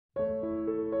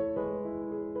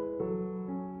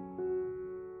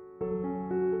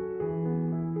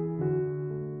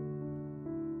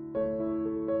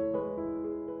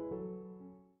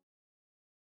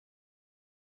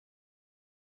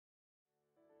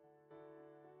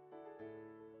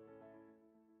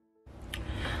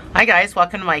Hi guys,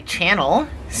 welcome to my channel.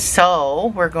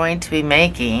 So we're going to be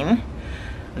making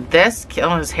this,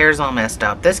 oh, his hair's all messed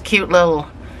up, this cute little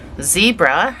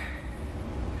zebra.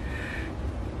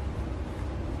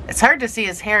 It's hard to see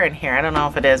his hair in here. I don't know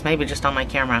if it is, maybe just on my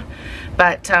camera.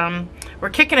 But we're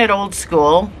kicking it old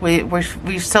school.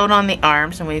 We've sewed on the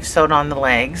arms and we've sewed on the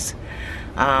legs.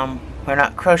 We're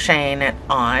not crocheting it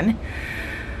on.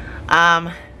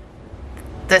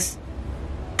 This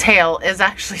tail is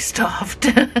actually stuffed.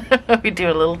 We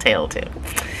do a little tail too.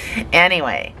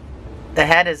 Anyway, the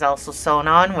head is also sewn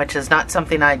on, which is not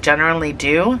something I generally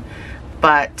do,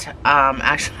 but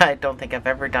actually I don't think I've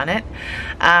ever done it.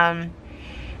 I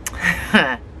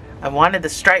wanted the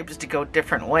stripes to go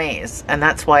different ways, and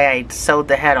that's why I sewed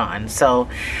the head on. So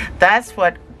that's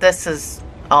what this is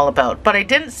all about. But I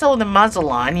didn't sew the muzzle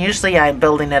on. Usually I'm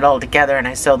building it all together and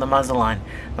I sew the muzzle on.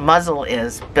 The muzzle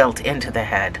is built into the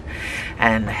head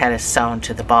and the head is sewn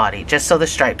to the body, just so the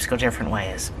stripes go different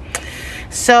ways.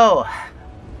 So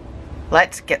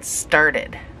let's get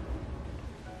started.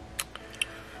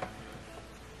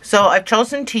 So I've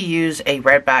chosen to use a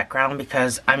red background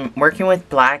because I'm working with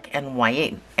black and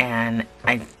white, and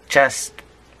I just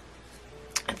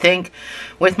think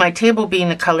with my table being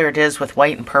the color it is with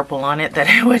white and purple on it, that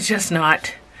it would just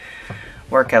not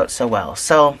work out so well.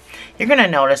 So you're going to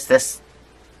notice this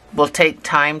will take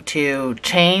time to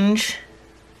change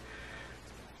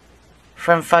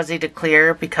from fuzzy to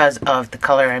clear because of the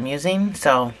color I'm using.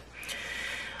 So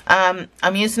I'm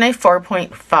using a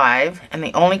 4.5, and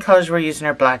the only colors we're using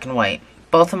are black and white.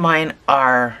 Both of mine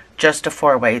are just a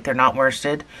 4 weight. They're not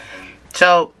worsted.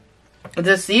 So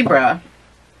this zebra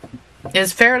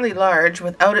is fairly large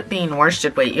without it being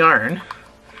worsted weight yarn.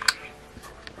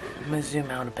 I'm going to zoom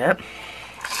out a bit.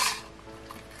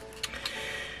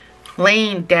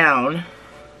 Laying down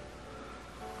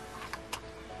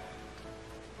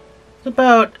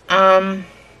about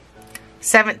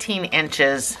 17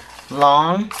 inches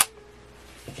long,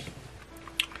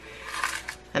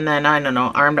 and then I don't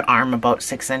know, arm to arm about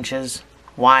 6 inches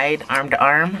wide, arm to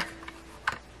arm.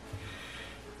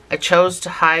 I chose to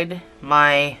hide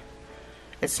my,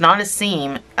 it's not a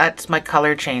seam, that's my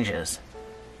color changes.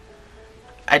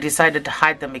 I decided to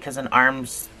hide them because an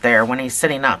arm's there. When he's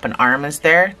sitting up, an arm is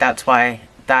there. That's why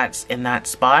that's in that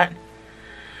spot.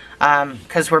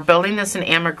 Because we're building this in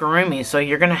amigurumi, so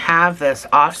you're going to have this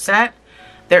offset.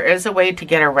 There is a way to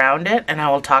get around it, and I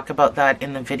will talk about that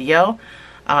in the video.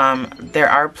 There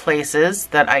are places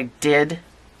that I did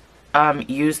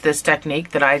use this technique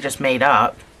that I just made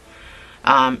up.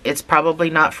 It's probably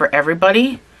not for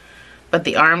everybody, but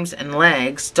the arms and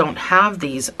legs don't have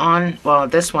these on. Well,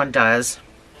 this one does,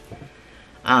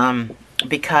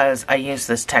 because I use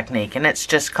this technique, and it's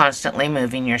just constantly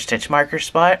moving your stitch marker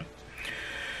spot.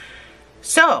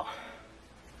 So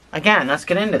again, let's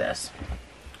get into this.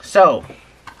 So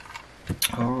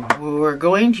we're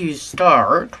going to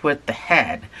start with the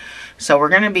head. So we're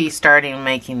going to be starting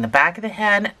making the back of the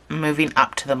head, moving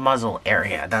up to the muzzle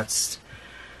area. That's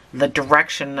the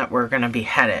direction that we're going to be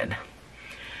headed.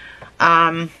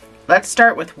 Let's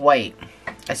start with white.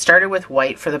 I started with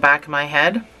white for the back of my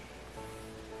head.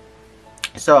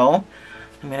 So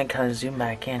I'm going to kind of zoom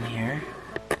back in here.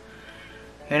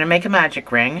 You're going to make a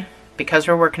magic ring. Because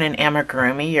we're working in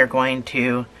amigurumi, you're going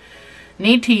to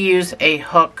need to use a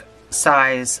hook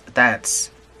size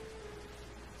that's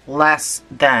less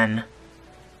than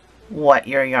what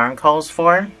your yarn calls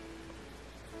for.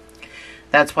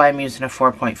 That's why I'm using a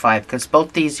 4.5, because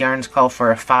both these yarns call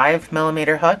for a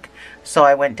 5mm hook, so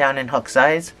I went down in hook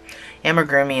size.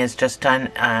 Amigurumi is just done,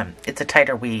 it's a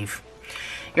tighter weave.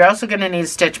 You're also going to need a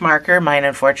stitch marker. Mine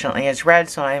unfortunately is red,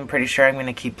 so I'm pretty sure I'm going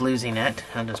to keep losing it.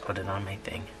 I'll just put it on my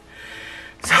thing.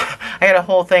 So I got a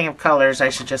whole thing of colors. I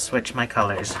should just switch my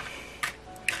colors.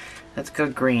 Let's go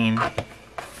green.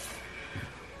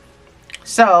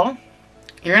 So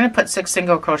you're going to put 6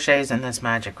 single crochets in this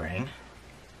magic ring.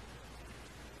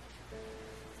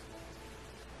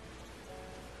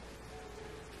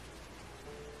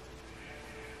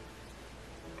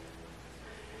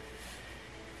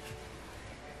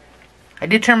 I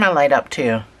did turn my light up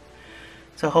too,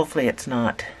 so hopefully it's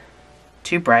not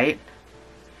too bright.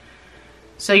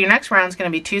 So your next round is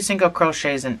going to be 2 single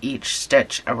crochets in each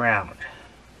stitch around.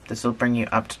 This will bring you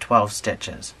up to 12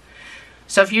 stitches.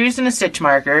 So if you're using a stitch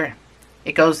marker,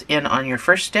 it goes in on your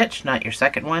first stitch, not your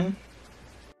second one.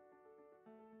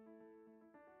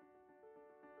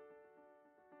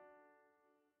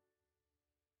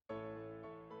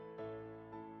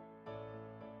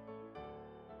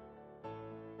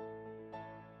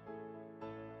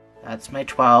 That's my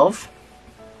 12.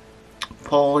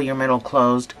 Pull your middle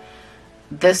closed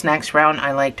this next round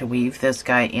I like to weave this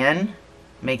guy in,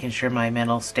 making sure my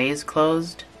middle stays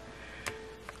closed.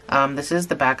 This is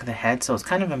the back of the head, so it's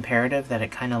kind of imperative that it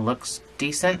kind of looks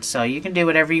decent. So you can do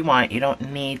whatever you want. You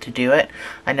don't need to do it.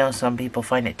 I know some people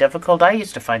find it difficult. I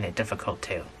used to find it difficult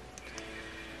too.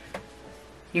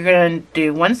 You're going to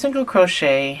do 1 single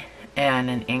crochet and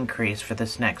an increase for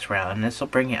this next round. And this will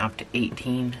bring you up to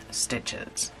 18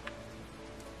 stitches.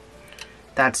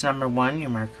 That's number 1. Your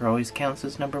marker always counts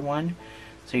as number 1.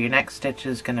 So your next stitch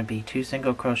is going to be 2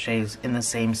 single crochets in the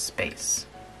same space.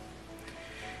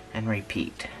 And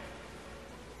repeat.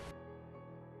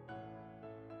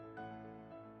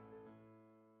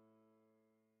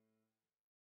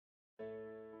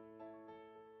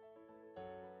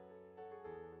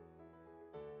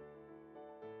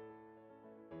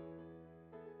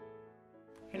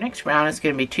 Your next round is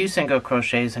going to be 2 single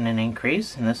crochets and an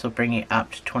increase, and this will bring you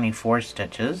up to 24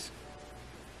 stitches.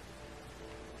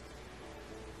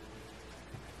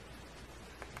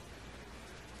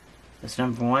 That's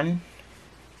number 1.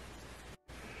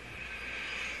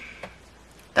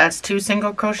 That's 2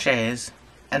 single crochets,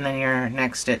 and then your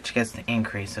next stitch gets the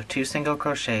increase of 2 single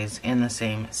crochets in the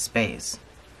same space.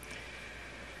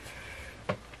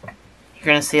 You're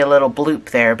going to see a little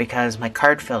bloop there because my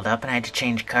card filled up and I had to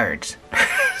change cards.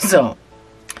 So,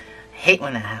 I hate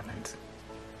when that happens.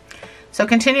 So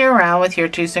continue around with your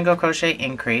 2 single crochet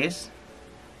increase.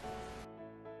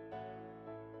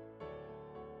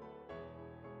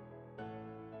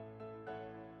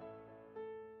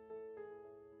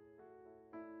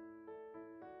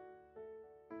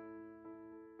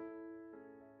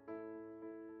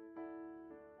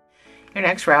 Your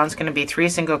next round is going to be 3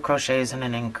 single crochets and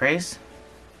an increase.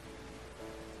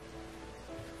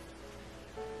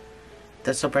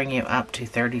 This will bring you up to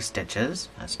 30 stitches.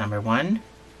 That's number 1.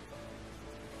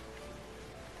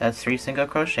 That's 3 single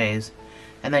crochets,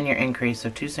 and then your increase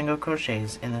of 2 single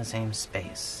crochets in the same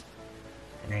space.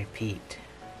 And repeat.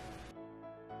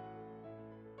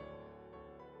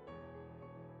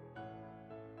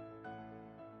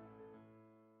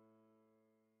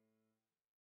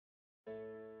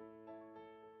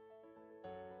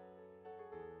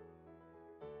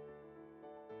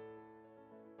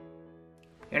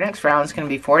 Your next round is going to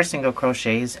be 4 single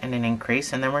crochets and an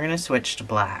increase, and then we're going to switch to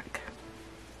black.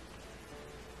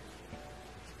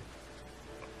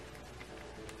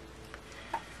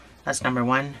 That's number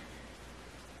 1.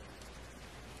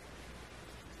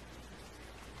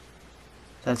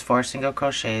 That's 4 single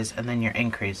crochets, and then your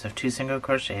increase of 2 single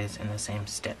crochets in the same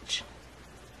stitch.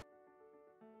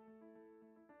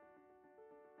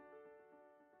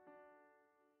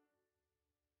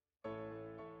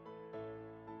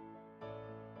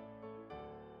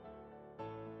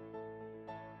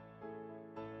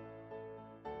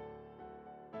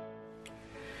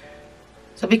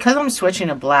 So because I'm switching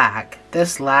to black,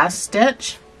 this last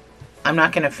stitch, I'm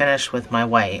not going to finish with my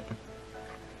white.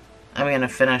 I'm going to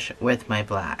finish with my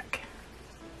black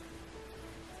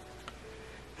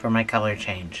for my color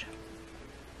change.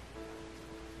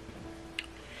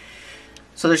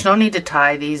 So there's no need to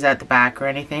tie these at the back or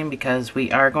anything because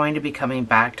we are going to be coming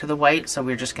back to the white, so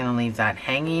we're just going to leave that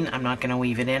hanging. I'm not going to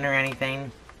weave it in or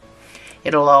anything.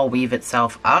 It'll all weave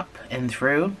itself up and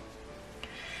through.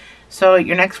 So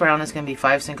your next round is going to be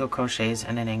 5 single crochets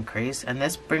and an increase, and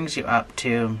this brings you up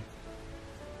to,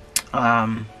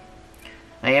 I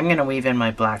am going to weave in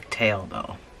my black tail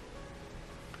though.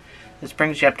 This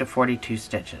brings you up to 42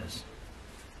 stitches.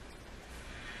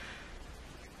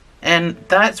 And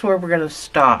that's where we're going to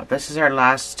stop. This is our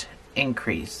last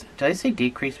increase. Did I say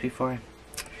decrease before?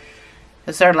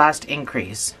 This is our last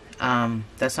increase.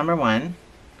 That's number 1.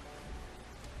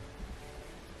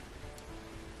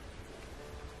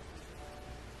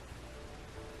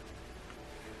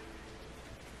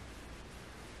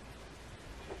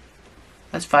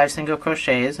 That's 5 single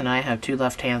crochets, and I have 2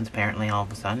 left hands apparently all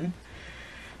of a sudden.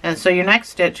 And so your next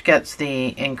stitch gets the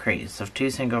increase of 2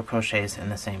 single crochets in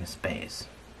the same space.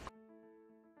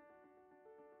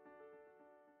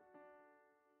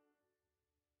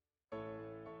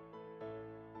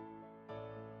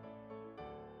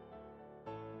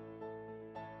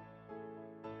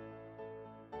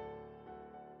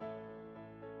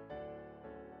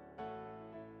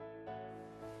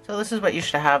 So this is what you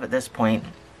should have at this point.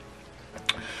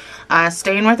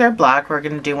 Staying with our black, we're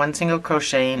going to do 1 single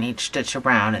crochet in each stitch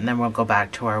around, and then we'll go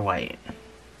back to our white.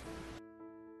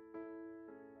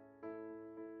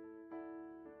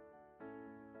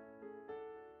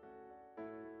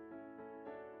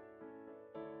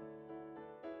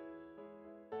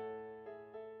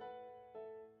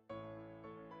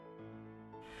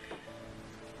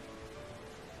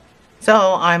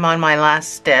 So I'm on my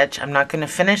last stitch. I'm not going to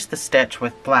finish the stitch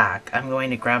with black. I'm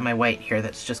going to grab my white here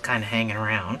that's just kind of hanging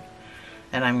around,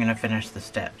 and I'm going to finish the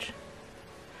stitch.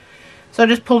 So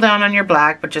just pull down on your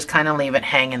black, but just kind of leave it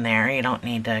hanging there. You don't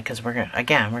need to, because we're going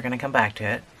to come back to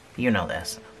it. You know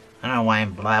this. I don't know why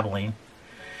I'm blabbling.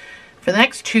 For the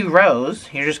next 2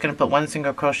 rows, you're just going to put 1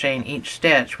 single crochet in each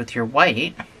stitch with your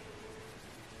white.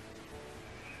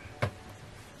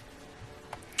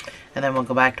 And then we'll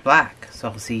go back to black. So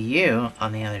I'll see you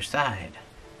on the other side.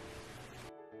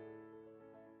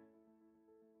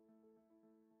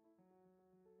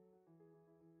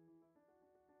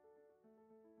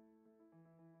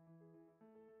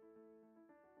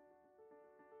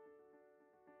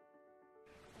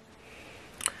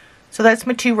 So that's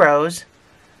my 2 rows.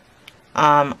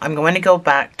 I'm going to go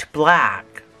back to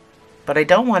black, but I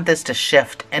don't want this to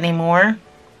shift anymore.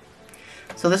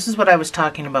 So this is what I was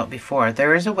talking about before.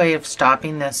 There is a way of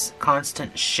stopping this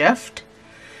constant shift.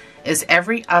 Is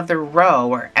every other row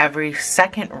or every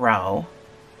second row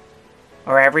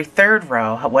or every third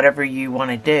row, whatever you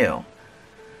want to do,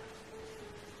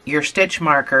 your stitch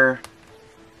marker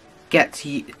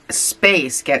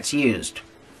space gets used.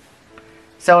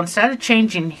 So instead of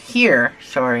changing here,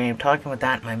 sorry, I'm talking with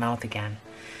that in my mouth again.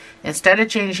 Instead of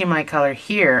changing my color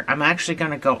here, I'm actually going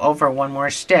to go over 1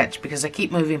 more stitch because I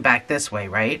keep moving back this way,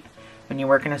 right? When you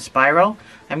work in a spiral,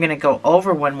 I'm going to go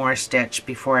over 1 more stitch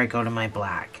before I go to my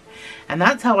black. And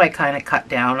that's how I kind of cut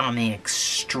down on the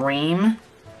extreme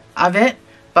of it,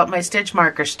 but my stitch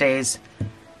marker stays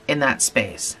in that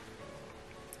space.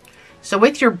 So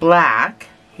with your black,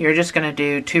 you're just going to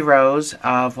do 2 rows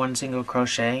of 1 single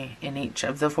crochet in each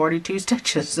of the 42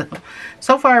 stitches.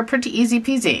 So far, pretty easy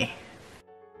peasy.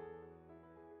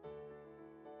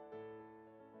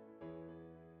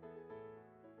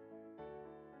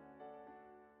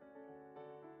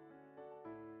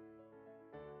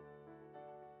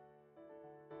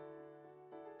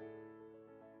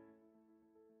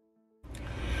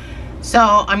 So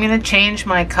I'm going to change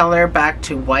my color back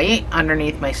to white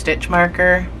underneath my stitch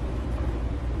marker.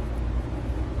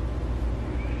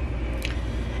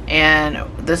 And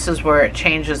this is where it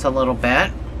changes a little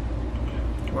bit.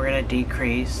 We're going to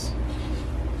decrease.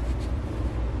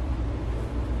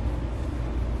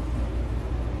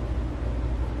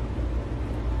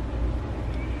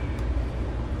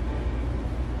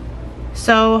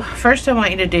 So first I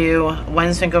want you to do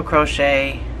 1 single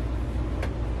crochet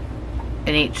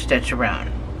in each stitch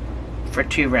around for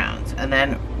 2 rounds, and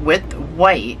then with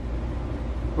white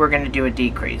we're going to do a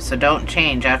decrease. So don't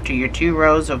change after your 2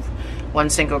 rows of 1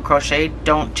 single crochet,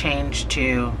 don't change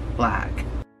to black.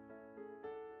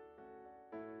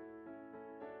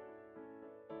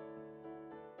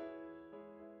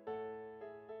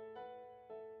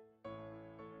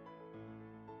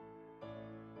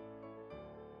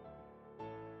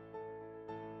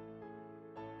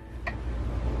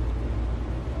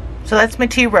 So that's my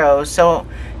 2 rows. So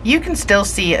you can still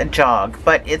see a jog,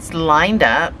 but it's lined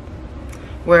up.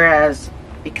 Whereas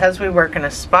because we work in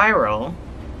a spiral,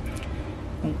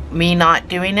 me not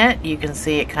doing it, you can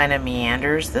see it kind of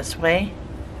meanders this way.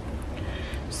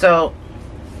 So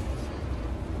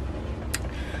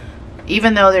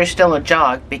even though there's still a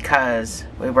jog because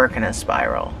we work in a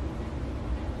spiral,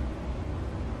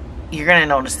 you're going to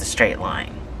notice the straight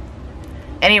line.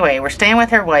 Anyway, we're staying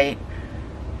with our white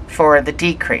for the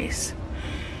decrease,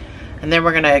 and then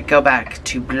we're going to go back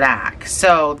to black.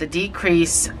 So the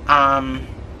decrease is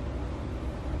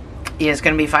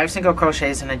going to be 5 single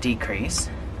crochets and a decrease,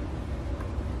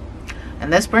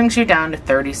 and this brings you down to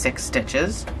 36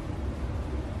 stitches.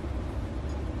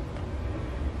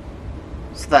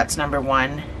 So that's number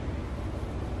 1.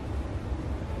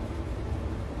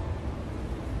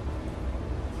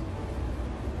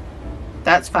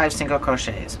 That's 5 single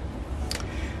crochets.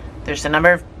 There's a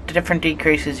number of different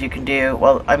decreases you can do.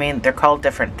 Well, I mean, they're called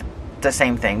different, the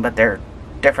same thing, but they're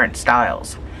different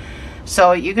styles.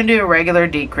 So you can do a regular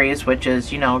decrease, which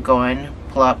is, you know, go in,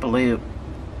 pull up a loop,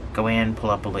 go in, pull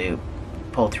up a loop,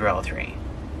 pull through all 3.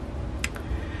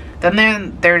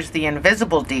 Then there's the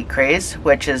invisible decrease,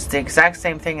 which is the exact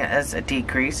same thing as a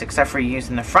decrease, except for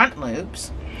using the front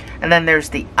loops. And then there's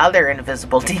the other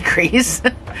invisible decrease,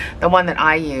 the one that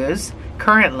I use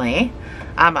currently.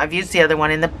 I've used the other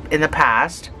one in the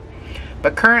past,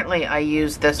 but currently I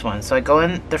use this one. So I go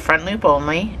in the front loop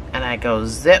only, and I go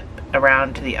zip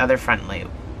around to the other front loop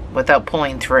without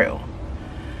pulling through,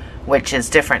 which is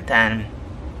different than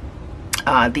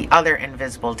the other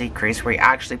invisible decrease where you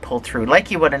actually pull through like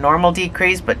you would a normal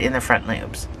decrease, but in the front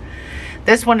loops.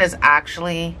 This one is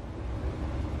actually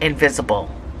invisible.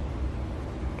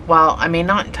 Well, I mean,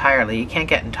 not entirely. You can't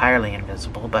get entirely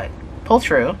invisible, but pull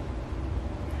through.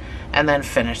 and then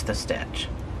finish the stitch.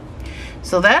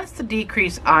 So that's the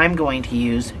decrease I'm going to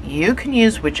use. You can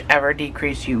use whichever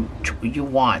decrease you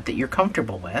want that you're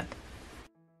comfortable with.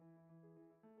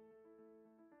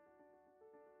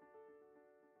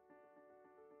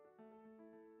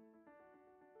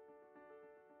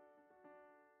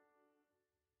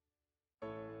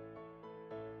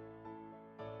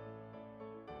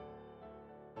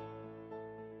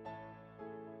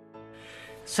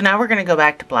 So now we're going to go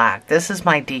back to black. This is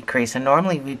my decrease, and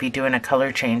normally we'd be doing a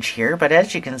color change here, but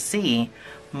as you can see,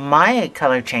 my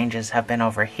color changes have been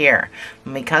over here.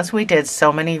 And because we did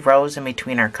so many rows in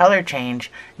between our color change,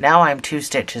 now I'm 2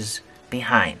 stitches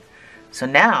behind. So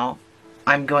now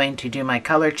I'm going to do my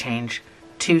color change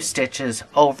 2 stitches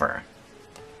over.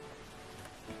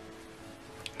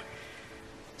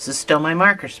 This is still my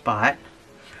marker spot.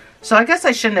 So I guess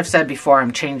I shouldn't have said before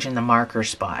I'm changing the marker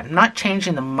spot. I'm not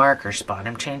changing the marker spot.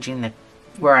 I'm changing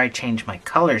where I change my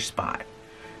color spot.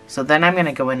 So then I'm going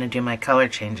to go in and do my color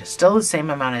change. It's still the same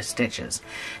amount of stitches.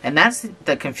 And that's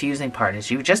the confusing part,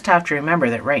 is you just have to remember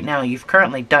that right now you've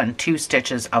currently done 2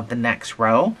 stitches of the next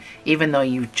row, even though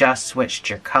you just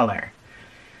switched your color.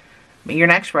 But your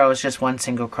next row is just 1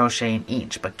 single crochet in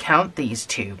each, but count these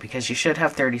 2 because you should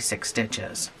have 36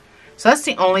 stitches. So that's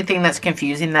the only thing that's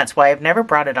confusing. That's why I've never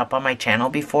brought it up on my channel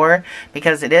before,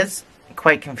 because it is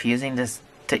quite confusing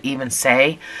to even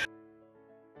say.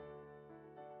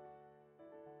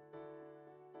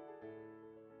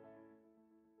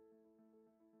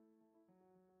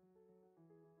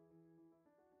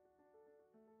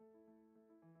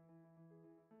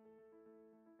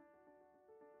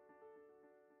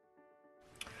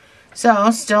 So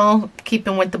still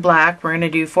keeping with the black, we're going to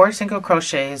do 4 single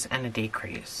crochets and a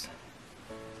decrease.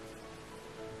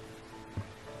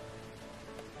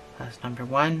 That's number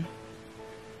 1.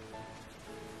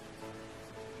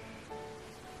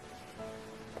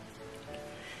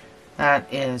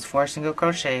 That is 4 single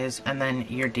crochets and then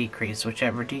your decrease,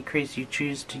 whichever decrease you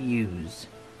choose to use.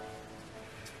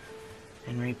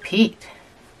 And repeat.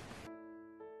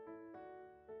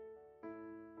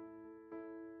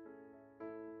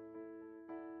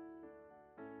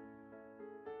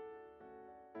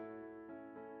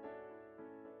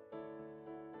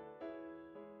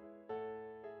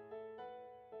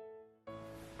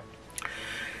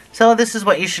 So this is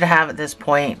what you should have at this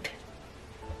point.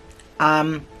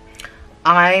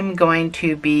 I'm going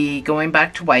to be going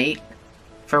back to white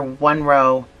for 1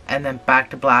 row and then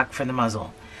back to black for the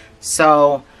muzzle.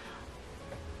 So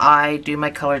I do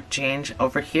my color change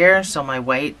over here, so my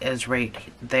white is right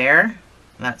there.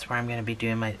 That's where I'm going to be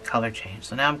doing my color change.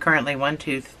 So now I'm currently 1,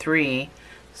 2, 3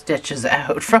 stitches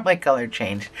out from my color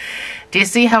change. Do you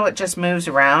see how it just moves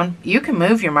around? You can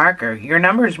move your marker. Your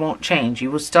numbers won't change.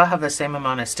 You will still have the same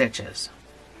amount of stitches,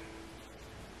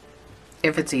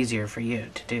 if it's easier for you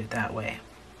to do it that way.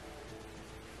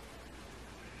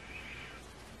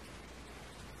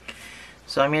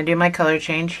 So I'm going to do my color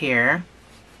change here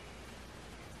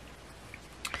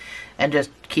and just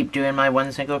keep doing my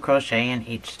 1 single crochet in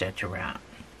each stitch around.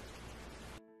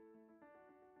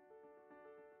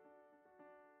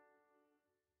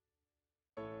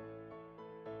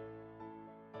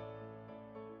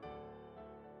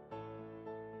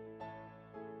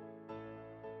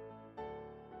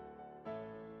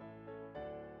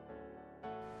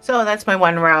 So that's my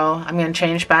 1 row. I'm going to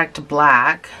change back to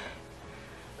black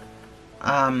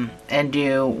and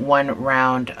do 1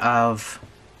 round of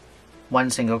 1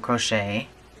 single crochet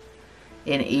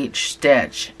in each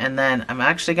stitch, and then I'm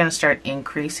actually going to start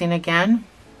increasing again.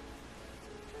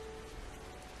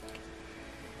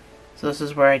 So this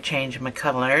is where I change my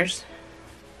colors.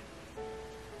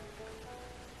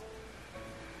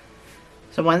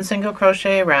 So 1 single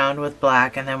crochet around with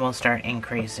black, and then we'll start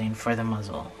increasing for the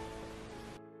muzzle.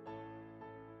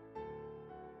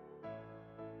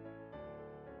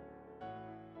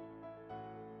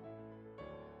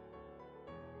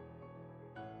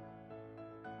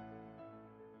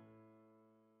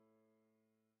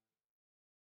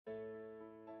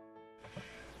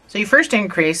 So your first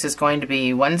increase is going to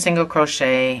be 1 single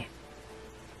crochet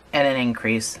and an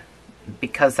increase,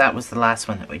 because that was the last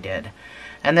one that we did.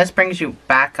 And this brings you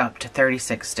back up to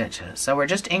 36 stitches. So we're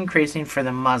just increasing for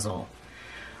the muzzle.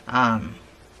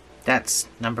 That's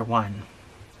number 1.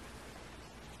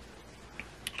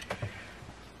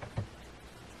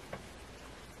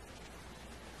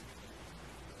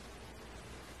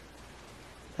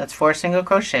 That's 4 single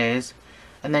crochets,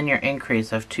 and then your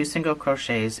increase of 2 single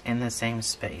crochets in the same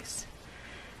space.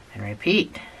 And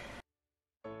repeat.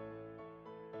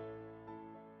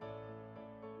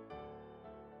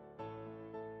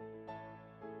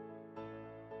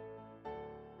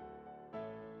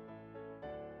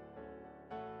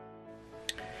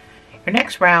 Your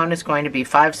next round is going to be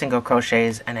 5 single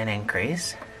crochets and an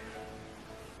increase.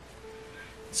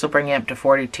 This will bring you up to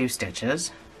 42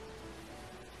 stitches.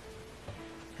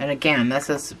 And again, this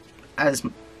is as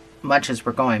much as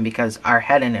we're going because our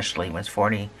head initially was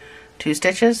 42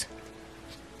 stitches.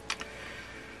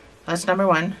 That's number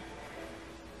 1.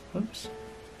 Oops.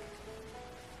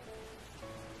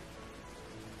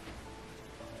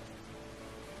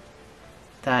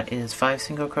 That is 5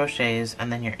 single crochets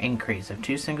and then your increase of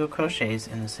 2 single crochets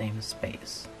in the same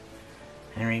space.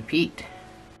 And repeat.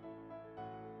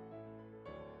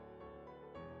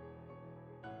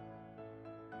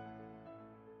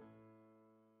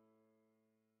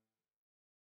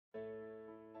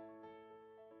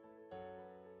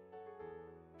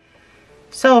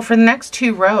 So for the next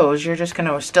 2 rows, you're just going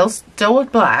to, still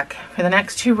with black, for the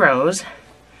next 2 rows,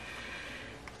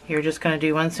 you're just going to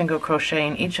do 1 single crochet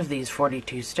in each of these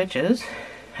 42 stitches,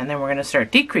 and then we're going to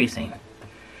start decreasing.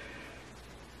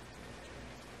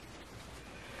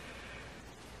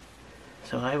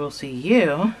 So I will see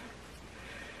you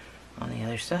on the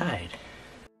other side.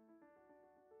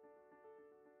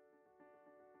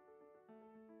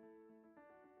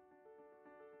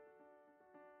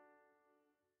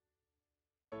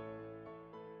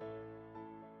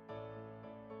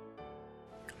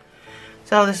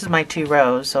 So this is my 2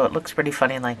 rows, so it looks pretty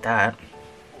funny like that.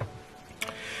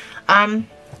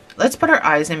 Let's put our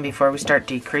eyes in before we start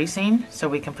decreasing so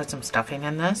we can put some stuffing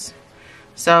in this.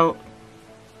 So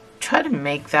try to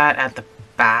make that at the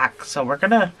back. So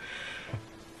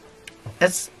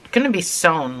it's gonna be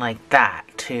sewn like that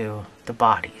to the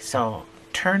body. So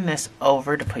turn this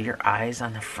over to put your eyes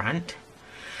on the front.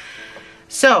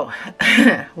 So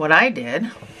what I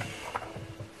did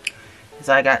is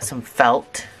I got some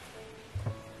felt.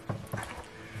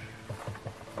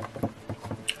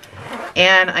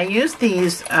 And I used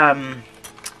these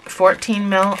 14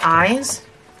 mil eyes.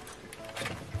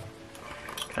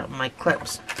 Got my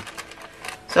clips.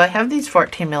 So I have these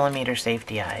 14 millimeter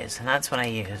safety eyes, and that's what I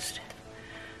used.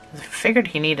 I figured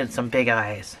he needed some big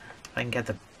eyes. If I can get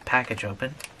the package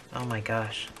open. Oh my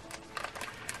gosh.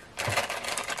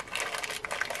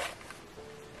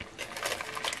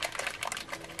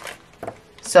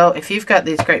 So if you've got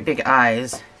these great big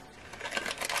eyes,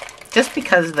 just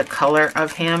because of the color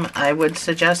of him, I would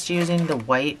suggest using the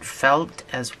white felt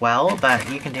as well, but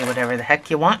you can do whatever the heck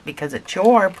you want because it's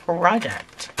your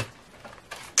project.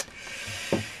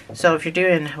 So if you're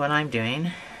doing what I'm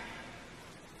doing,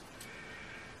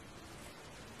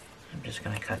 I'm just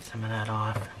going to cut some of that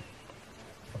off.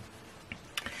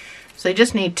 So you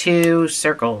just need 2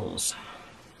 circles.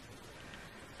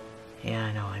 Yeah,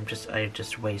 I know, I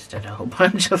just wasted a whole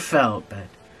bunch of felt, but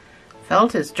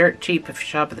felt is dirt cheap if you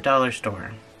shop at the dollar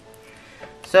store.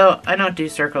 So I don't do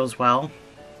circles well,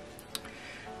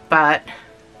 but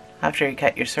after you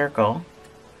cut your circle,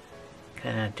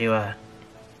 gonna do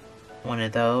one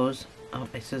of those. Oh,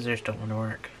 my scissors don't want to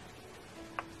work.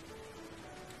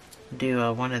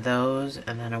 Do one of those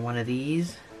and then one of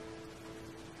these.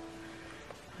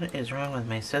 What is wrong with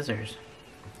my scissors?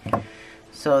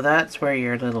 So that's where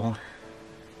your little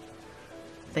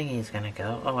thingy's gonna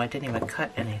go. Oh, I didn't even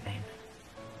cut anything.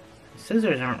 My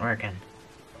scissors aren't working.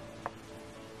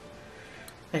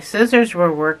 My scissors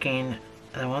were working,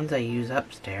 the ones I use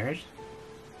upstairs.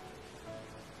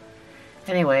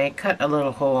 Anyway, cut a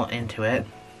little hole into it.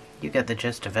 You get the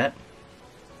gist of it.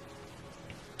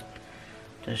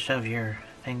 Just shove your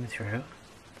thing through.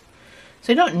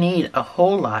 So you don't need a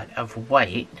whole lot of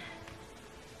white,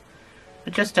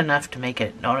 but just enough to make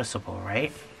it noticeable,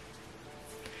 right?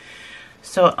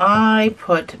 So I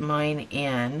put mine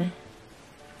in,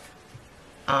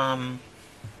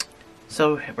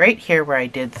 so right here where I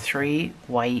did 3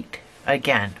 white,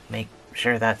 again, make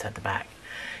sure that's at the back.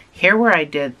 Here where I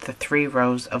did the 3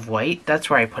 rows of white, that's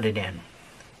where I put it in.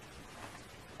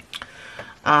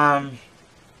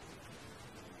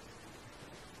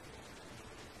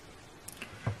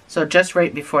 So just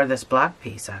right before this black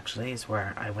piece actually is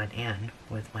where I went in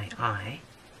with my eye.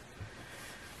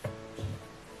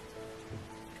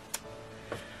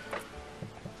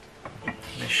 I'm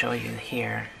going to show you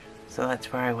here. So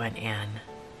that's where I went in.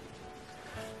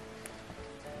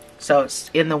 So it's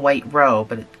in the white row,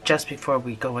 but it's just before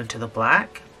we go into the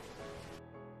black.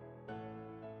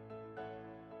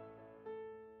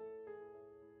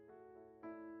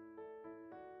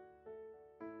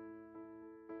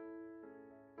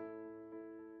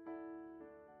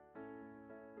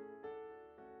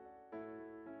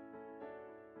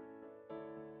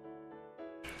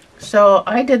 So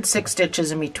I did 6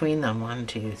 stitches in between them. 1,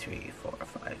 2, 3, 4,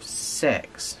 5,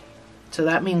 6. So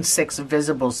that means 6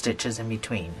 visible stitches in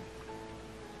between.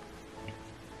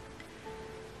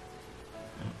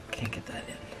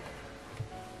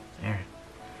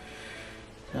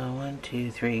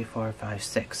 3, 4, 5,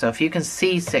 6. So if you can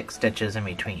see 6 stitches in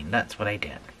between, that's what I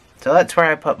did. So that's where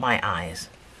I put my eyes.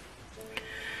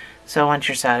 So once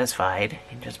you're satisfied,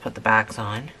 you just put the backs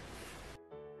on.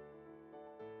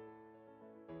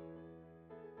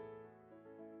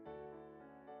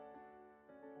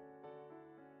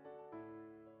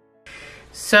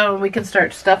 So we can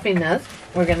start stuffing this.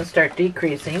 We're going to start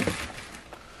decreasing.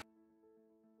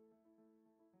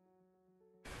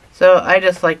 So I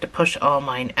just like to push all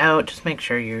mine out. Just make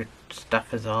sure your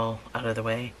stuff is all out of the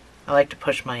way. I like to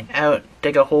push mine out,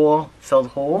 dig a hole, fill the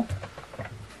hole.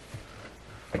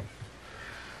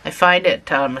 I find it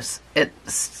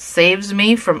saves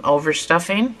me from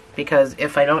overstuffing, because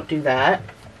if I don't do that,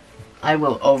 I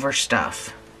will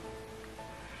overstuff.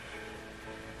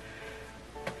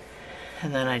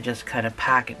 And then I just kind of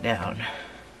pack it down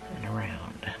and around.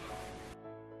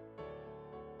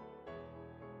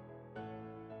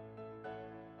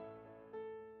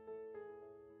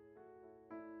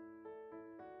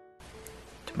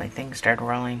 My thing started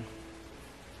rolling.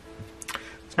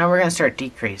 So now we're going to start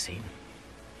decreasing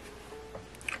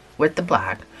with the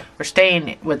black. We're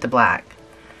staying with the black.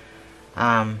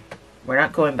 We're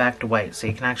not going back to white, so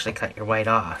you can actually cut your white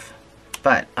off.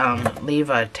 But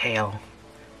leave a tail.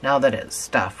 Now that it's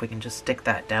stuffed, we can just stick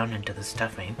that down into the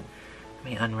stuffing. Let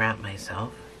me unwrap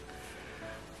myself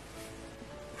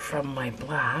from my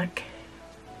black.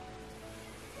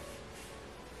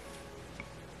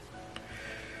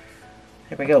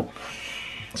 There we go.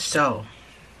 So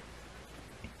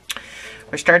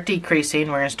we start decreasing.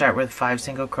 We're going to start with 5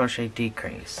 single crochet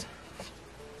decrease.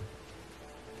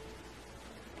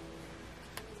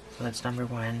 So that's number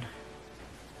 1.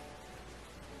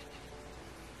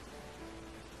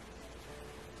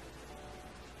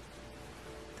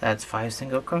 That's 5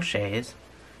 single crochets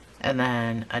and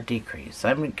then a decrease. So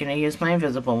I'm going to use my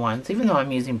invisible ones, even though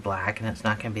I'm using black and it's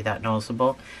not going to be that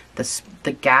noticeable. The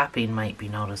gapping might be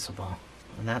noticeable.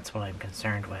 And that's what I'm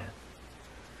concerned with.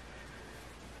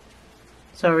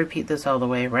 So I'll repeat this all the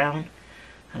way around,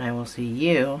 and I will see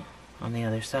you on the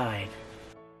other side.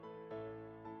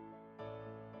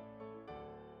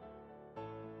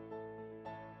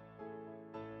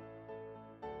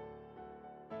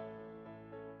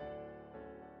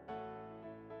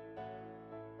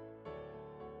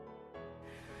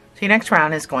 So your next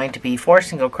round is going to be 4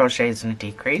 single crochets and a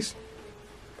decrease.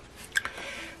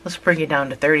 Let's bring it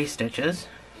down to 30 stitches.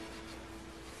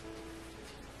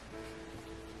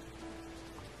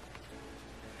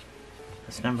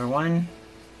 That's number 1.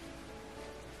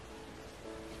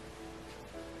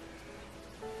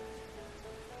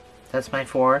 That's my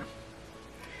 4.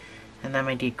 And then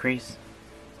my decrease.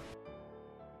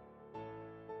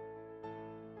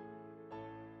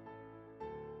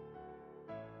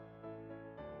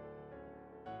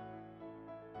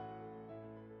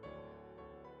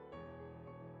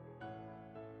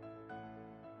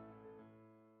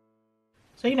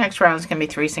 So your next round is going to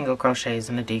be 3 single crochets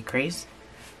and a decrease.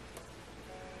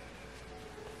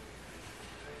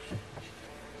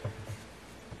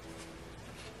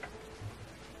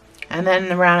 And then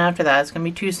the round after that is going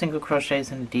to be 2 single crochets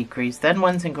and a decrease, then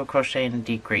 1 single crochet and a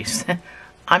decrease.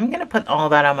 I'm going to put all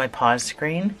that on my pause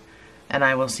screen, and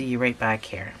I will see you right back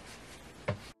here.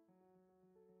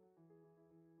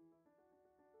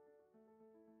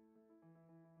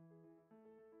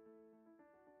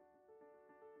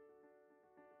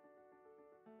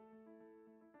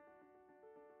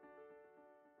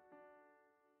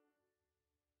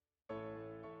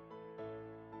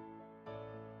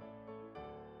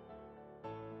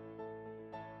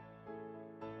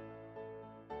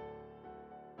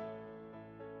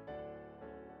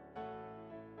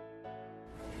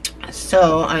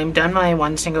 So I'm done my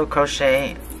 1 single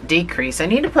crochet decrease. I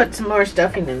need to put some more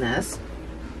stuffing in this.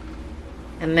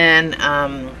 And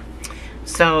then,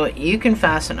 so you can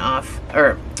fasten off,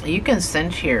 or you can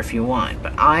cinch here if you want,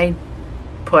 but I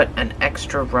put an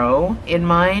extra row in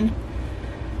mine.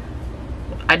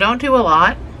 I don't do a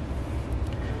lot,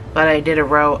 but I did a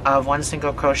row of 1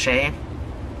 single crochet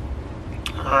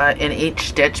in each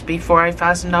stitch before I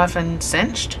fastened off and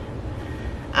cinched.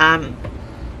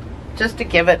 Just to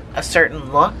give it a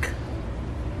certain look.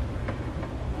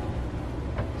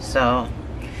 So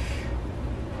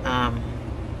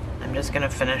I'm just gonna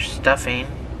finish stuffing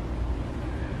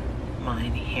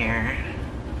mine here.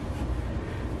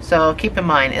 So keep in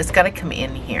mind, it's got to come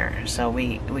in here. So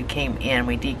we came in,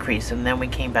 we decreased, and then we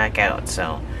came back out.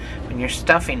 So when you're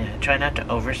stuffing it, try not to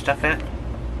overstuff it,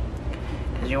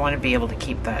 because you want to be able to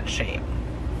keep that shape.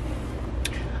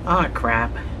 Oh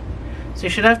crap. So you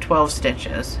should have 12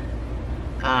 stitches.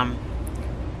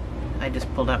 I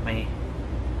just pulled up my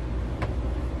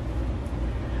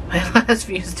my last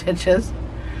few stitches.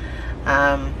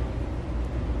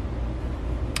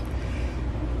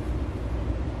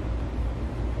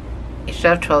 You should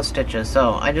have 12 stitches,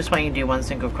 so I just want you to do 1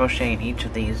 single crochet in each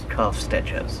of these 12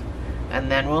 stitches,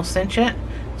 and then we'll cinch it.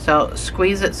 So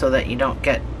squeeze it so that you don't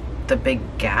get the big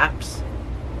gaps.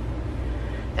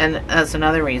 And that's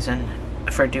another reason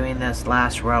for doing this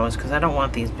last row, is because I don't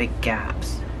want these big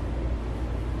gaps.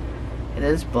 It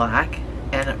is black,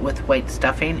 and with white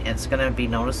stuffing it's going to be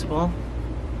noticeable.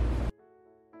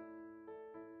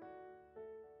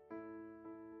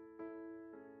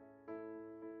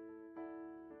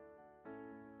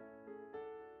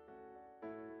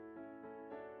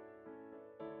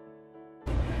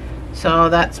 So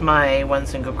that's my 1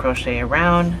 single crochet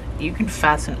around. You can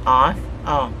fasten off.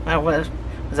 Oh,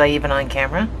 was I even on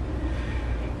camera?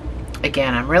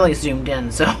 Again, I'm really zoomed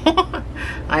in, so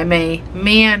I may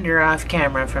meander off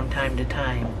camera from time to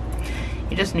time.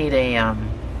 You just need a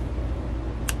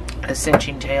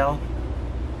cinching tail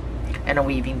and a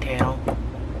weaving tail.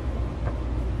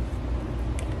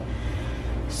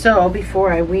 So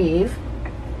before I weave,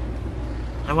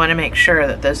 I want to make sure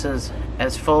that this is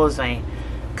as full as I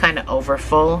kind of over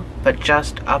full, but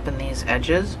just up in these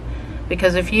edges,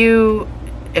 because if you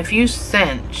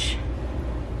cinch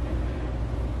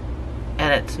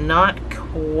and it's not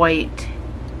quite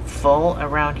full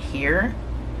around here,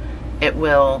 it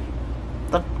will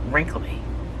look wrinkly,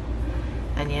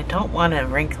 and you don't want a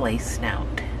wrinkly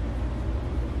snout.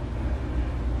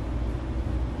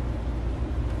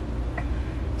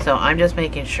 So I'm just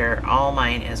making sure all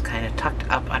mine is kind of tucked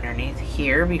up underneath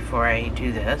here before I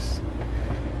do this.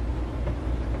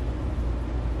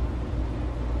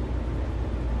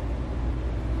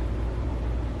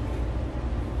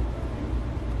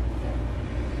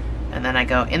 And then I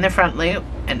go in the front loop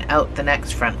and out the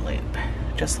next front loop,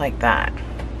 just like that.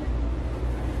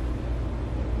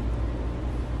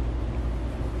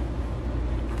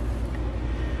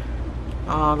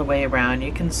 All the way around.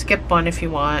 You can skip one if you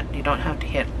want. You don't have to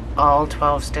hit all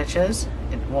 12 stitches.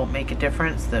 It won't make a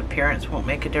difference. The appearance won't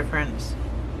make a difference.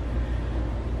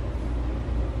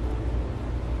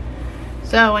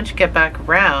 So once you get back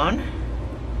around,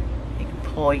 you can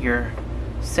pull your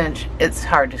cinch. It's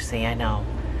hard to see, I know.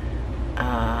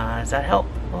 Does that help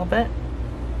a little bit?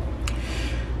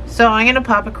 So I'm going to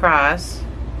pop across,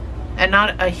 and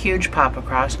not a huge pop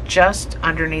across, just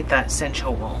underneath that cinch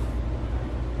hole.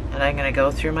 And I'm going to go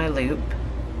through my loop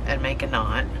and make a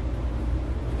knot.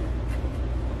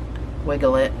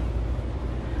 Wiggle it.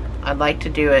 I'd like to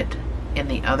do it in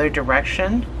the other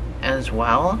direction as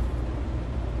well.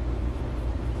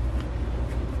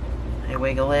 I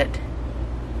wiggle it.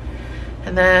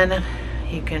 And then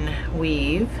you can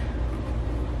weave.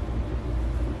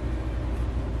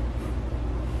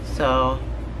 So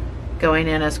going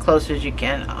in as close as you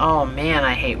can. Oh man,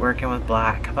 I hate working with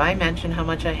black. Have I mentioned how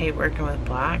much I hate working with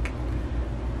black?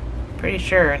 Pretty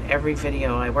sure in every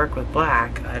video I work with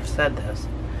black, I've said this.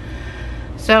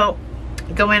 So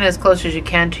go in as close as you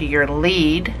can to your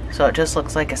lead, so it just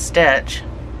looks like a stitch.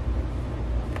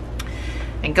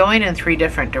 And going in 3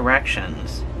 different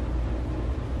directions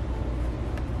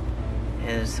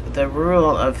is the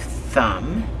rule of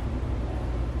thumb.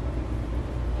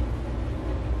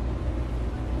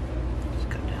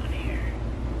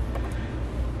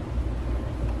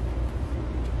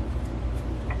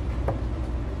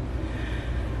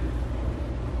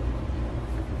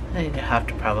 You have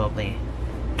to probably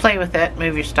play with it,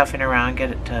 move your stuffing around,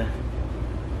 get it to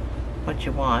what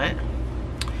you want.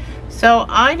 So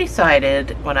I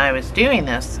decided when I was doing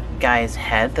this guy's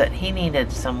head that he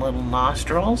needed some little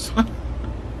nostrils.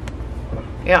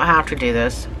 You don't have to do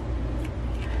this.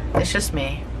 It's just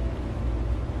me.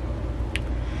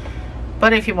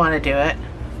 But if you want to do it,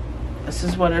 this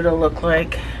is what it'll look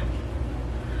like.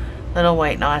 Little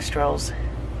white nostrils.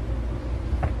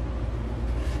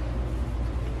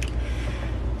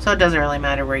 So it doesn't really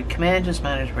matter where you come in, it just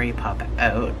matters where you pop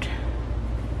out.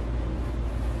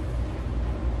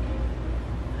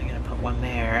 I'm going to put one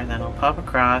there, and then I'll pop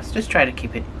across. Just try to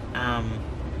keep it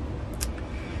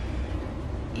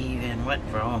even. What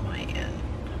row am I in?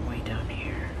 I'm way down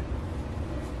here.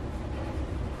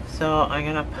 So I'm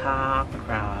going to pop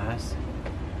across,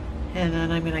 and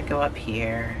then I'm going to go up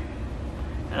here,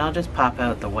 and I'll just pop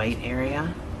out the white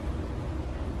area.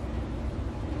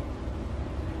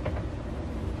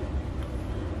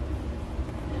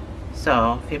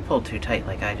 So if you pull too tight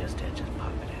like I just did, just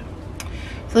pop it out.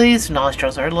 So these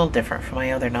nostrils are a little different from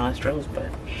my other nostrils, but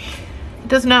it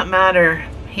does not matter.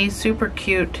 He's super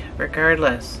cute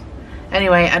regardless.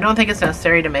 Anyway, I don't think it's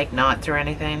necessary to make knots or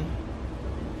anything.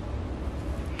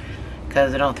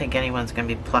 because I don't think anyone's going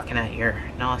to be plucking at your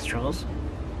nostrils.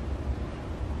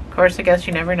 Of course, I guess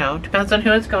you never know. Depends on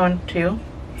who it's going to.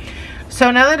 So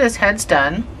now that his head's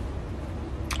done,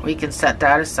 we can set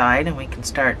that aside and we can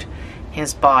start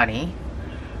his body,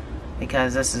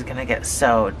 because this is going to get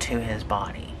sewed to his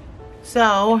body.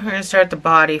 So we're going to start the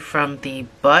body from the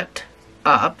butt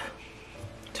up.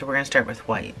 So we're going to start with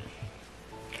white.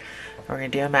 We're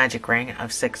going to do a magic ring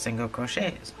of 6 single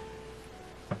crochets.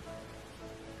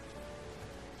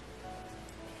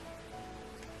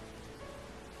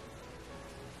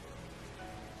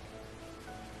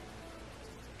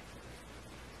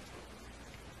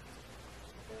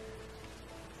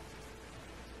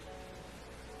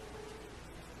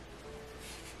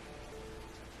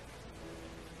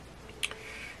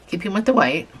 Keeping with the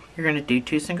white, you're going to do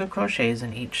 2 single crochets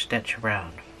in each stitch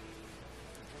around.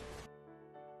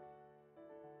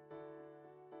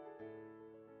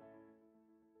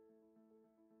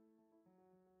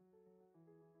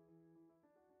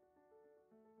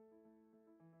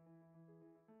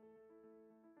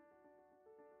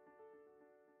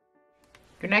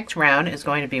 Your next round is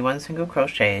going to be 1 single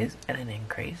crochet and an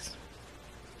increase.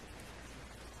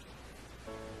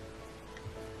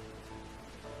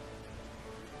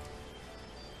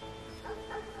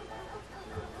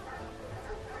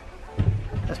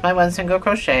 That's my 1 single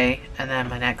crochet, and then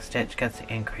my next stitch gets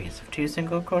the increase of 2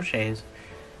 single crochets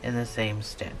in the same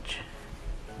stitch.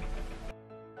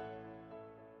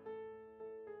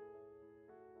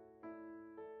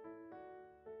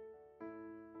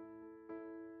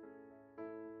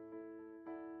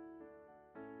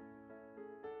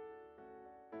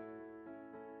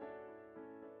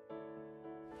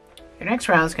 Your next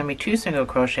round is going to be 2 single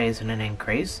crochets and an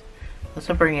increase. This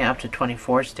will bring it up to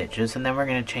 24 stitches, and then we're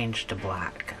going to change to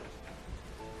black.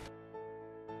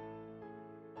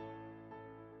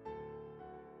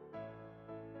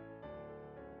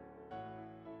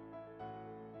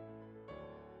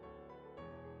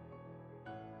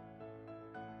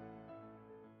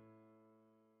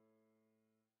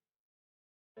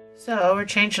 So we're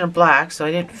changing to black, so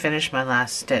I didn't finish my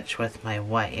last stitch with my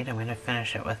white. I'm going to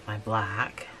finish it with my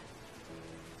black.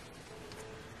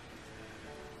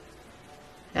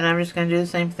 And I'm just going to do the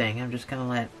same thing. I'm just going to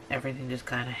let everything just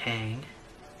kind of hang.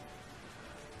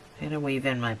 I'm going to weave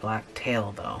in my black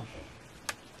tail though.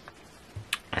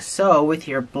 So with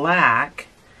your black,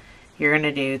 you're going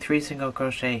to do 3 single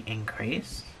crochet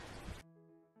increase.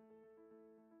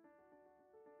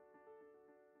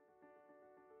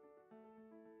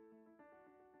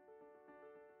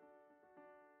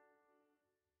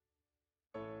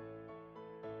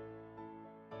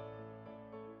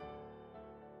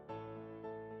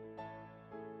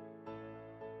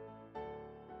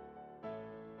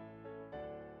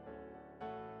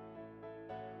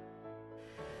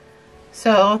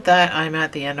 So that I'm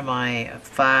at the end of my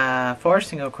 4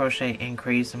 single crochet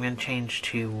increase, I'm going to change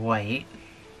to white.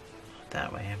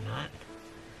 That way I'm not.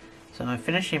 So I'm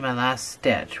finishing my last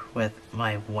stitch with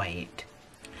my white.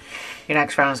 Your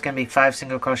next round is going to be 5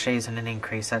 single crochets and an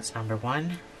increase. That's number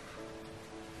 1.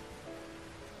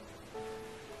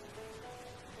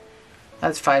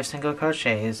 That's 5 single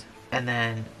crochets, and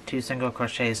then 2 single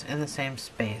crochets in the same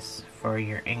space for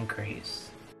your increase.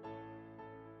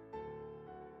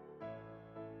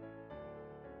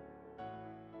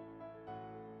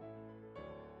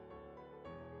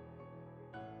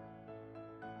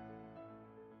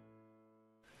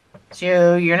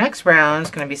 So your next round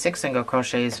is going to be 6 single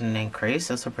crochets and an increase.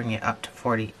 This will bring you up to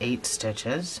 48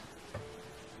 stitches.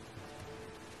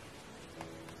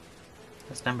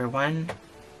 That's number 1.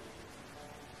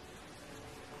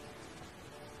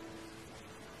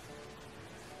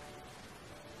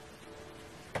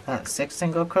 That's 6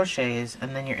 single crochets,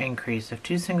 and then your increase of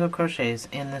 2 single crochets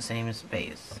in the same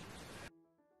space.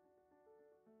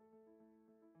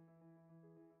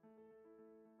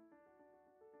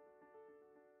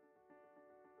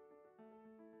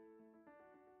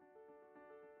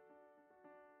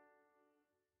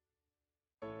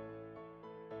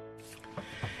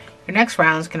 Your next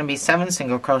round is going to be 7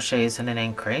 single crochets and an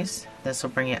increase. This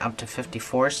will bring it up to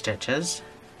 54 stitches.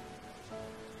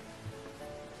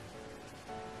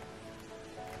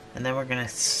 And then we're going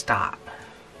to stop.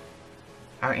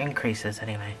 Our increases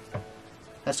anyway.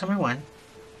 That's number 1.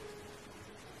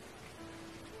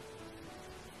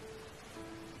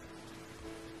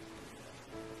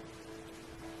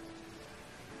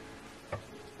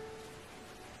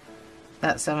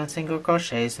 That's 7 single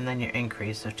crochets, and then your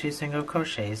increase of 2 single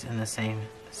crochets in the same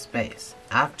space.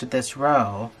 After this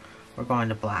row, we're going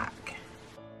to black.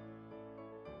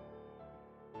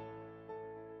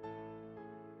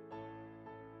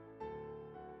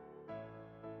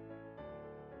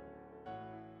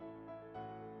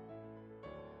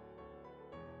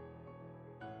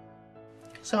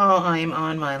 So I'm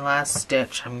on my last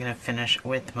stitch. I'm going to finish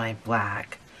with my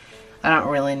black. I don't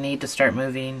really need to start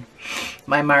moving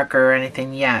my marker or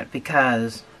anything yet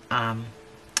because I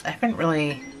haven't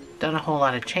really done a whole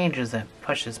lot of changes that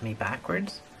pushes me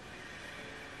backwards.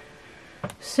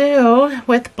 So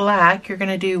with black, you're going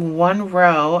to do one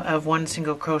row of one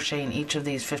single crochet in each of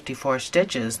these 54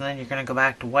 stitches, and then you're going to go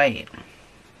back to white.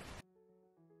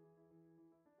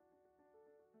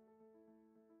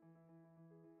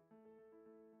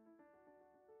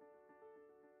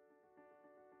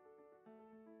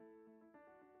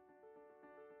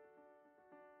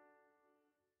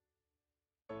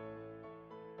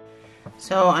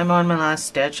 So I'm on my last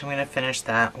stitch. I'm going to finish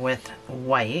that with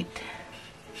white.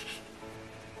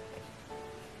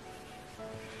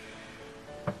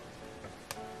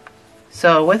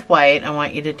 So with white, I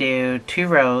want you to do 2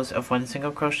 rows of one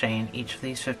single crochet in each of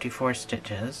these 54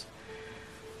 stitches.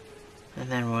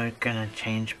 And then we're going to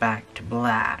change back to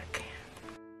black.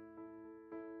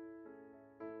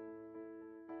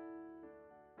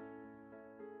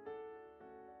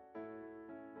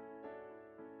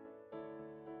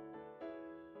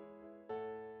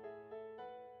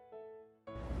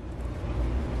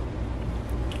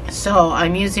 So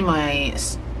I'm using my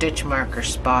stitch marker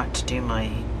spot to do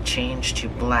my change to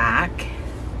black.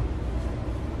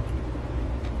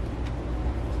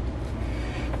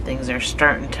 Things are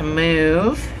starting to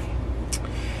move.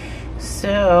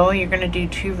 So you're going to do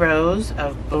 2 rows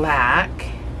of black.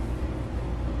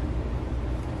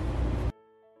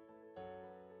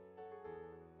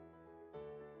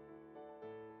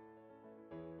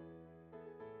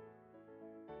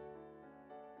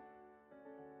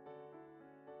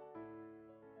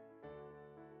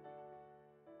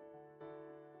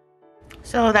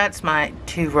 So that's my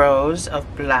 2 rows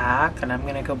of black, and I'm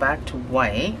going to go back to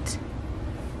white.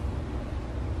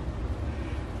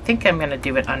 I think I'm going to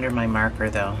do it under my marker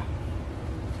though.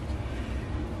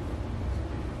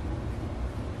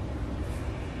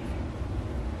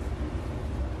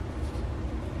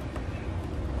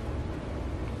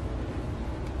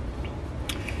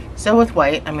 So with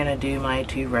white, I'm going to do my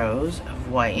 2 rows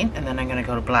of white, and then I'm going to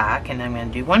go to black, and I'm going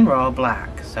to do 1 row of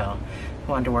black. So if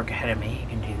you want to work ahead of me, you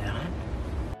can do that.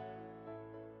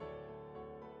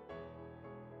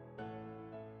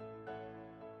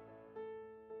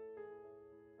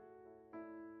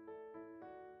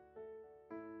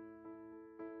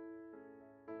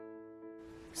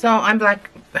 So I'm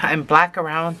black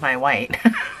around with my white.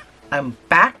 I'm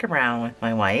back around with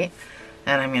my white,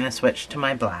 and I'm going to switch to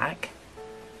my black.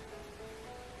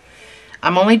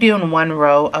 I'm only doing 1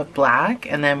 row of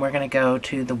black, and then we're going to go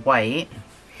to the white,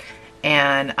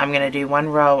 and I'm going to do 1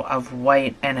 row of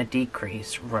white and a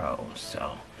decrease row.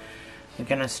 So we're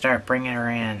going to start bringing her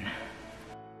in.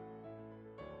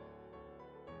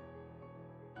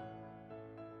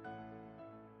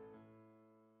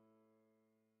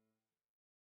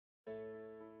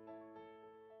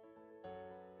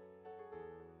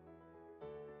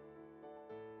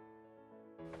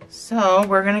 So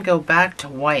we're going to go back to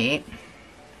white,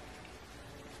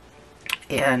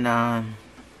 and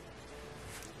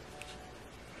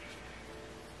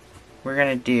we're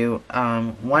going to do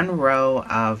 1 row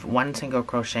of 1 single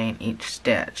crochet in each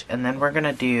stitch, and then we're going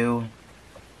to do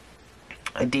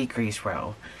a decrease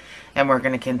row, and we're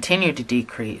going to continue to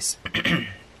decrease.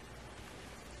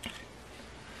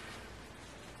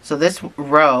 So this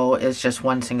row is just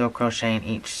 1 single crochet in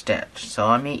each stitch. So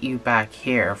I'll meet you back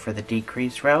here for the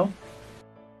decrease row.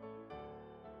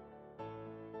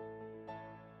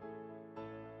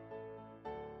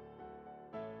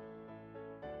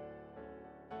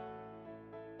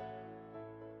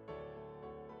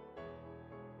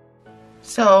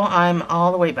 So I'm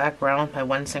all the way back around with my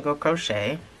 1 single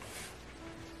crochet.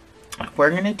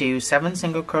 We're going to do 7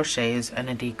 single crochets and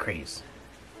a decrease.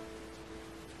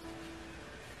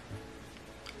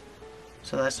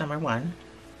 So that's number 1.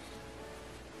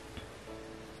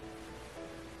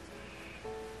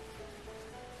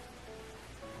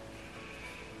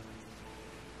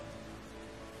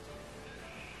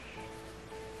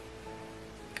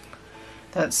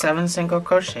 That's 7 single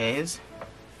crochets.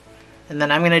 And then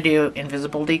I'm going to do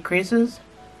invisible decreases.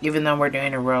 Even though we're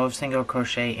doing a row of single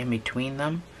crochet in between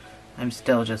them, I'm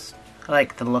still just, I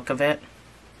like the look of it,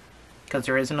 because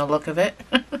there isn't a look of it.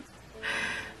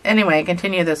 Anyway,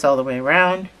 continue this all the way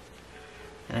around,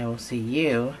 and I will see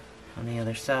you on the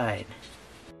other side.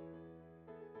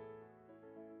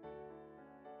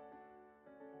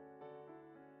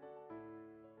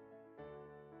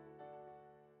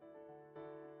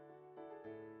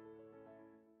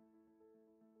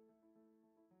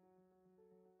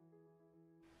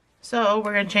 So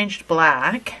we're going to change to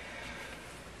black.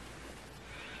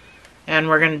 And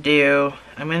I'm going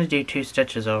to do 2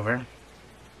 stitches over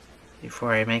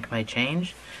before I make my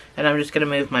change. And I'm just going to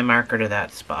move my marker to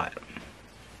that spot.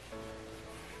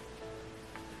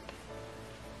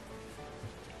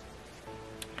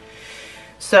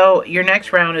 So your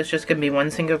next round is just going to be 1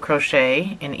 single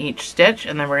crochet in each stitch,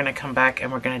 and then we're going to come back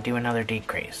and we're going to do another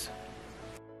decrease.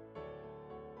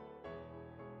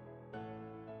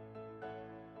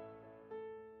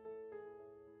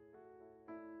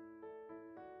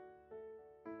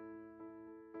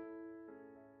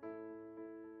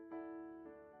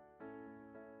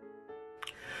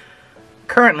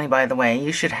 Currently, by the way,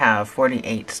 you should have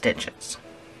 48 stitches.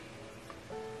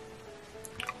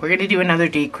 We're going to do another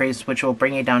decrease, which will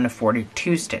bring you down to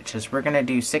 42 stitches. We're going to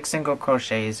do 6 single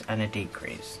crochets and a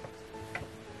decrease.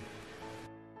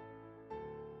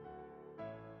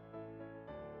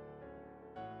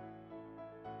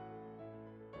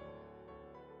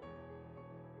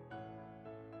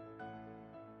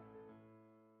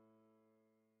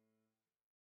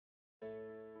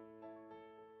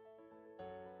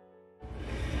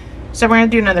 So we're going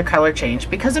to do another color change.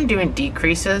 Because I'm doing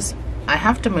decreases, I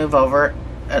have to move over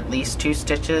at least 2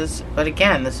 stitches, but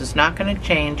again, this is not going to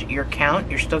change your count.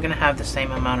 You're still going to have the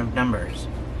same amount of numbers.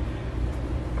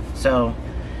 So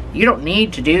you don't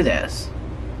need to do this.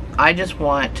 I just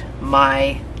want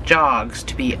my jogs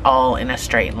to be all in a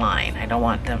straight line. I don't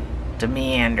want them to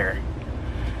meander,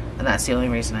 and that's the only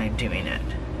reason I'm doing it.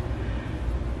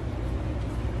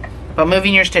 But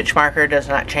moving your stitch marker does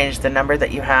not change the number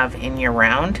that you have in your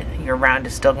round. Your round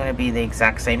is still going to be the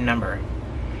exact same number.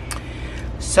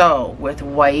 So with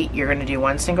white, you're going to do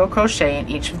 1 single crochet in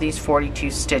each of these 42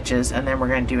 stitches, and then we're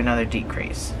going to do another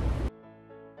decrease.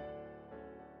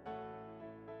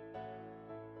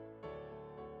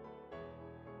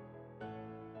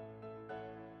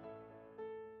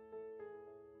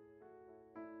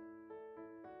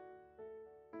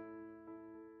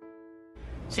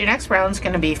 So your next round is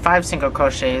going to be 5 single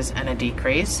crochets and a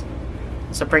decrease.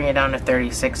 So bring it down to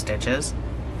 36 stitches.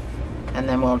 And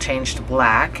then we'll change to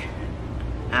black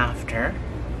after.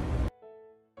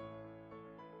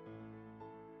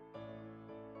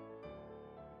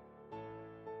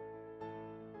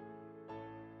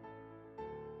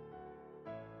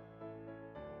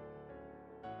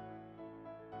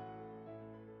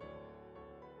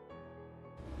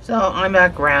 So on my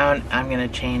back round, I'm going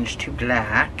to change to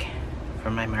black for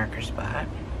my marker spot.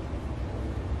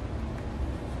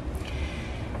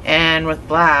 And with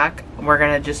black, we're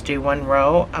going to just do 1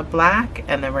 row of black,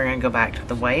 and then we're going to go back to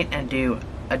the white and do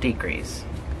a decrease.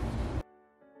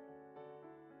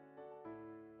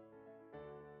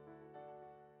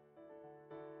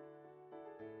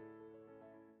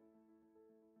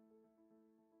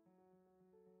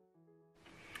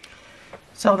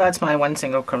 So that's my 1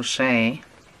 single crochet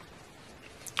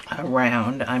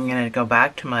around. I'm going to go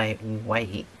back to my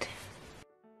white.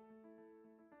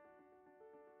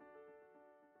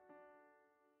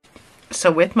 So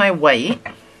with my white,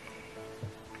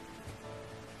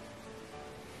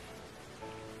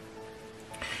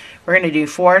 we're going to do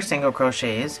 4 single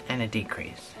crochets and a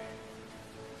decrease.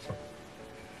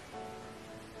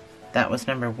 That was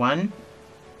number 1,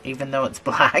 even though it's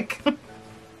black.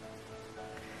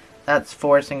 That's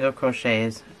 4 single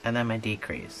crochets and then my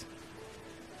decrease.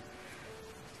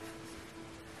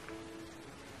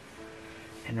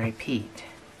 And repeat.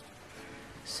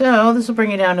 So this will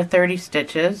bring you down to 30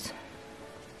 stitches.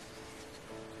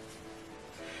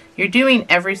 You're doing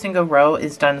every single row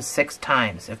is done 6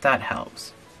 times, if that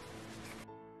helps.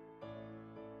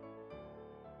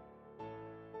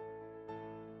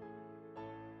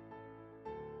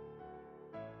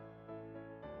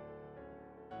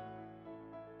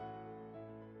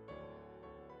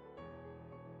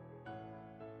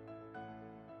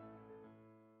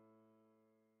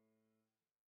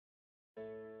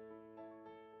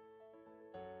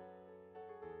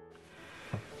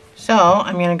 So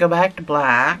I'm going to go back to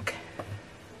black,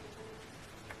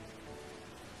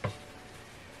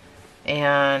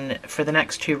 and for the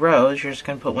next 2 rows you're just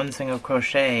going to put 1 single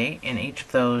crochet in each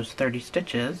of those 30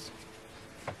 stitches.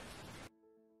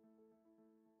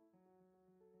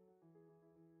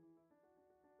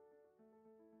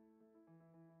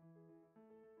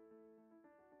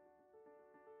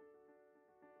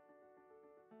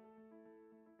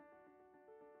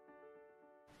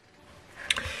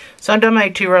 So I've done my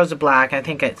 2 rows of black. I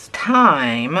think it's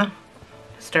time to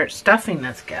start stuffing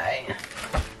this guy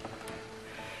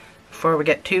before we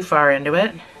get too far into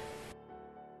it.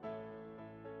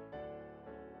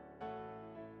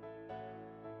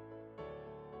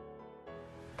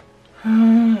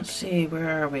 Let's see,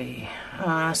 where are we?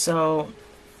 So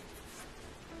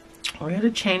we're going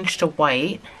to change to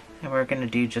white, and we're going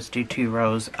to just do 2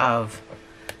 rows of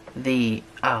the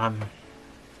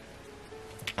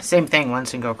same thing, 1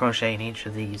 single crochet in each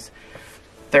of these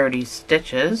 30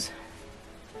 stitches.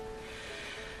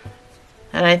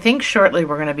 And I think shortly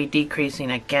we're going to be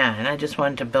decreasing again. I just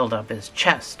wanted to build up his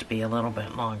chest to be a little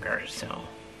bit longer, so.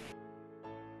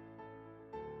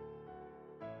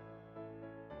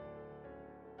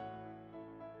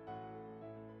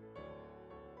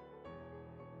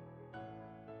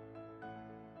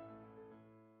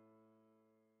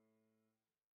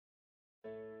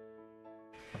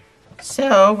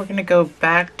 So we're going to go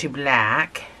back to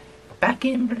black. Back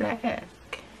in black.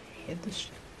 Hit this.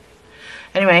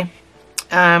 Anyway,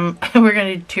 we're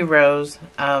going to do 2 rows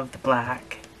of the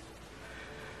black.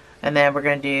 And then we're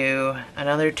going to do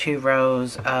another 2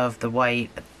 rows of the white.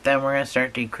 Then we're going to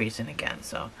start decreasing again.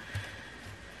 So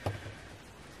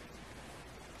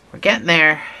we're getting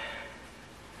there.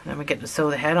 Then we get to sew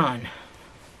the head on.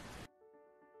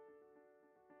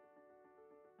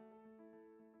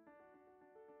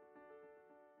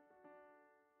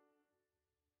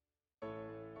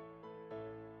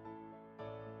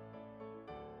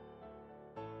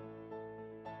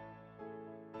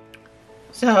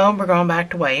 So we're going back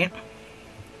to white,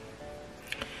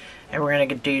 and we're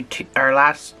gonna do our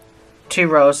last 2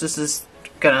 rows.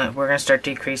 We're gonna start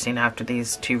decreasing after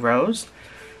these 2 rows.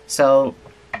 So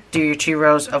do your 2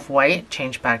 rows of white,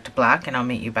 change back to black, and I'll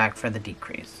meet you back for the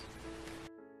decrease.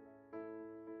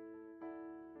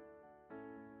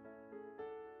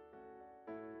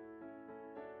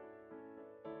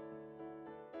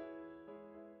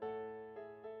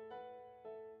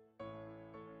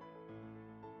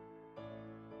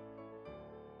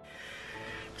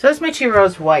 So that's my 2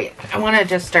 rows white. I want to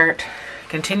just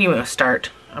continue to stuff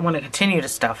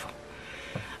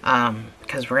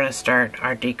because we're going to start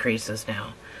our decreases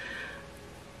now.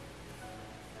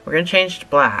 We're going to change to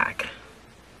black.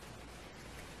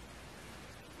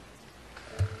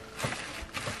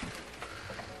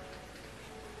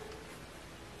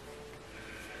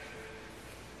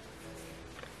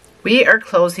 We are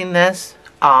closing this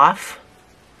off.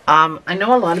 I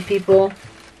know a lot of people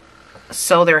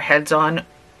sew their heads on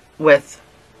with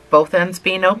both ends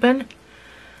being open.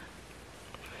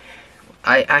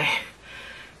 I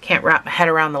can't wrap my head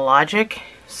around the logic,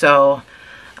 so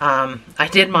I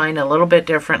did mine a little bit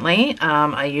differently.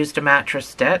 I used a mattress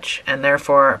stitch, and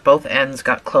therefore both ends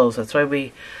got closed. That's why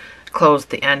we closed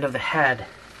the end of the head.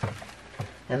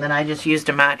 And then I just used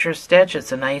a mattress stitch.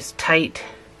 It's a nice tight,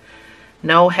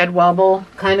 no head wobble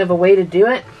kind of a way to do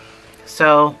it.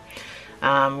 So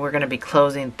we're going to be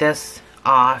closing this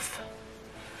off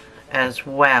as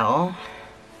well.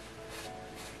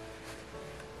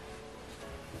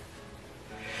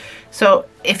 So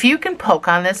if you can poke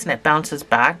on this and it bounces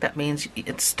back, that means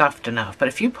it's stuffed enough. But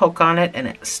if you poke on it and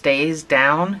it stays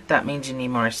down, that means you need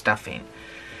more stuffing.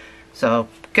 So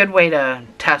good way to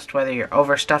test whether you're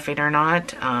overstuffing or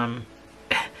not.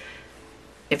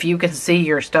 If you can see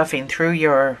your stuffing through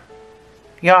your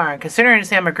yarn, considering it's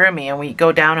amigurumi and we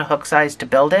go down a hook size to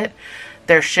build it,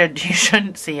 you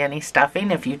shouldn't see any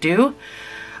stuffing. If you do,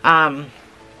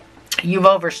 you've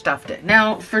overstuffed it.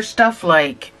 Now for stuff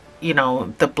like, you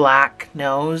know, the black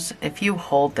nose, if you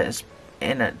hold this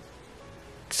in a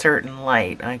certain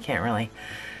light,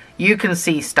 you can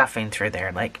see stuffing through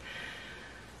there, like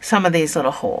some of these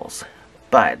little holes.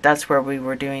 But that's where we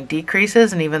were doing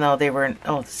decreases, and even though they were,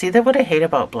 see, that's what I hate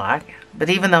about black, but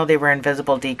even though they were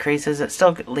invisible decreases, it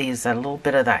still leaves a little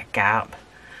bit of that gap.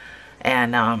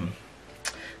 And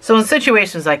so in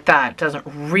situations like that, it doesn't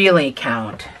really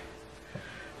count.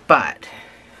 But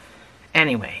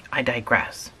anyway, I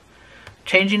digress.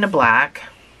 Changing to black.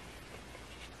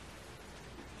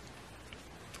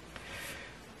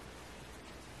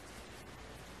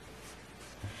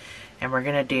 And we're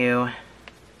going to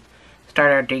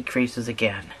start our decreases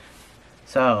again.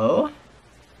 So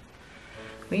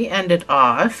we ended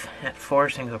off at 4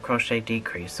 single crochet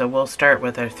decrease. So we'll start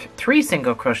with a 3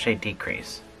 single crochet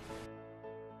decrease.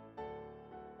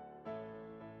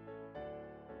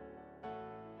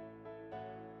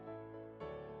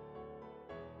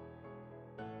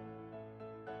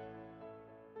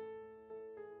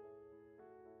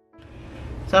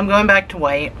 So I'm going back to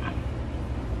white.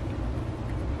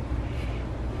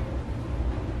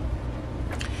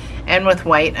 And with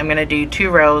white, I'm going to do 2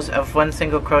 rows of 1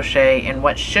 single crochet in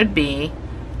what should be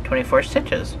 24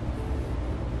 stitches.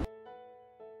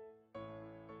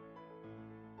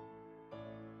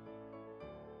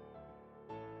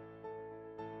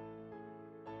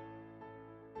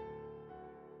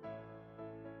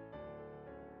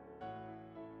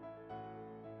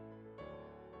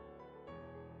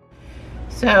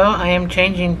 So I am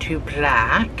changing to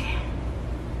black.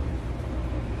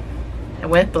 And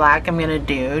with black I'm going to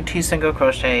do 2 single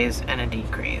crochets and a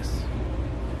decrease.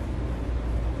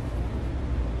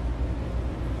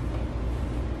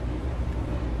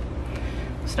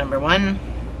 That's number 1.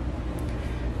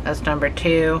 That's number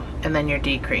 2, and then your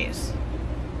decrease.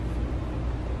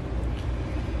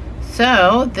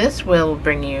 So this will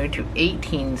bring you to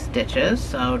 18 stitches,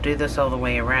 so do this all the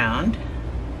way around.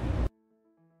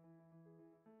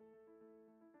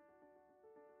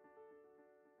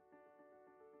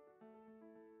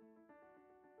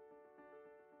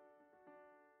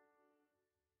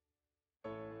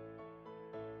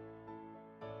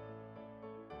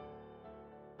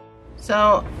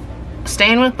 So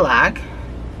staying with black,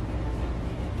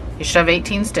 you should have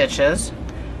 18 stitches,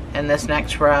 and this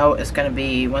next row is going to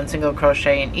be 1 single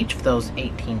crochet in each of those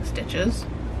 18 stitches,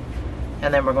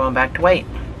 and then we're going back to white.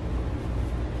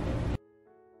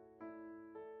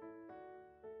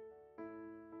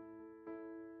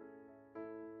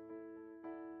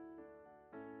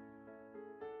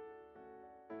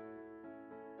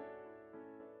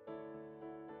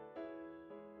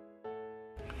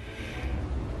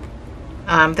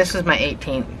 This is my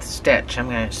 18th stitch. I'm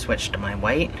going to switch to my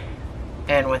white,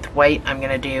 and with white I'm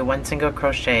going to do 1 single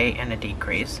crochet and a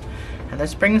decrease, and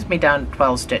this brings me down to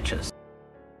 12 stitches.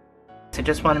 So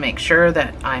just want to make sure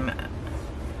that I'm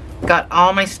got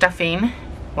all my stuffing,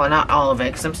 well, not all of it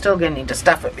because I'm still going to need to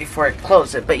stuff it before I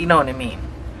close it, but you know what I mean.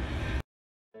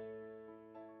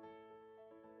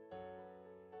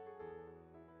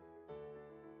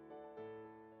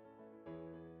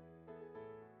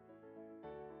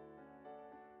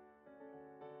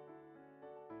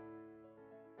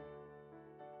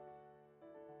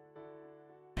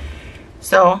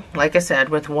 So, like I said,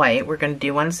 with white, we're going to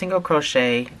do 1 single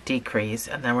crochet, decrease,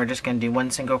 and then we're just going to do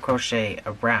 1 single crochet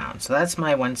around. So that's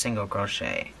my 1 single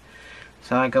crochet.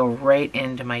 So I go right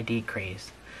into my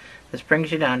decrease. This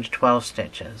brings you down to 12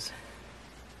 stitches.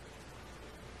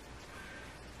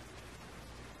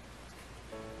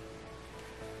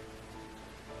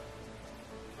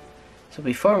 So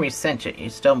before we cinch it, you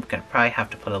still gonna probably have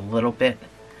to put a little bit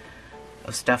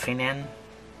of stuffing in.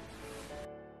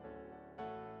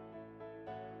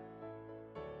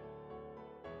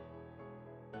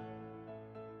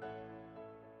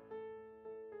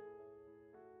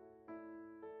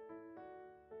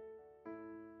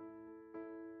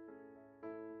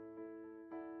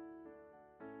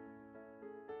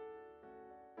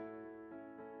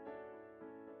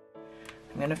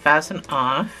 I'm going to fasten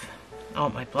off. Oh,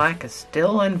 my black is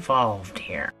still involved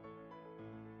here.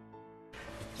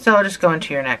 So just go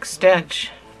into your next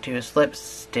stitch, do a slip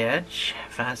stitch,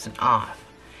 fasten off.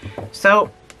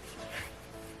 So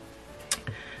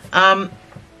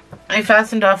I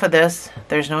fastened off of this.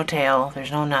 There's no tail,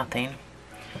 there's no nothing.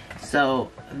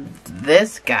 So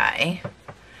this guy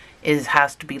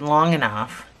has to be long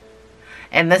enough.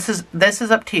 And this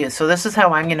is up to you. So this is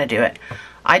how I'm going to do it.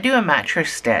 I do a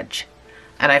mattress stitch.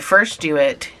 And I first do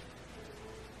it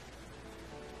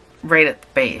right at the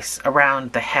base,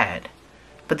 around the head.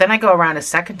 But then I go around a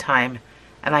second time,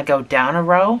 and I go down a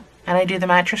row, and I do the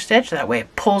mattress stitch. That way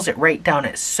it pulls it right down.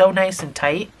 It's so nice and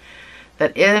tight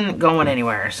that it isn't going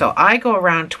anywhere. So I go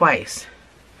around twice.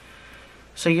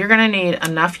 So you're going to need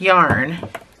enough yarn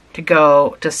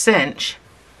to cinch,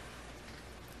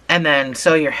 and then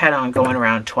sew your head on going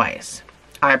around twice.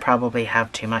 I probably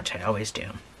have too much. I always do.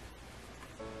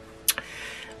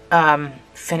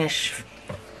 Finish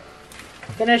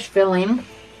filling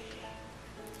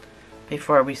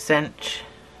before we cinch.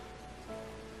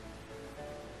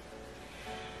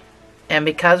 And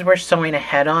because we're sewing a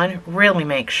head on, really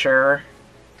make sure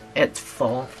it's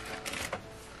full.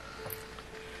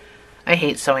 I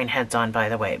hate sewing heads on, by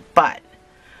the way, but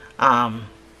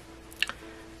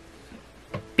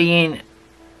being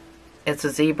it's a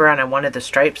zebra and I wanted the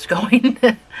stripes going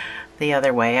the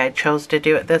other way, I chose to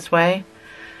do it this way.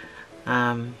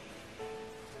 Yeah,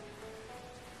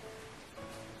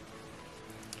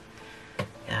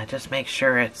 just make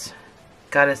sure it's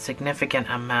got a significant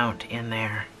amount in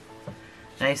there.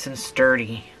 Nice and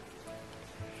sturdy.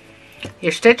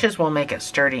 Your stitches will make it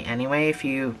sturdy anyway if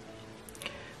you,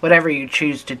 whatever you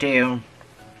choose to do.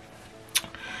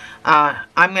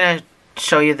 I'm going to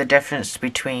show you the difference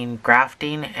between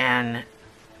grafting and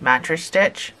mattress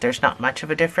stitch. There's not much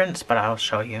of a difference, but I'll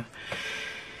show you.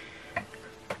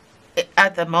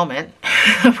 At the moment,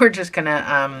 we're just going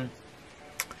to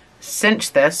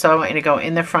cinch this. So I want you to go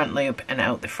in the front loop and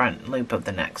out the front loop of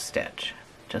the next stitch.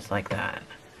 Just like that.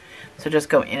 So just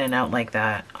go in and out like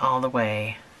that all the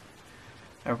way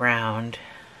around.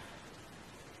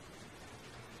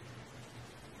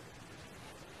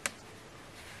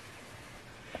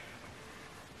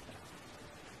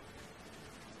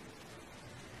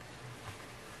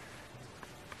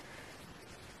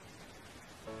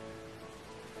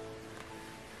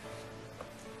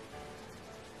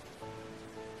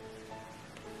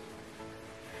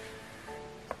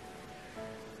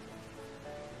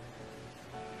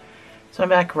 So I'm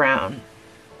back around.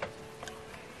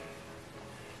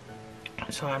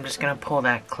 So I'm just going to pull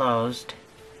that closed.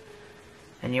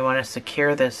 And you want to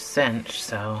secure this cinch,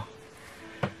 so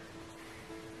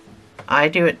I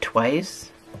do it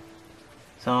twice.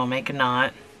 So I'll make a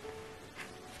knot,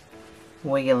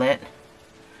 wiggle it,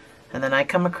 and then I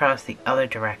come across the other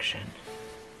direction.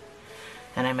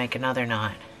 And I make another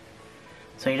knot.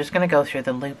 So you're just going to go through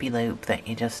the loopy loop that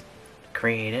you just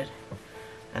created,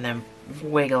 and then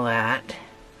wiggle that.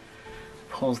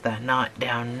 Pulls that knot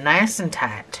down nice and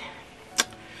tight.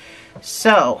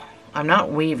 So, I'm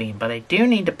not weaving, but I do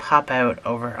need to pop out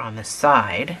over on the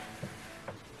side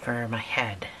for my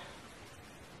head.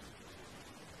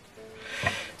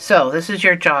 So, this is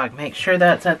your jog. Make sure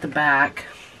that's at the back.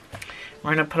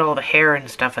 We're going to put all the hair and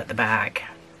stuff at the back.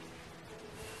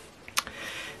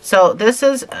 So, this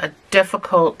is a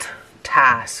difficult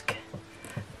task.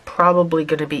 Probably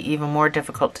going to be even more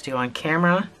difficult to do on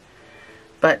camera.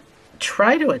 But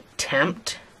try to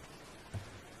attempt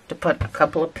to put a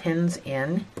couple of pins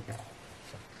in.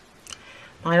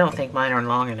 I don't think mine are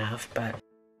long enough, but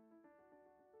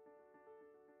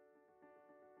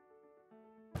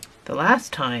the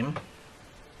last time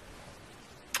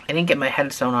I didn't get my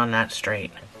head sewn on that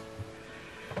straight.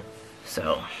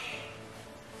 So,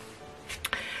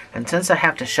 and since I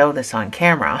have to show this on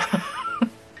camera,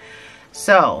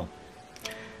 so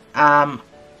I'm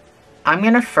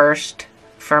gonna first,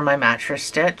 for my mattress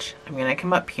stitch, I'm going to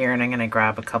come up here and I'm going to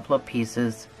grab a couple of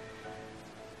pieces,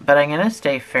 but I'm going to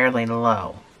stay fairly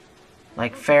low,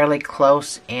 like fairly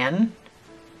close in,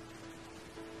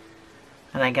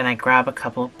 and I'm going to grab a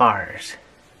couple of bars,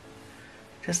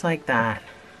 just like that.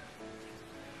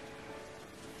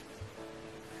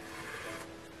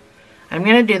 I'm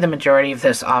going to do the majority of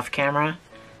this off camera.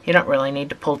 You don't really need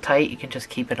to pull tight, you can just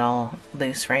keep it all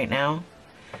loose right now.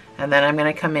 And then I'm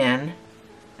going to come in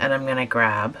and I'm going to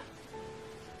grab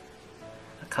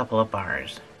a couple of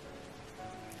bars.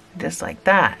 Just like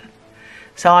that.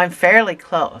 So I'm fairly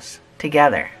close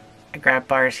together. I grab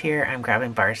bars here, I'm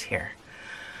grabbing bars here.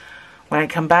 When I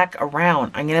come back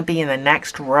around, I'm going to be in the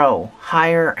next row,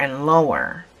 higher and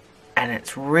lower. And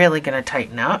it's really going to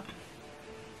tighten up.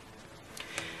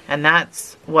 And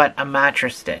that's what a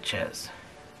mattress stitch is.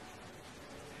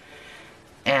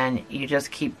 And you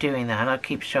just keep doing that. I'll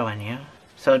keep showing you.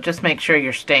 So just make sure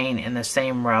you're staying in the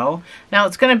same row. Now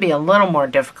it's going to be a little more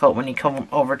difficult when you come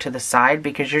over to the side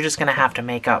because you're just going to have to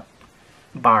make up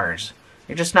bars.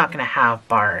 You're just not going to have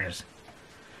bars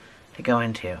to go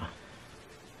into.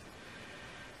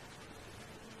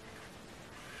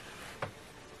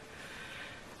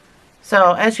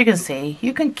 So as you can see,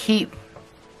 you can keep,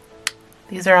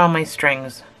 these are all my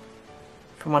strings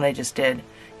from what I just did.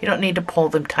 You don't need to pull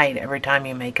them tight every time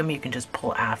you make them. You can just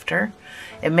pull after.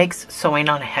 It makes sewing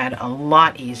on a head a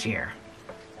lot easier.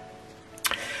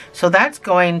 So that's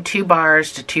going 2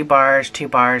 bars to 2 bars, 2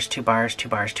 bars, 2 bars, 2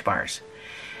 bars, 2 bars.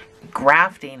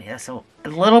 Grafting is a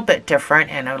little bit different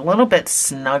and a little bit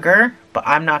snugger, but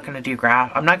I'm not going to do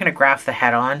graft. I'm not going to graft the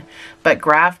head on, but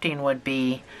grafting would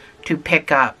be to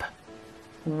pick up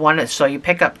one. So you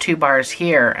pick up 2 bars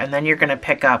here, and then you're going to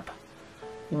pick up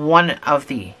one of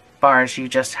the bars you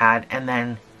just had and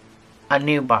then a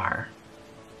new bar,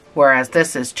 whereas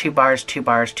this is 2 bars, 2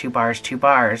 bars, 2 bars, 2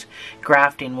 bars.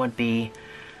 Grafting would be,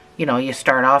 you know, you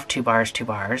start off 2 bars, 2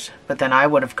 bars, but then I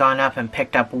would have gone up and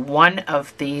picked up one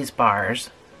of these bars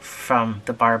from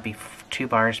the bar 2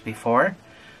 bars before.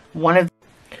 I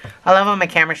love when my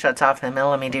camera shuts off in the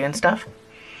middle of me doing stuff.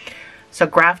 So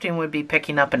grafting would be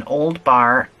picking up an old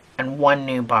bar and one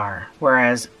new bar,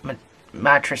 whereas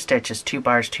mattress stitch is 2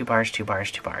 bars, 2 bars, 2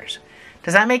 bars, 2 bars.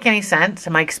 Does that make any sense?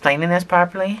 Am I explaining this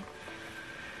properly?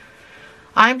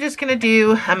 I'm just going to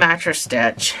do a mattress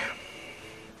stitch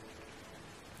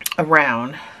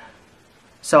around.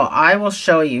 So I will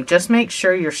show you. Just make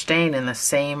sure you're staying in the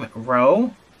same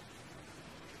row.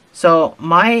 So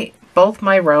both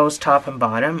my rows, top and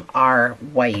bottom, are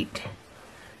white.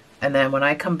 And then when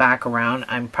I come back around,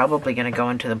 I'm probably going to go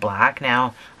into the black.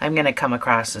 Now, I'm going to come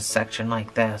across a section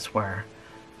like this where,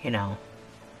 you know,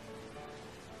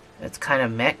 it's kind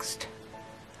of mixed.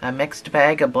 A mixed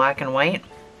bag of black and white.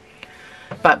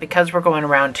 But because we're going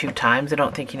around 2 times, I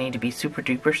don't think you need to be super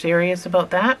duper serious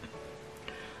about that.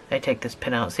 I take this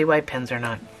pin out. See why pins are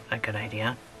not a good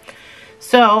idea.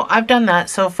 So, I've done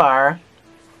that so far.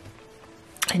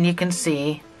 And you can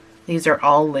see these are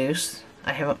all loose.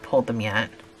 I haven't pulled them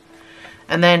yet.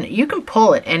 And then you can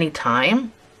pull at any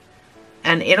time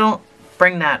and it'll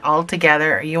bring that all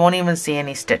together. You won't even see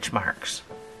any stitch marks.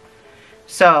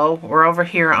 So we're over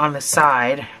here on the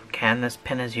side. This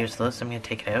pin is useless. I'm going to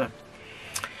take it out.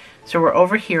 So we're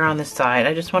over here on the side.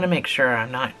 I just want to make sure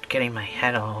I'm not getting my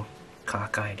head all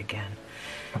cockeyed again.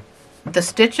 The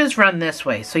stitches run this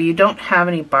way, so you don't have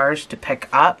any bars to pick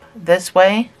up this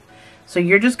way. So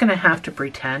you're just going to have to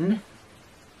pretend.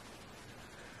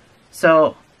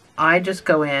 So I just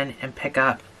go in and pick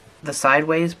up the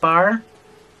sideways bar.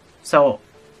 So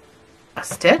a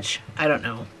stitch? I don't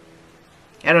know.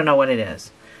 I don't know what it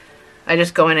is. I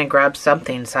just go in and grab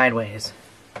something sideways.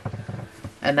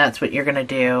 And that's what you're going to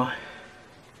do.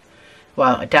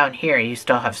 Well, down here you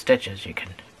still have stitches you can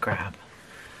grab.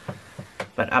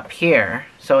 But up here,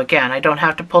 so again, I don't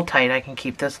have to pull tight. I can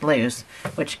keep this loose,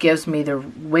 which gives me the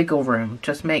wiggle room.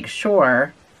 Just make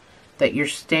sure that you're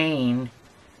staying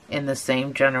in the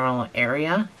same general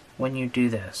area when you do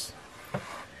this.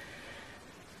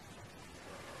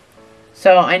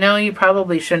 So I know you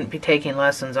probably shouldn't be taking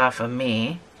lessons off of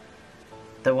me,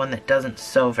 the one that doesn't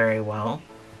sew very well.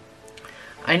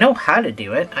 I know how to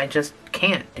do it, I just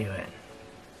can't do it.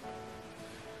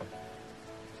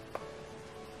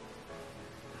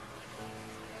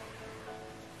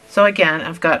 So again,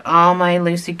 I've got all my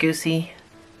loosey-goosey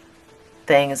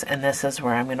things, and this is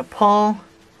where I'm going to pull,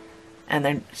 and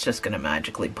then it's just going to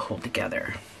magically pull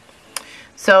together.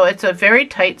 So it's a very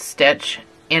tight stitch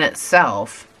in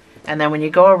itself, and then when you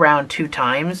go around 2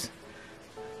 times,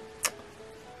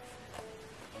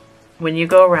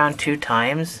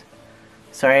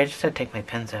 sorry, I just had to take my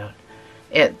pins out.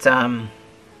 It's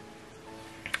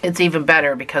even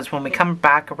better because when we come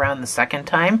back around the second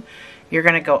time, you're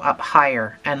going to go up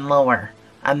higher and lower,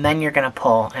 and then you're going to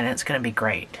pull, and it's going to be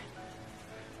great.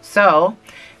 So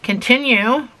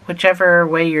continue whichever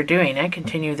way you're doing it.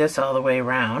 Continue this all the way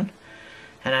around,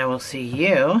 and I will see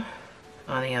you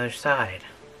on the other side.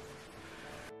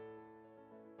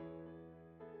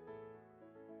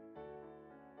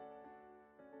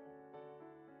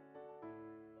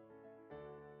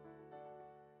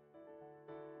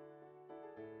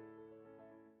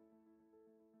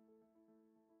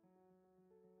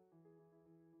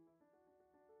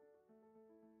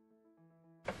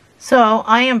 So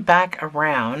I am back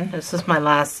around. This is my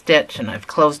last stitch, and I've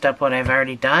closed up what I've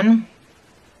already done.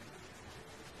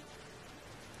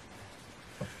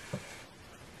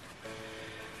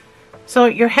 So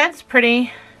your head's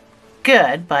pretty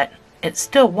good, but it's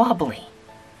still wobbly,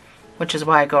 which is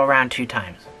why I go around 2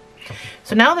 times.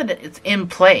 So now that it's in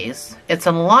place, it's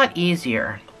a lot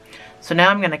easier. So now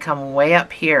I'm going to come way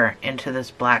up here into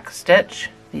this black stitch,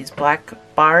 these black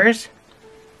bars.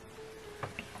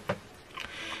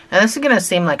 And this is going to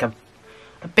seem like a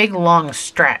big long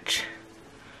stretch.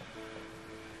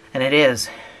 And it is.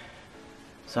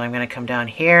 So I'm going to come down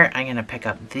here. I'm going to pick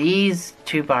up these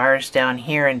 2 bars down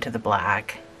here into the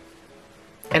black.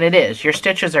 And it is. Your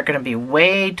stitches are going to be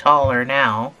way taller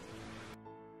now.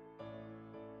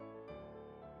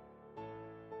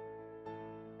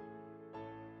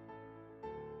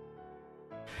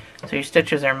 So your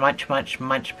stitches are much, much,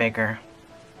 much bigger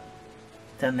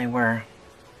than they were.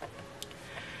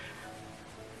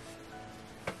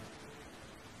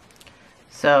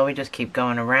 So we just keep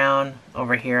going around.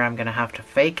 Over here I'm going to have to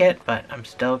fake it, but I'm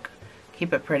still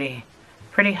keep it pretty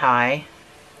high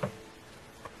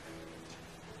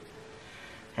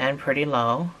and pretty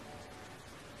low.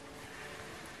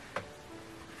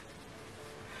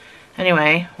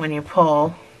 Anyway, when you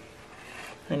pull,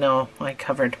 I know I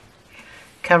covered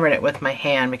it with my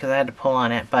hand because I had to pull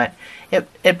on it, but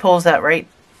it pulls that right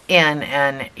in,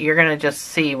 and you're going to just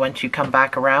see once you come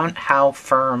back around how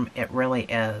firm it really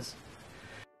is.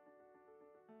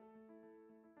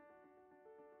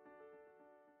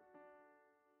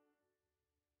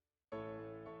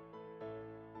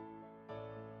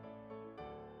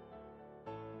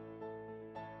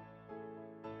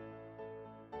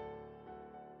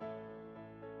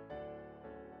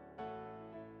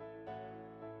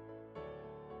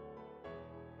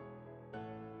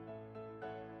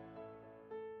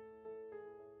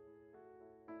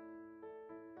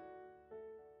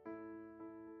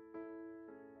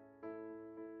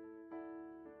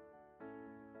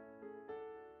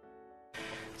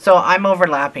 So I'm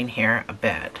overlapping here a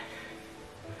bit.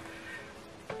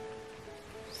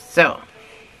 So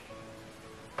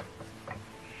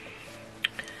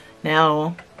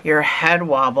now your head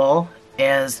wobble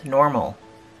is normal.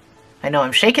 I know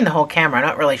I'm shaking the whole camera. I'm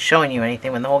not really showing you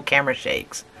anything when the whole camera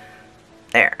shakes.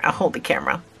 There, I'll hold the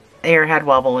camera. Your head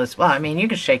wobble is, well, I mean, you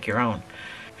can shake your own.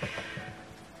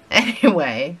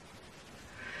 Anyway,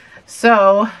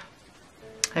 so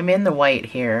I'm in the white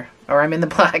here, or I'm in the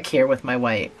black here with my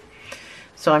white.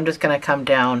 So I'm just going to come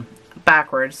down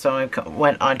backwards. So I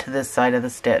went onto this side of the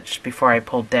stitch before I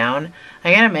pulled down.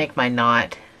 I'm going to make my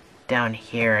knot down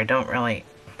here. I don't really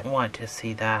want to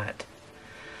see that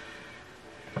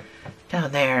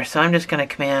down there. So I'm just going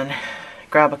to come in,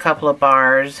 grab a couple of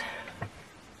bars,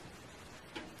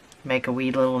 make a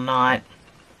wee little knot.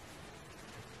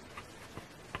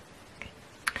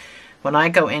 When I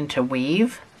go into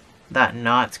weave, that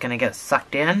knot's going to get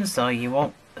sucked in, so you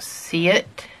won't see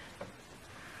it.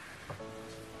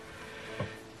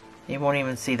 You won't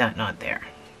even see that knot there.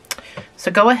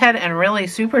 So go ahead and really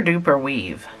super duper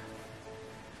weave.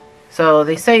 So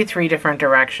they say 3 different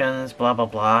directions, blah blah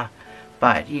blah,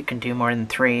 but you can do more than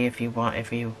 3 if you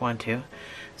want to.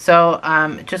 So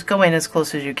just go in as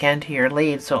close as you can to your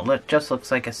lead, so it just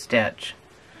looks like a stitch,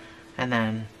 and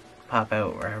then pop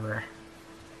out wherever.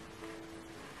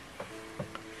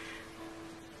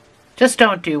 Just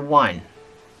don't do 1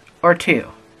 or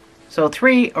 2. So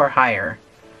 3 or higher.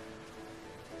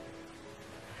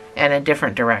 And in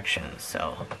different directions,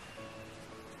 so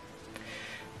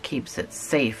keeps it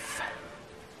safe.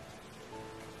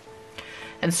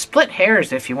 And split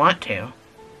hairs if you want to.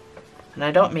 And I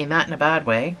don't mean that in a bad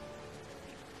way.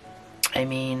 I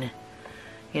mean,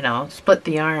 you know, split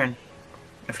the yarn.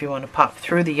 If you want to pop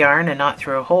through the yarn and not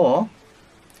through a hole,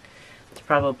 it's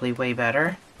probably way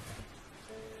better.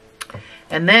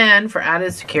 And then, for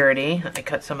added security, I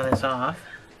cut some of this off.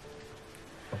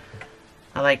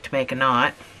 I like to make a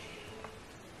knot.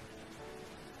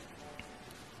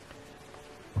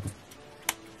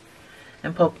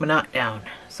 And poke my knot down.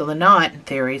 So the knot, in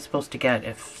theory, is supposed to get,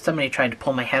 if somebody tried to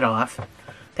pull my head off,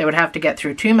 they would have to get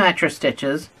through 2 mattress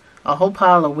stitches, a whole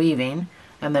pile of weaving,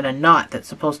 and then a knot that's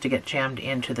supposed to get jammed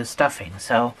into the stuffing.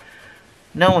 So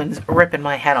no one's ripping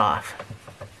my head off.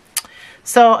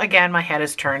 So again, my head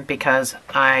is turned because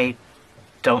I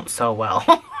don't sew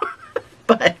well.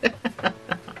 But,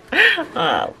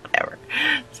 oh, whatever.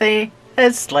 See,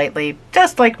 it's slightly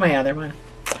just like my other one.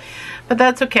 But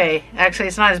that's okay. Actually,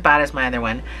 it's not as bad as my other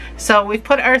one. So we've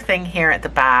put our thing here at the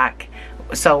back.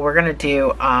 So we're going to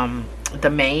do the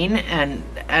mane, and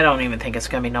I don't even think it's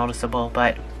going to be noticeable,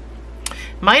 but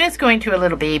mine is going to a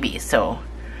little baby, so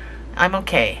I'm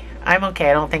okay. I'm okay.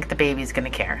 I don't think the baby's going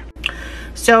to care.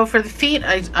 So for the feet,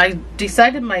 I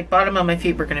decided my bottom of my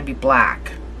feet were going to be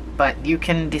black, but you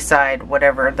can decide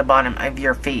whatever the bottom of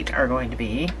your feet are going to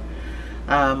be.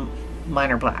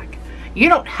 Mine are black. You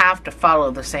don't have to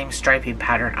follow the same striping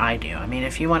pattern I do. I mean,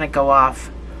 if you want to go off,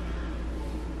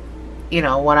 you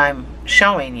know, what I'm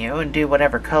showing you and do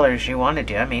whatever colors you want to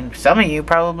do. I mean, some of you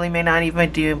probably may not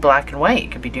even do black and white. You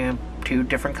could be doing 2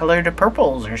 different colored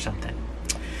purples or something.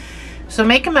 So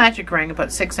make a magic ring and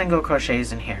put 6 single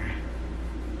crochets in here.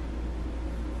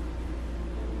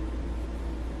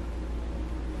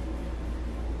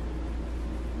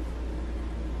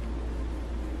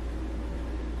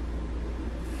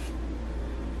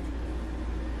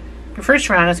 Your first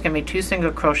round is going to be 2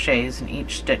 single crochets in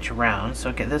each stitch around,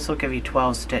 so this will give you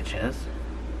 12 stitches.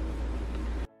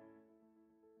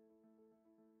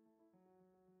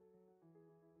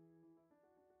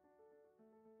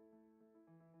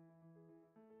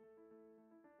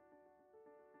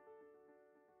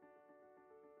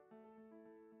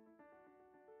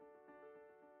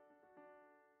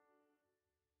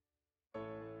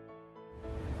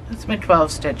 That's my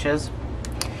 12 stitches.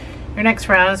 Your next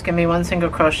round is going to be 1 single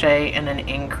crochet and an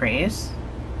increase.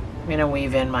 I'm going to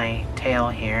weave in my tail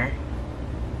here.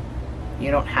 You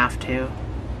don't have to.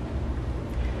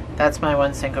 That's my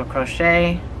 1 single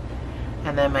crochet,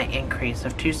 and then my increase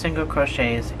of 2 single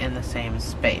crochets in the same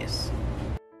space.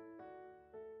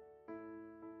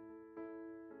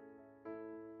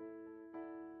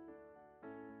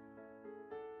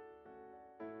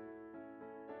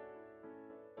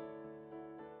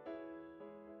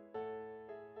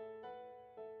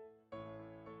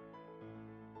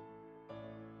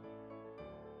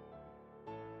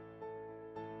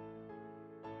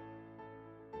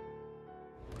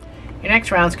 Your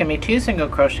next round is going to be 2 single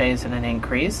crochets and an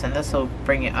increase, and this will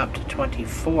bring you up to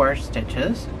 24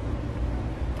 stitches.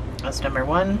 That's number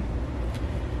 1,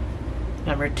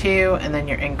 number 2, and then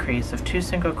your increase of 2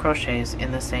 single crochets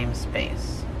in the same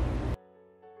space.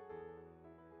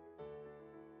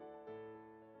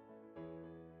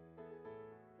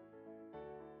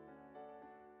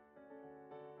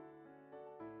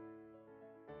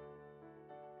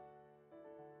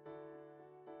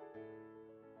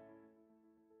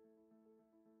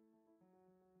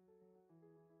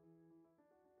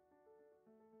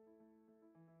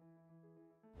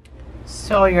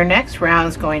 So your next round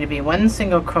is going to be 1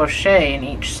 single crochet in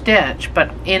each stitch,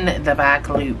 but in the back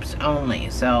loops only.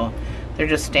 So they're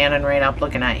just standing right up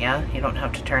looking at you. You don't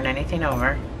have to turn anything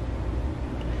over.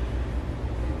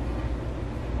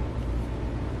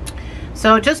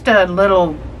 So just a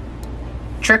little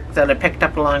trick that I picked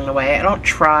up along the way. I don't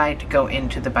try to go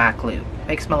into the back loop. It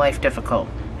makes my life difficult.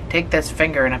 I take this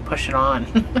finger and I push it on.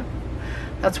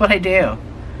 That's what I do.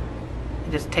 I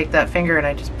just take that finger and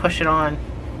I just push it on.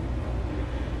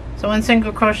 So 1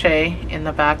 single crochet in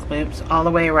the back loops all the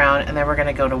way around, and then we're going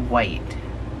to go to white.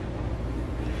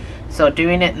 So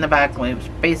doing it in the back loops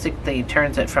basically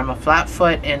turns it from a flat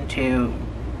foot into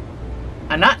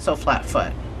a not so flat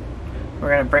foot. We're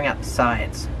going to bring up the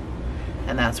sides,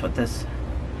 and that's what this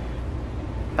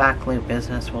back loop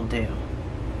business will do.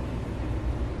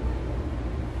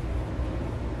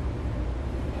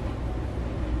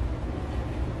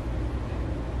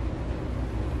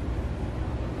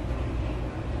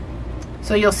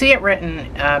 So you'll see it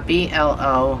written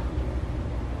BLO.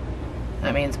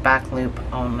 That means back loop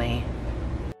only.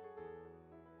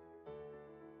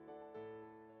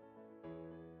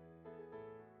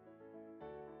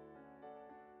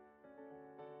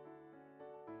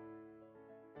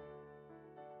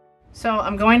 So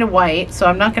I'm going to white, so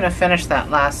I'm not going to finish that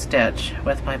last stitch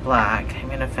with my black. I'm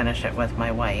going to finish it with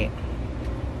my white.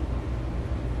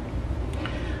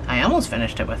 I almost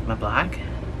finished it with my black.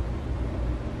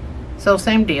 So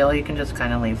same deal, you can just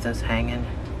kind of leave this hanging.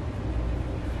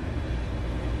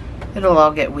 It'll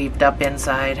all get weaved up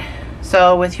inside.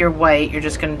 So with your white, you're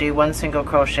just going to do 1 single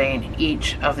crochet in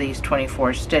each of these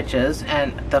 24 stitches,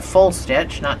 and the full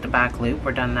stitch, not the back loop,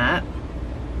 we're done that.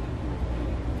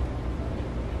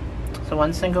 So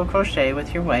 1 single crochet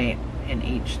with your white in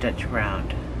each stitch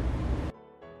around.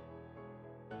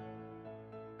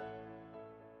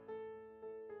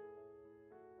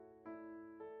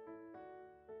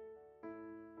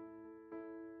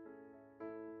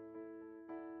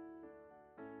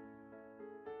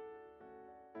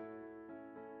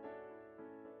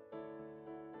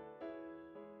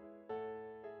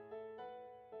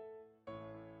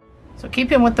 So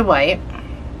keeping with the white,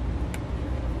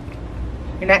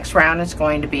 your next round is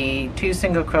going to be 2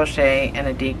 single crochet and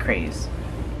a decrease.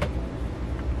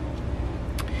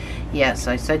 Yes,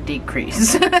 I said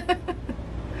decrease.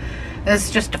 This is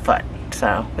just a foot,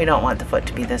 so we don't want the foot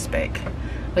to be this big.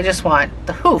 We just want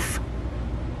the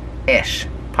hoof-ish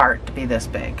part to be this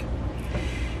big.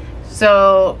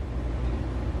 So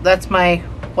that's my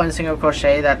 1 single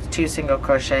crochet, that's 2 single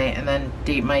crochet, and then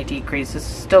my decrease is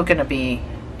still going to be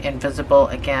invisible.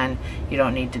 Again, you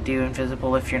don't need to do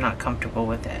invisible if you're not comfortable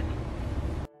with it.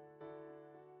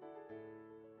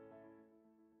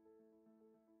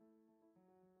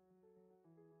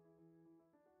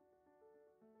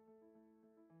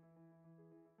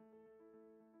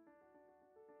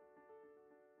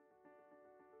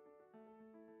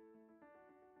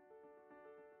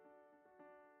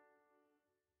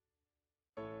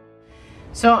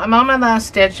 So I'm on my last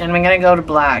stitch and I'm going to go to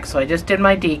black. So I just did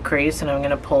my decrease and I'm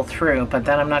going to pull through, but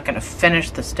then I'm not going to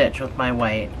finish the stitch with my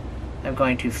white. I'm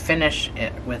going to finish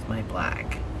it with my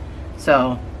black.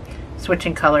 So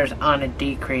switching colors on a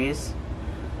decrease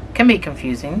can be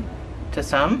confusing to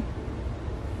some.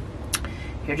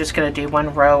 You're just going to do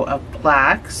 1 row of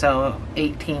black, so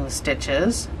 18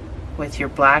 stitches with your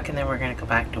black, and then we're going to go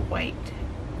back to white.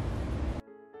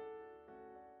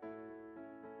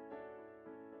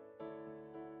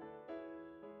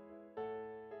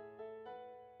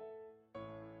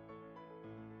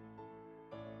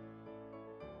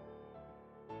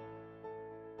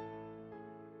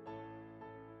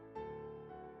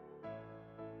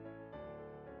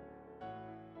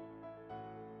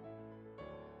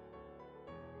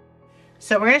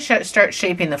 So we're going to start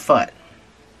shaping the foot,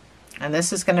 and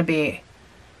this is going to be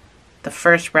the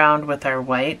first round with our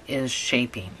white is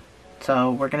shaping.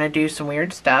 So we're going to do some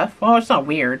weird stuff. Well, it's not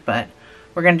weird, but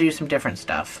we're going to do some different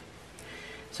stuff.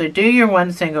 So do your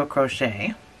 1 single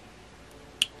crochet.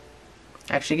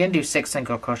 Actually, you're going to do 6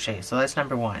 single crochet, so that's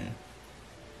number 1.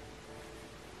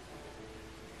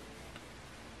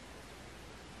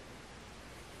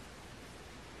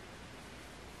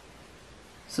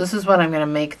 So this is what I'm going to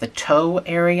make the toe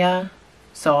area.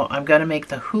 So I'm going to make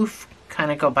the hoof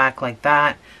kind of go back like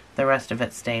that. The rest of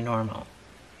it stay normal.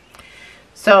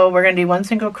 So we're going to do 1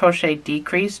 single crochet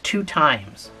decrease 2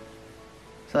 times.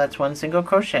 So that's 1 single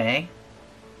crochet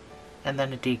and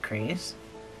then a decrease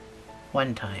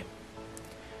 1 time.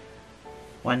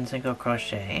 1 single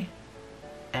crochet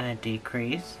and a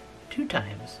decrease 2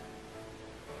 times.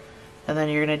 And then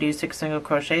you're going to do 6 single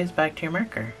crochets back to your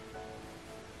marker.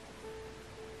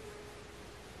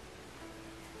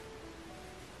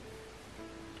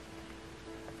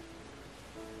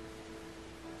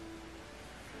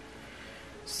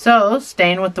 So,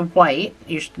 staying with the white,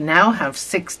 you should now have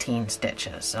 16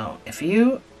 stitches. So, if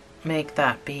you make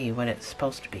that be what it's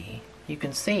supposed to be, you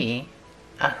can see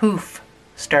a hoof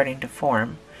starting to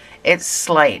form. It's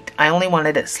slight. I only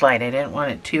wanted it slight. I didn't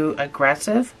want it too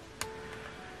aggressive.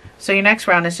 So your next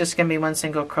round is just going to be 1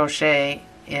 single crochet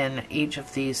in each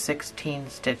of these 16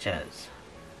 stitches.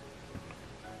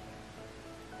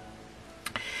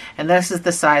 And this is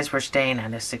the size we're staying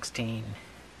at, is 16.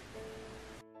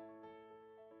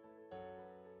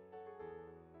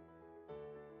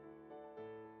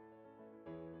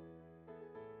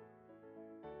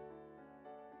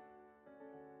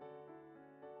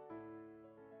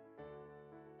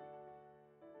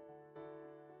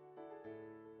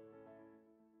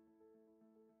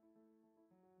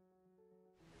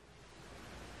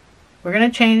 We're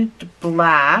going to change to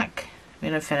black. I'm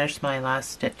going to finish my last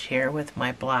stitch here with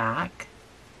my black.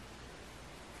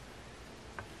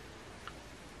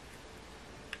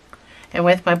 And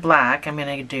with my black, I'm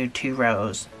going to do 2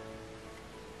 rows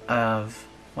of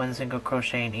 1 single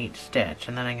crochet in each stitch,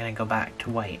 and then I'm going to go back to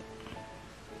white.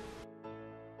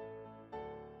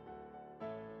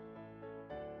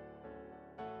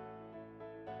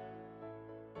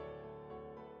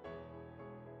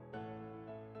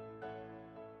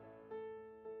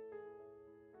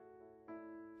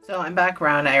 So I'm back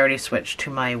around. I already switched to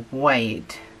my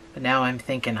white, but now I'm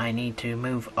thinking I need to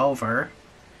move over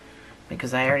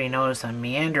because I already noticed I'm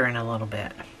meandering a little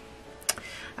bit.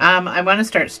 I want to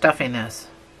start stuffing this.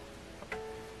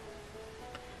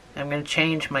 I'm going to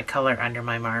change my color under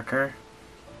my marker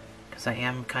because I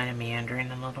am kind of meandering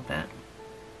a little bit.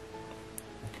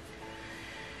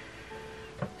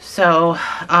 So,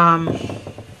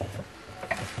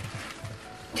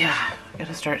 yeah, I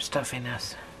gotta start stuffing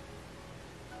this.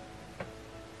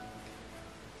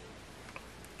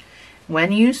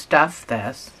 When you stuff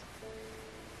this,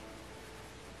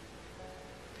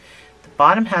 the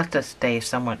bottom has to stay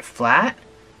somewhat flat,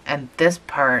 and this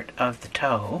part of the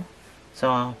toe,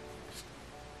 so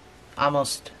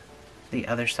almost the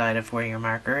other side of where your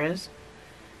marker is,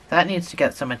 that needs to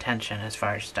get some attention as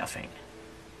far as stuffing.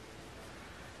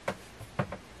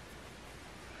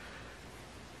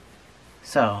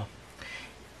 So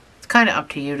it's kind of up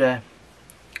to you to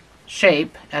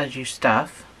shape as you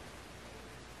stuff.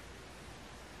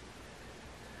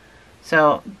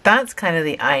 So that's kind of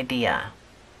the idea.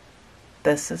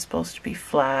 This is supposed to be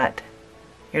flat.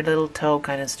 Your little toe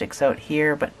kind of sticks out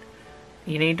here, but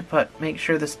you need to make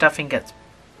sure the stuffing gets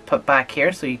put back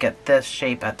here so you get this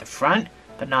shape at the front,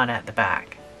 but not at the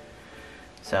back.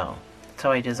 So that's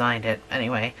how I designed it.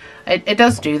 Anyway, it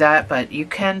does do that, but you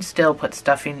can still put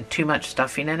stuffing, too much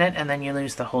stuffing in it, and then you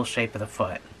lose the whole shape of the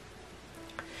foot.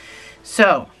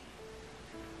 So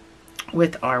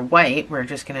with our white, we're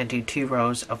just going to do 2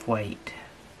 rows of white.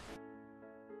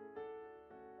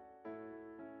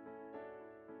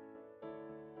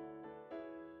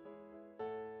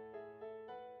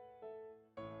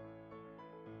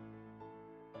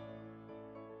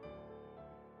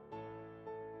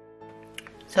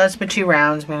 So that's my 2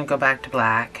 rounds. I'm going to go back to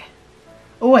black.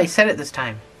 Oh, I said it this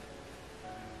time.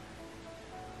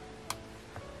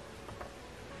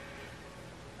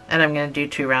 And I'm going to do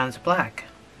 2 rounds of black.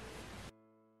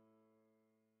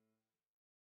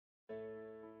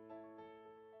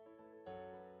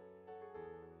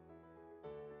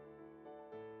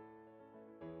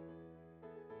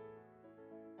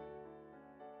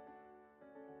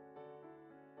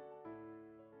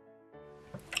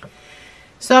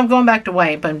 So I'm going back to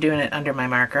white, but I'm doing it under my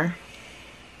marker.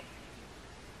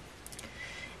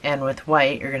 And with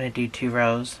white, you're going to do 2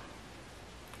 rows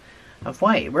of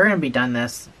white. We're going to be done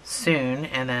this soon,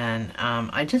 and then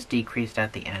I just decreased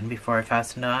at the end before I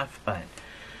fastened off, but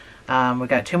we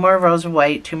got 2 more rows of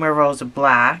white, 2 more rows of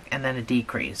black, and then a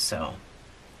decrease. So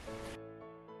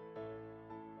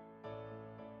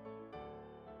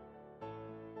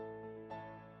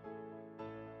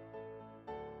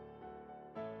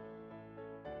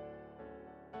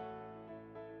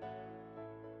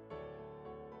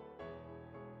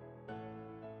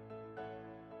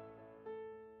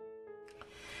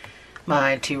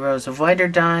my 2 rows of white are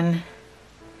done.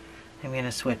 I'm going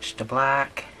to switch to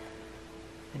black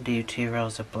and do 2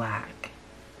 rows of black.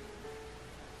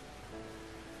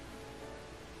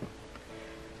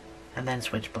 And then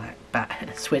switch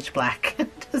switch back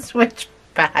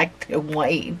to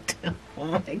white.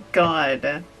 Oh my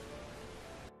god.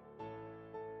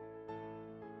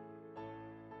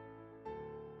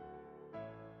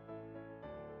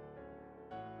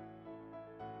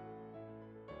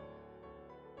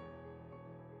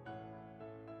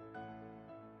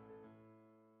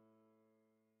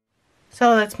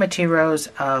 So that's my 2 rows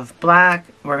of black.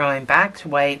 We're going back to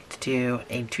white to do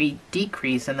a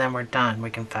decrease, and then we're done. We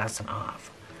can fasten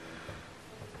off.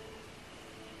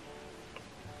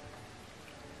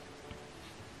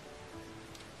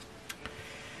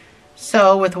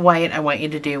 So with white, I want you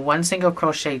to do 1 single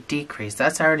crochet decrease.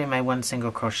 That's already my 1 single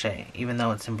crochet, even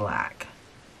though it's in black.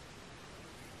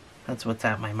 That's what's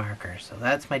at my marker, so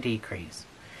that's my decrease.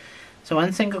 So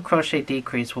 1 single crochet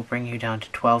decrease will bring you down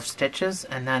to 12 stitches,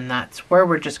 and then that's where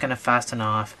we're just going to fasten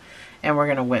off, and we're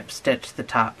going to whip stitch the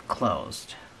top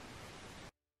closed.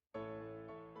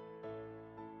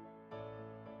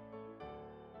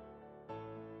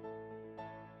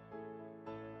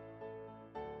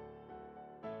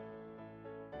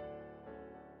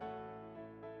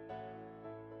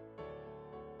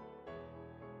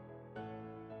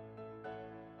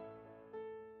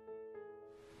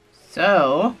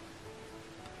 So,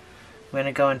 I'm going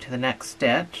to go into the next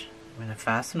stitch. I'm going to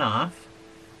fasten off.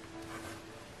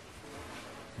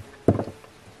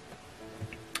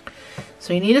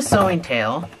 So you need a sewing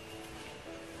tail.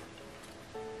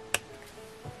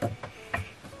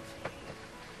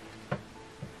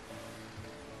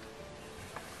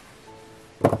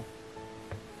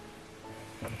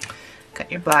 Cut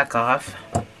your black off.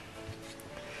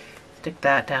 Stick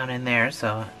that down in there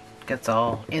so it gets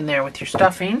all in there with your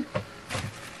stuffing.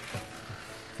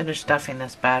 Finish stuffing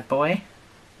this bad boy.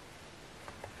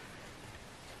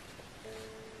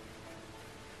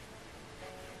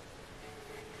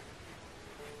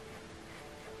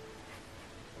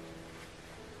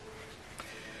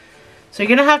 So you're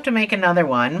going to have to make another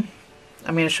one.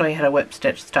 I'm going to show you how to whip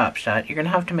stitch stop shut. You're going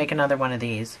to have to make another one of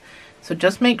these. So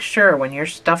just make sure when you're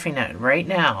stuffing it right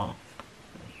now,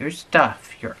 your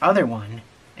stuff your other one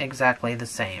exactly the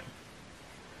same.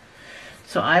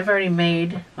 So I've already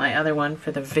made my other one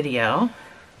for the video.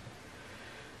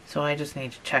 So I just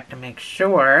need to check to make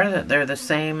sure that they're the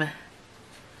same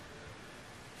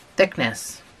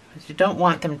thickness. Because you don't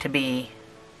want them to be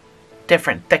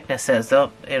different thicknesses.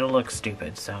 It'll look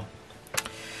stupid. So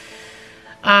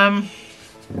I'm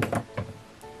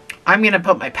going to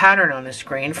put my pattern on the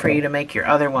screen for you to make your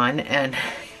other one. And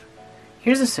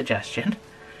here's a suggestion.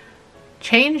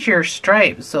 Change your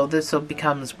stripes so this will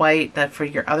becomes white. That for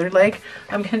your other leg.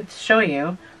 I'm going to show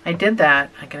you. I did that.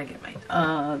 I'm going to get my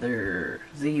other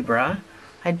zebra.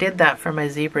 I did that for my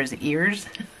zebra's ears.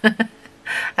 And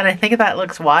I think that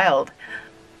looks wild.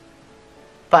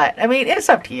 But, I mean, it's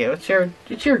up to you. It's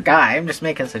your guy. I'm just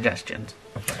making suggestions.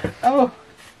 Oh,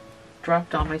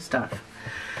 dropped all my stuff.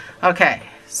 Okay,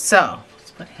 so let's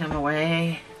put him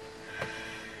away.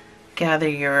 Gather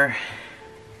your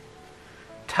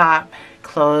top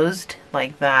closed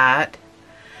like that.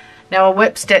 Now a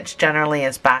whip stitch generally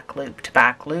is back loop to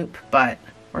back loop, but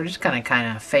we're just going to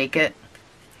kind of fake it.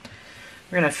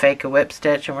 We're going to fake a whip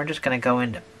stitch and we're just going to go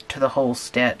into the whole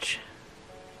stitch.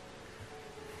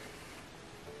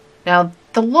 Now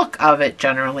the look of it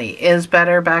generally is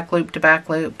better back loop to back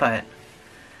loop, but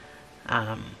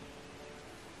I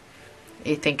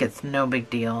think it's no big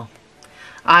deal.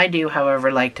 I do,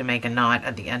 however, like to make a knot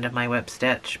at the end of my whip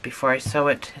stitch before I sew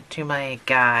it to my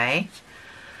guy.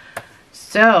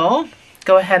 So,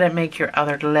 go ahead and make your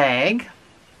other leg.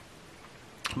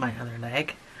 My other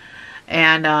leg.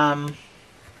 And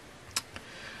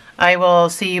I will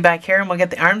see you back here and we'll get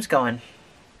the arms going.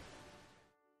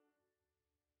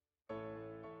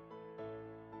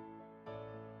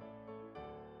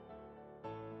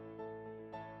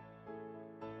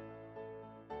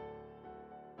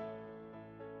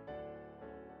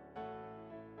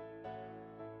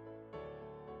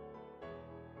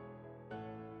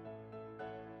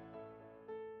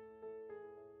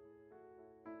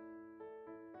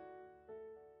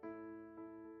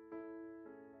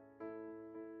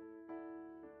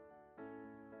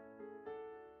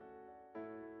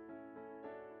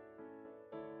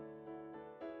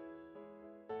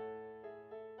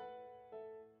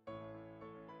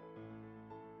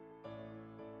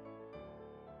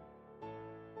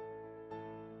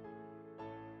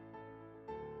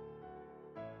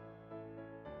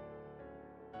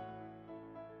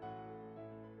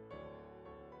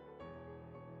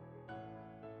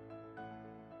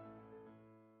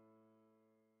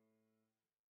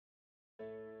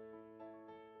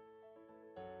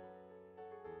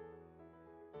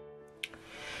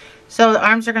 So the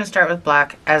arms are going to start with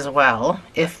black as well,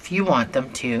 if you want them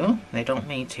to. They don't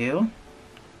need to.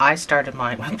 I started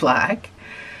mine with black.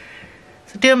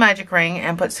 So do a magic ring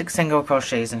and put 6 single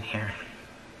crochets in here.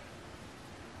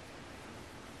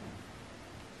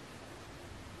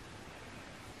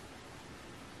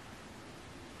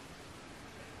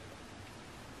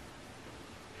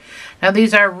 Now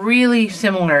these are really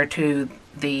similar to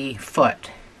the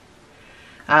foot,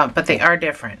 but they are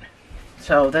different.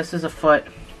 So this is a foot.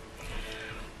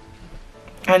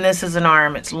 And this is an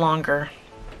arm, it's longer.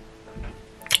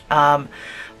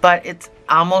 but it's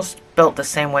almost built the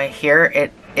same way here.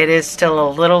 It is still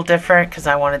a little different because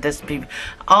I wanted this to be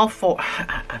all four.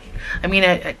 I mean,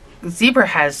 a zebra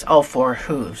has all four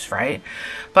hooves, right?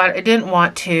 But I didn't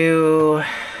want to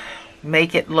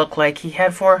make it look like he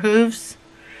had four hooves.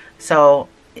 So,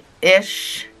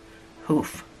 ish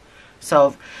hoof.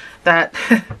 So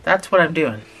that's what I'm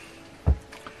doing.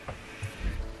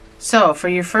 So for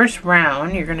your first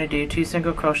round, you're going to do 2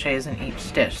 single crochets in each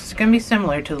stitch. It's going to be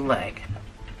similar to the leg.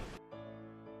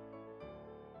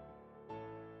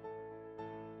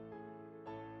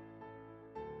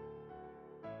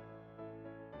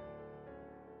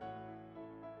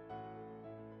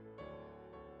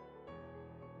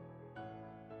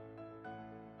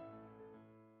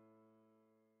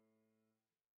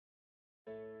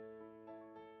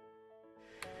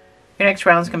 Your next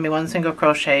round is going to be 1 single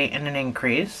crochet and an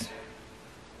increase.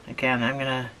 Again, I'm going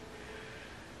to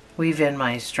weave in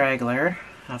my straggler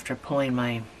after pulling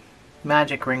my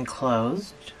magic ring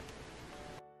closed.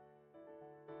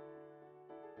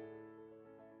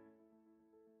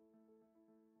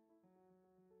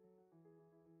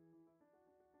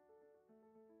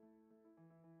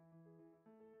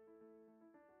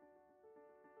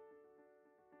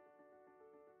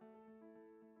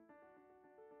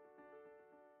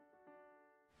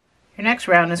 Your next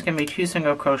round is going to be 2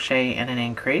 single crochet and an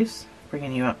increase,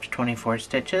 bringing you up to 24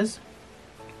 stitches.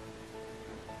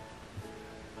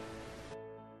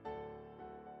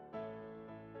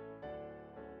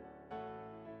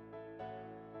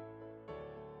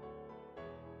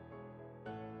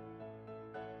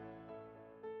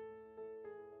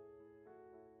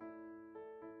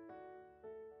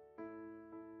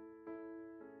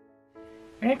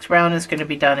 Your next round is going to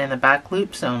be done in the back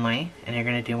loops only, and you're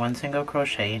going to do 1 single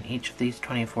crochet in each of these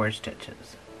 24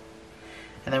 stitches.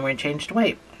 And then we're going to change to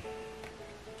weight.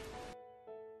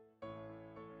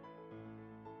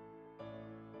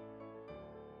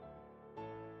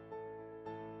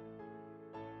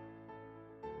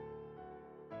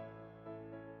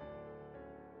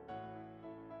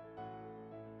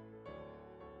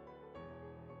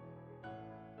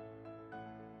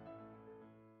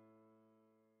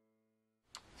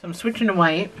 So I'm switching to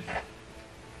white.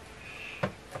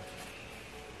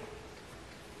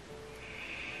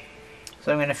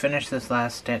 So I'm going to finish this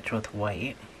last stitch with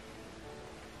white.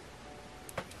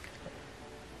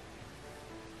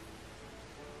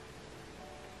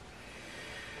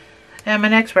 And my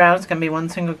next round is going to be 1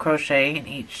 single crochet in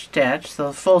each stitch, so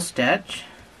the full stitch.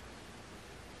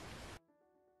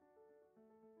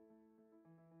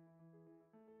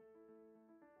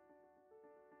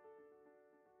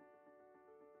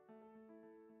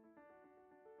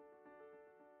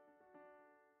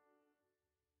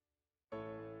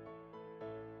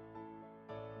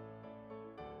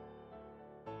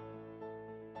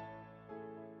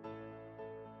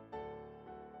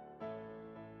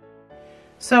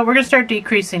 So we're going to start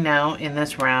decreasing now in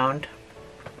this round.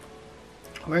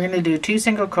 We're going to do 2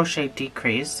 single crochet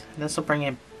decrease. This will bring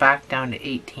it back down to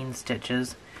 18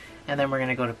 stitches, and then we're going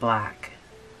to go to black.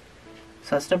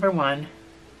 So that's number 1,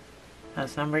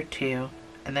 that's number 2,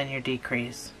 and then your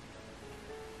decrease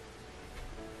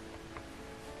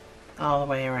all the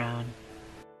way around.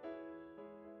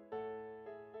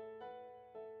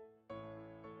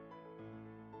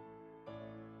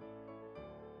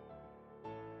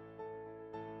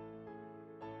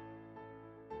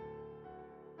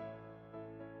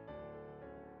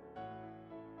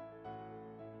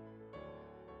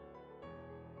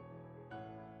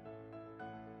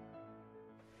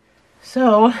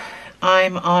 So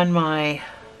I'm on my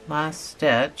last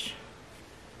stitch.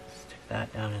 Stick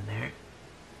that down in there.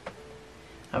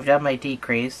 I've done my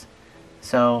decrease,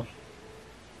 so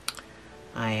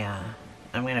I'm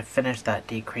going to finish that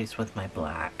decrease with my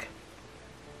black.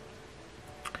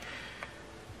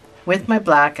 With my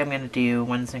black, I'm going to do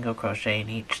 1 single crochet in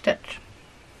each stitch.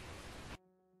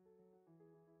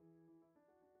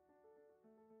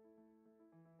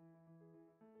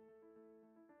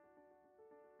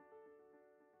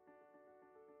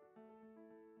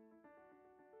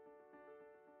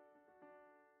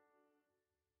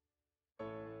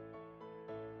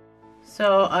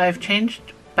 So I've changed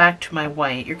back to my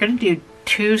white. You're going to do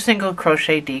 2 single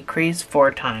crochet decrease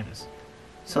 4 times.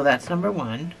 So that's number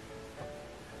 1,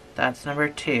 that's number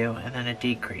 2, and then a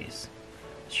decrease.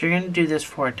 So you're going to do this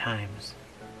 4 times.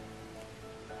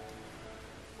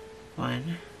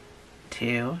 1,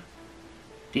 2,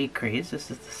 decrease,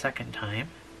 this is the second time.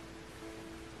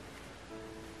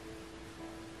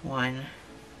 1,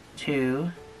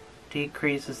 2,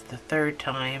 decrease is the third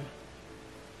time.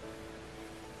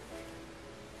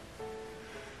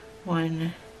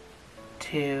 1,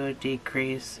 to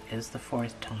decrease is the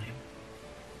 4th time.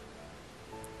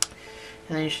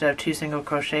 And then you should have 2 single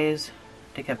crochets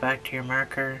to get back to your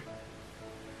marker.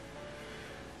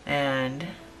 And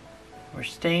we're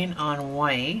staying on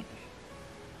white.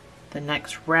 The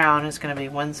next round is going to be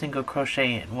 1 single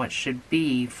crochet in what should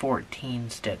be 14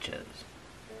 stitches.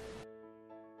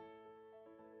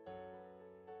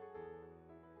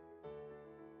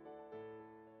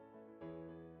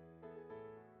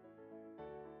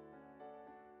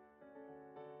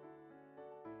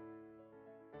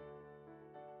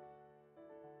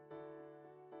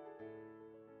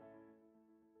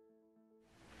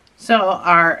 So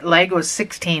our leg was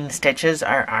 16 stitches,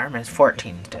 our arm is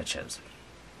 14 stitches.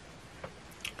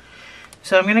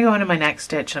 So I'm going to go into my next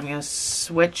stitch, I'm going to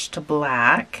switch to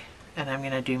black, and I'm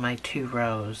going to do my 2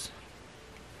 rows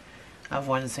of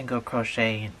 1 single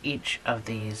crochet in each of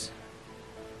these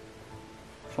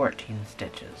 14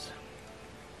 stitches.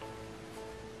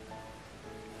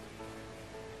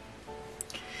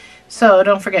 So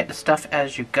don't forget to stuff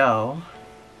as you go.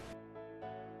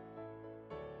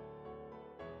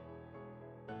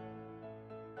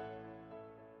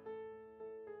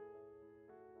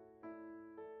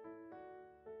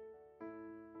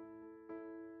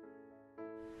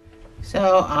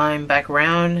 So I'm back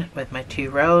around with my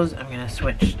 2 rows. I'm going to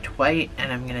switch to white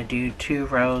and I'm going to do 2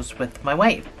 rows with my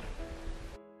white.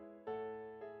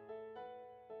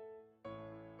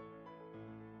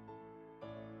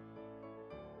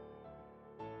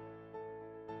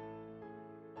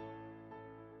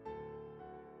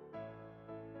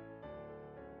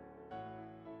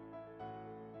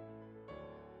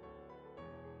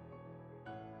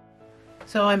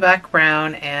 So I'm back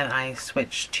around and I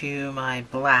switch to my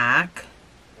black,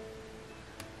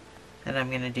 and I'm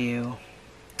going to do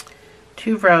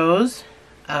 2 rows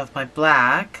of my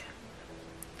black.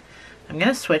 I'm going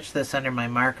to switch this under my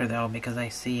marker though because I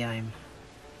see I'm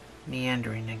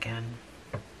meandering again.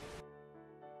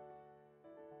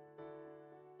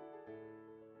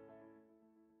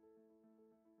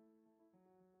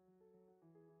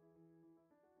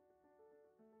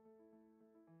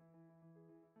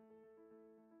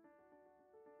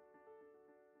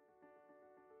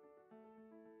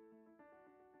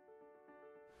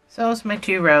 So it's my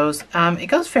 2 rows. It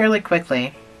goes fairly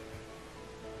quickly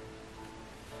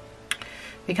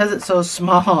because it's so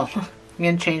small. I'm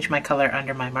going to change my color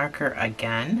under my marker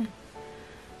again.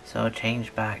 So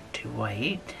change back to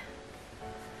white.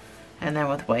 And then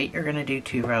with white you're going to do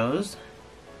 2 rows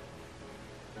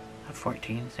of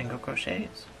 14 single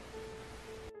crochets.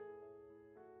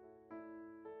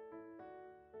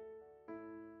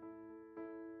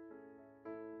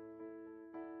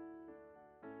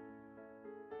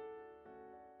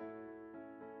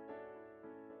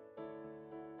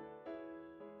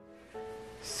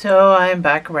 So I'm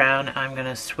back around, I'm going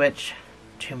to switch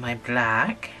to my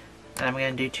black, and I'm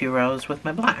going to do 2 rows with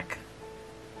my black.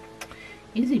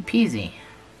 Easy peasy.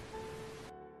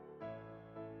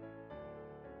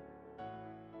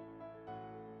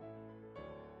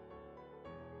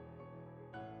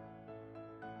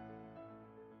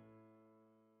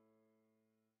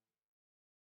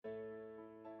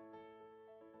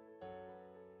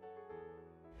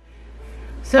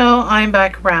 So I'm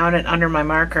back around, and under my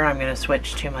marker I'm going to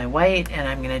switch to my white and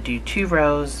I'm going to do 2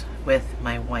 rows with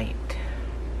my white.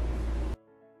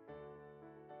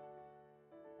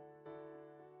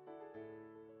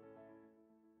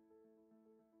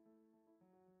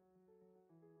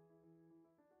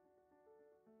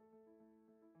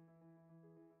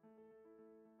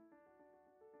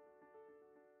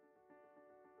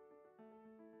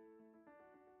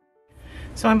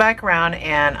 So I'm back around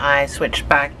and I switch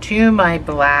back to my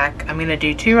black. I'm going to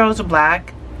do 2 rows of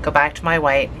black, go back to my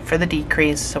white for the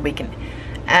decrease so we can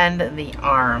end the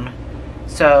arm.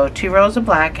 So 2 rows of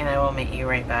black and I will meet you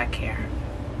right back here.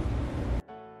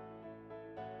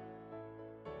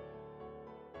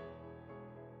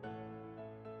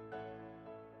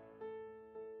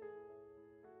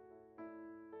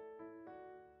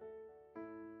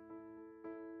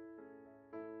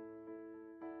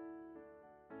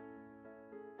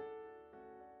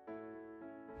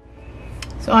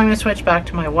 So I'm going to switch back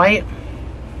to my white.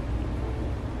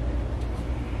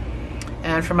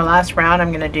 And for my last round I'm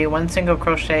going to do 1 single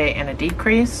crochet and a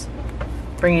decrease,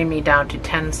 bringing me down to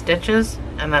 10 stitches,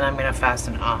 and then I'm going to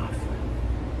fasten off.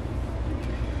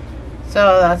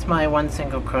 So that's my 1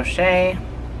 single crochet,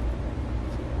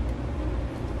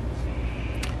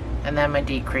 and then my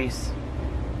decrease,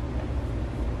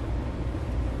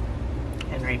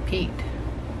 and repeat.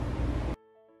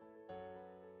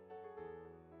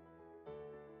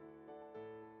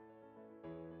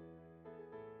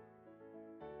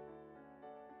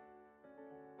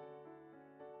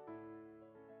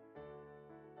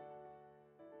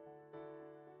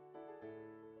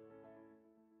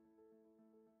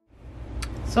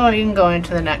 So you can go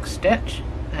into the next stitch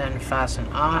and fasten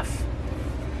off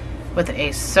with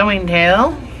a sewing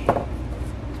tail.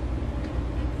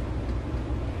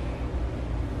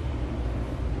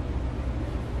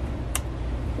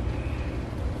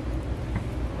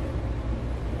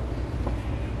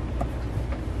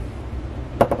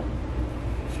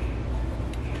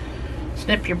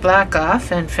 Snip your black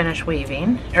off and finish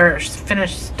weaving, or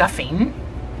finish stuffing.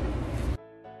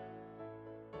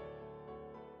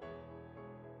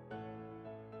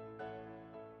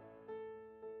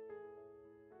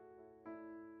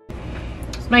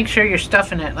 Just make sure you're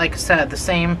stuffing it, like I said, the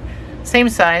same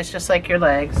size, just like your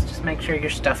legs. Just make sure you're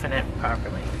stuffing it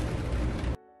properly.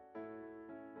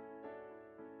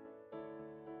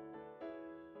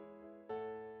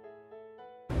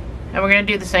 And we're going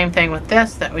to do the same thing with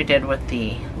this that we did with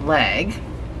the leg.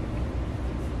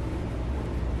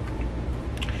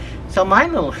 So my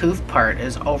little hoof part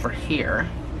is over here.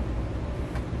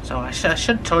 So I should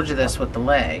have told you this with the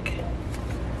leg.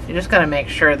 You just got to make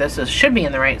sure this should be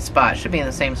in the right spot. Should be in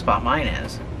the same spot mine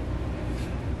is.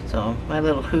 So my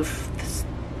little hoof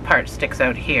part sticks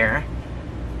out here.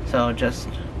 So just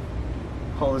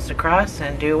pull this across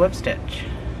and do a whip stitch.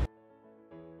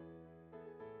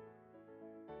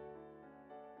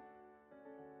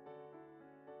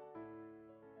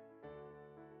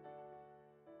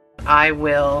 I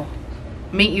will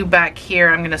meet you back here.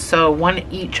 I'm going to sew one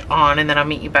each on, and then I'll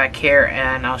meet you back here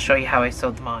and I'll show you how I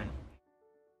sewed them on.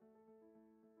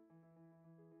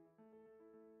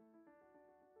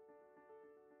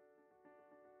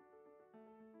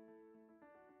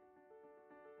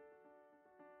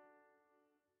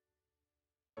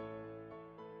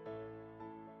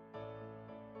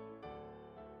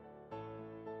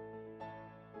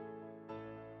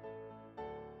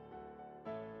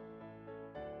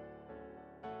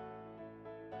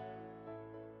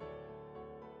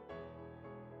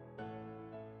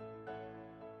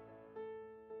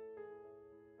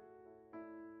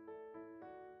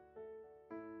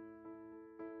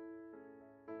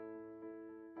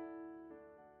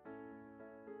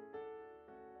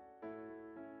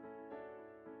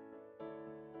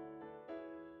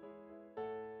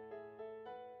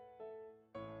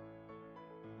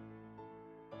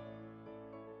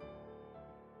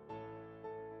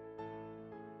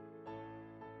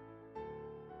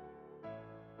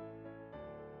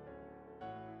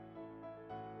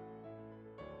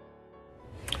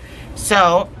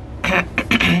 So,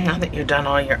 now that you've done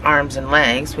all your arms and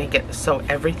legs, we get to sew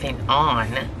everything on.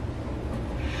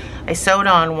 I sewed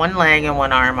on one leg and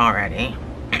one arm already.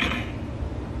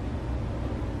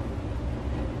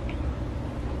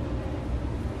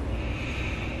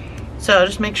 So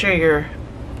just make sure your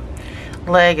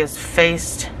leg is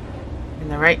faced in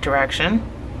the right direction.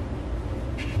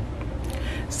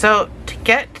 So to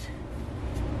get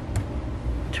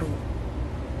to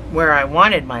where I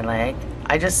wanted my leg,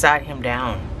 I just sat him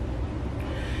down.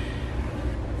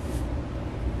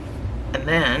 And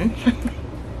then,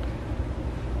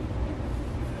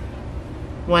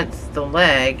 once the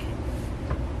leg,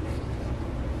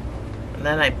 and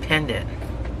then I pinned it.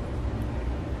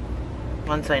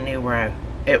 Once I knew where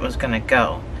it was gonna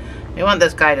go. I want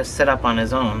this guy to sit up on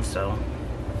his own, so.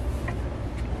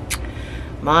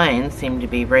 Mine seemed to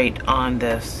be right on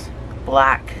this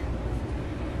black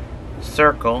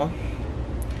circle.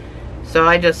 So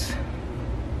I just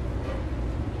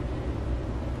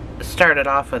started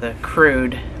off with a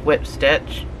crude whip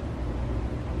stitch,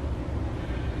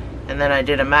 and then I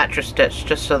did a mattress stitch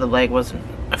just so the leg wasn't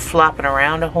flopping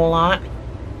around a whole lot,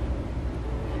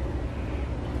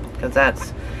 because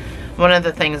that's one of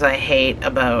the things I hate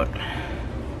about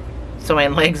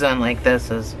sewing legs on like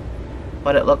this, is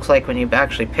what it looks like when you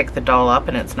actually pick the doll up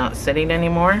and it's not sitting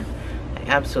anymore. I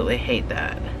absolutely hate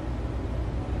that.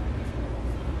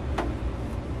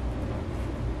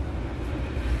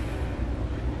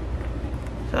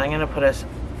 So I'm going to put a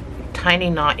tiny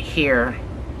knot here,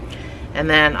 and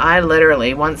then I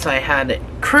literally, once I had it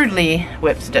crudely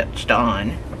whip stitched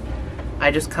on,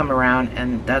 I just come around,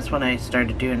 and that's when I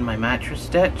started doing my mattress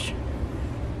stitch.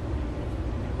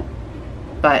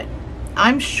 But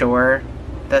I'm sure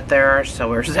that there are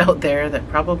sewers out there that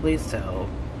probably sew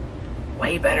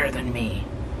way better than me.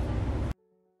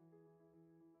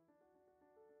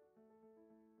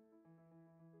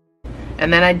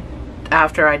 And then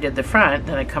after I did the front,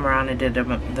 then I come around and did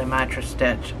the mattress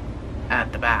stitch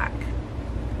at the back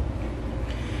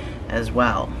as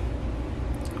well.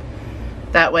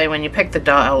 That way when you pick the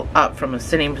doll up from a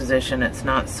sitting position, it's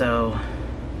not so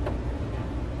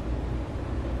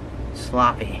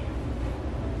sloppy,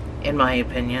 in my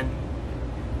opinion.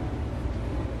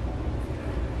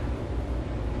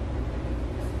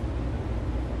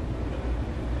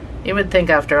 You would think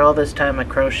after all this time of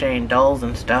crocheting dolls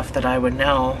and stuff that I would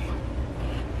know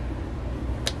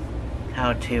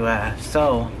how to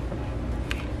sew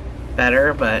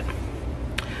better, but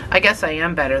I guess I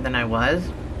am better than I was.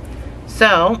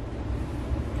 So,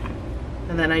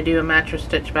 and then I do a mattress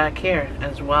stitch back here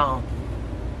as well.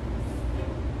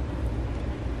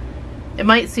 It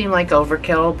might seem like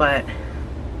overkill, but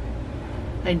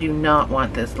I do not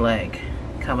want this leg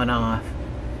coming off.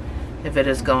 If it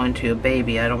is going to a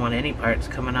baby, I don't want any parts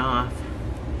coming off.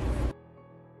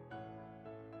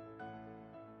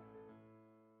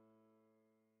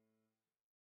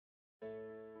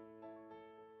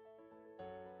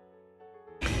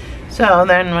 So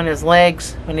then when his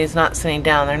legs, when he's not sitting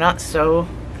down, they're not so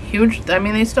huge. I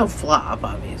mean, they still flop,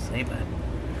 obviously, but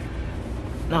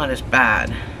not as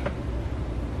bad.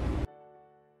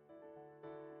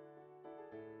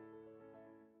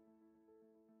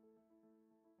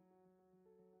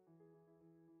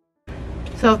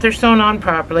 So if they're sewn on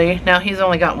properly, now he's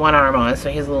only got one arm on, so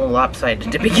he's a little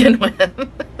lopsided to begin with.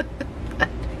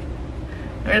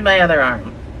 Where's my other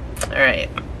arm? Alright.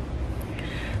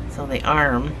 So the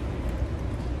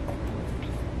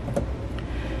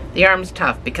arm's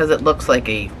tough because it looks like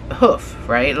a hoof,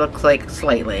 right? It looks like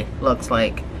looks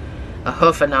like a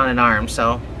hoof and not an arm,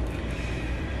 so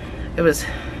it was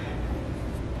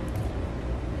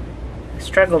a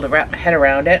struggle to wrap my head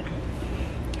around it.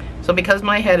 So because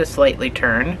my head is slightly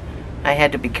turned, I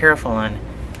had to be careful on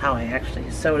how I actually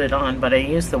sewed it on, but I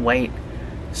used the white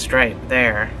stripe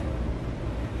there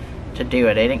to do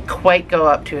it. I didn't quite go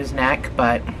up to his neck,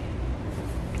 but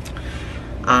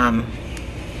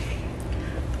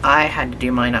I had to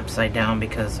do mine upside down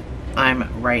because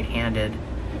I'm right-handed.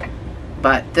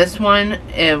 But this one,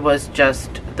 it was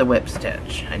just the whip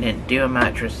stitch. I didn't do a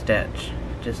mattress stitch,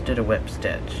 just did a whip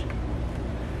stitch.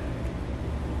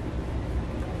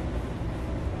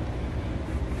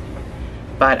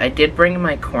 But I did bring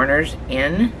my corners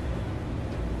in.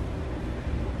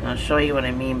 I'll show you what I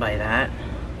mean by that.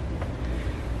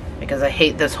 Because I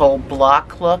hate this whole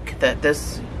block look that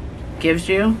this gives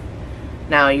you.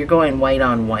 Now you're going white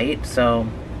on white, so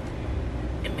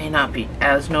it may not be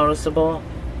as noticeable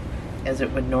as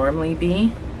it would normally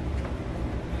be.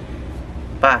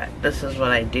 But this is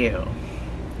what I do.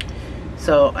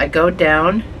 So I go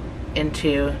down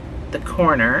into the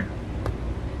corner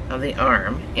of the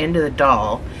arm into the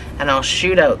doll, and I'll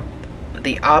shoot out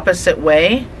the opposite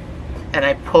way, and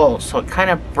I pull, so it kind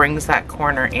of brings that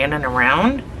corner in and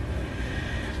around,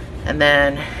 and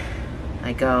then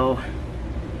I go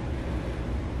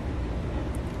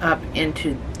up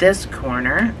into this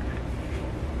corner,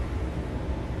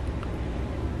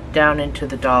 down into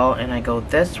the doll, and I go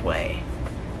this way,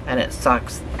 and it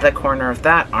sucks the corner of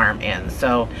that arm in.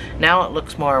 So now it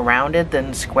looks more rounded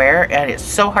than square, and it's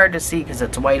so hard to see because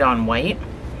it's white on white.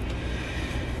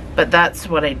 But that's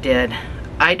what I did.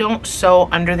 I don't sew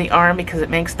under the arm because it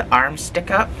makes the arm stick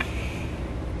up.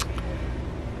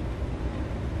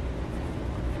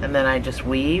 And then I just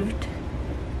weaved.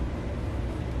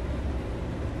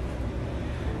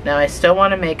 Now I still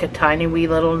want to make a tiny wee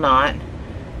little knot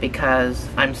because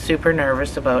I'm super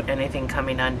nervous about anything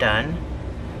coming undone.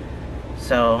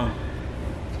 So,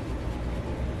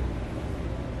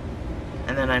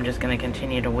 and then I'm just going to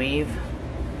continue to weave.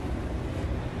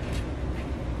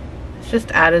 It's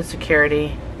just added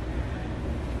security.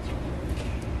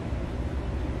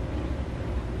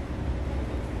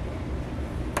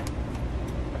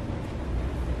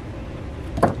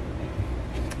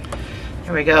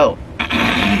 Here we go.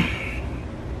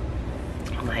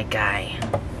 Oh my guy.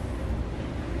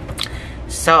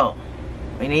 So,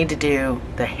 we need to do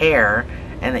the hair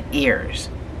and the ears.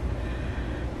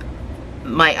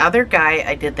 My other guy,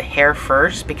 I did the hair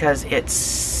first because it's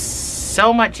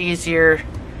so much easier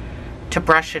to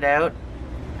brush it out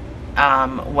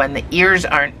when the ears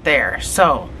aren't there.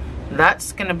 So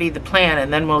that's going to be the plan,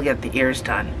 and then we'll get the ears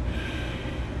done.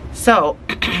 So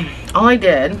all I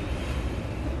did,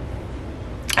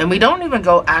 and we don't even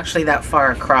go actually that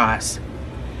far across.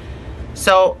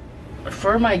 So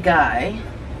for my guy,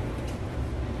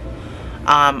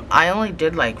 I only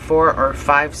did like 4 or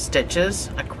 5 stitches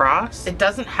across. It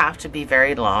doesn't have to be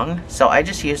very long, so I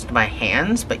just used my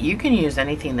hands, but you can use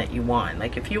anything that you want.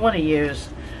 Like if you want to use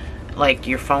like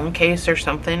your phone case or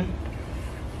something,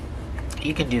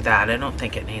 you can do that. I don't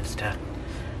think it needs to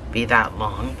be that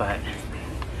long, but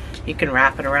you can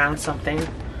wrap it around something.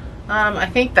 I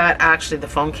think that actually the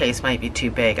phone case might be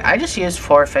too big. I just used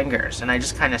 4 fingers and I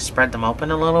just kind of spread them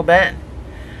open a little bit.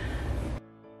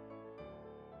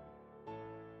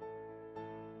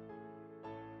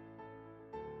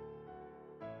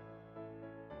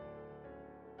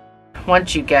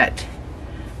 once you get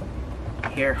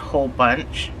your whole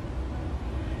bunch,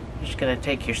 you're just going to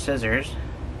take your scissors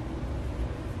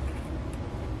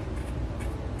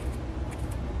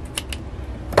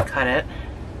cut it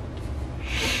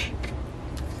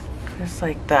just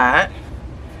like that,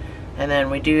 and then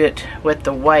we do it with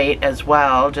the white as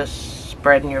well, just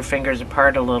spreading your fingers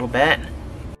apart a little bit.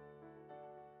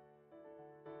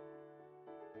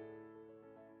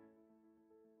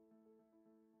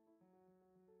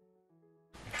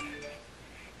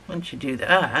 Once you do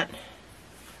that,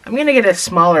 I'm going to get a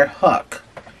smaller hook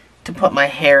to put my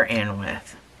hair in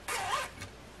with.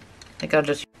 I think I'll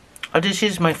just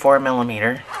use my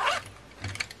 4mm.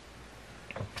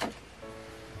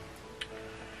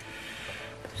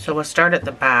 So we'll start at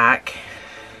the back.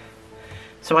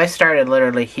 So I started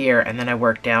literally here and then I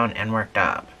worked down and worked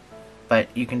up.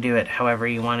 But you can do it however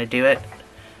you want to do it.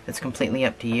 It's completely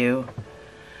up to you.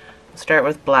 We'll start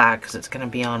with black because it's going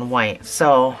to be on white.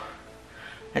 So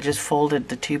I just folded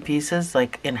the two pieces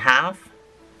like in half.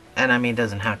 And I mean, it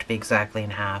doesn't have to be exactly in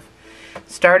half.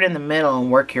 Start in the middle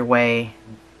and work your way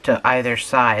to either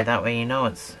side. That way you know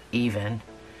it's even.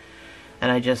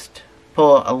 And I just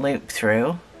pull a loop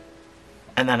through.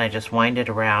 And then I just wind it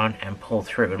around and pull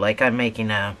through like I'm making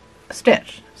a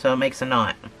stitch. So it makes a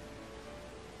knot.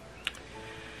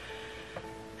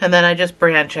 And then I just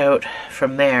branch out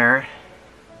from there.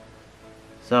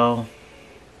 So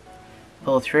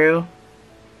pull through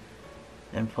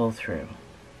and pull through.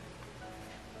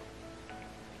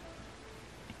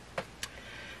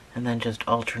 And then just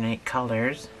alternate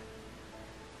colors.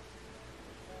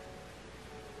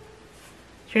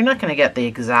 So you're not going to get the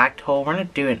exact hole. We're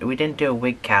not doing, we didn't do a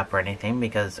wig cap or anything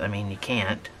because, I mean, you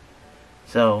can't.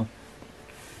 So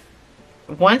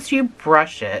once you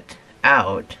brush it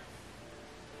out,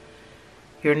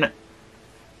 you're not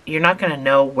going to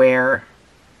know where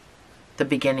the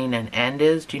beginning and end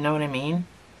is. Do you know what I mean?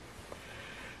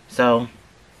 So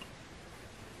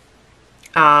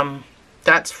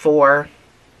that's 4.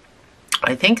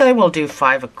 I think I will do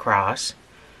 5 across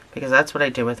because that's what I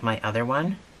did with my other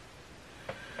one.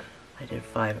 I did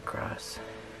 5 across.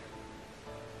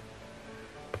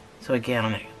 So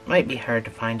again, it might be hard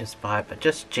to find a spot, but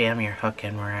just jam your hook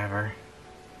in wherever.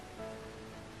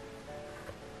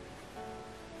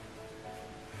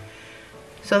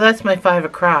 So that's my 5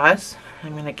 across.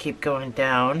 I'm going to keep going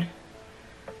down.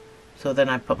 So then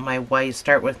I put my white,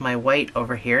 start with my white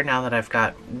over here. Now that I've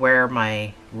got where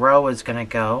my row is going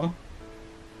to go,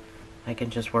 I can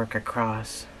just work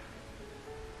across.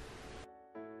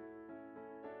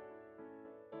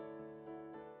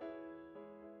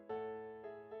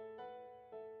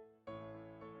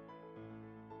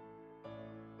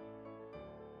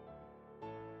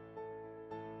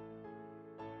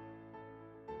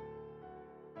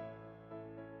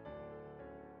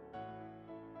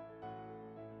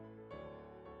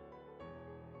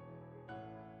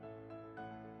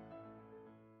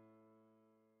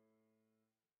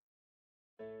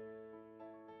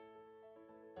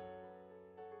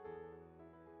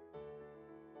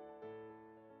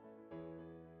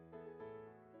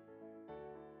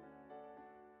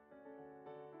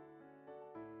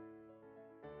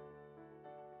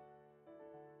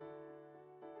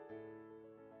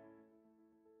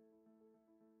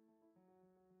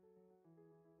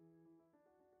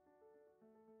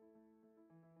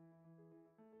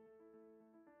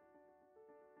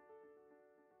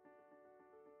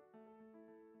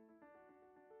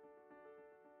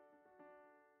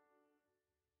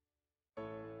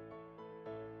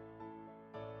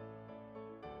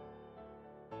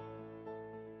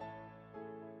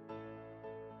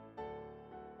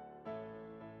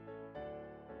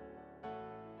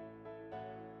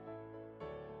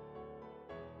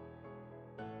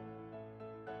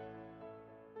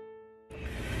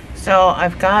 So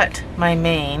I've got my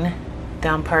mane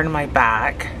down part of my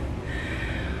back.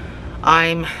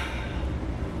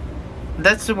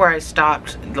 That's where I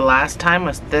stopped the last time,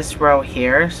 was this row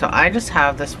here. So I just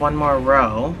have this one more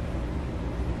row.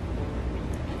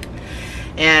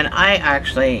 And I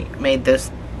actually made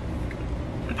this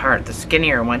part the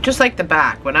skinnier one, just like the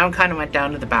back. When I kind of went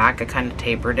down to the back, I kind of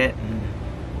tapered it. And,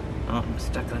 oh, I'm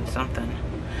stuck on something.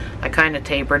 I kind of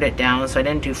tapered it down, so I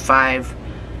didn't do 5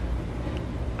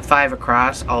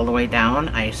 across all the way down.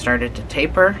 I started to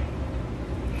taper.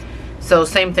 So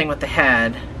same thing with the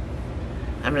head.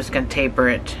 I'm just going to taper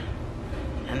it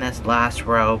in this last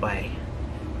row by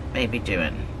maybe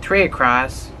doing 3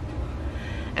 across.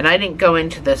 And I didn't go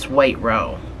into this white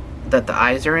row that the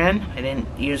eyes are in. I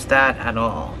didn't use that at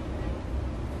all.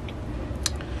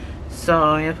 So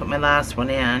I'm going to put my last one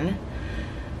in.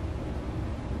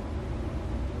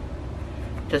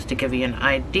 just to give you an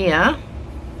idea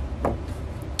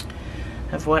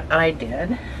of what I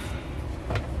did.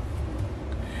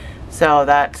 So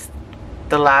that's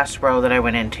the last row that I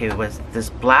went into, was this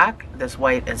black. This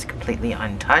white is completely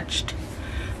untouched.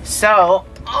 So,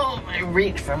 oh, I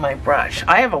reach for my brush.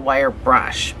 I have a wire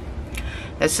brush.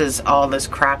 This is all this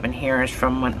crap in here is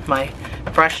from when I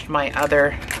brushed my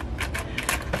other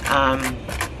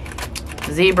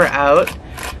zebra out.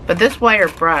 But this wire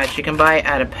brush you can buy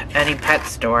at any pet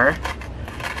store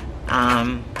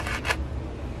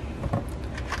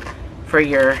for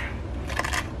your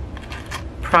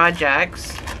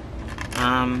projects.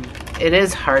 It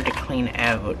is hard to clean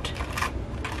out.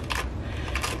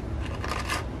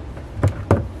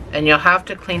 And you'll have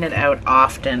to clean it out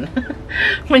often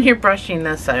when you're brushing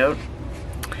this out.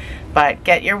 But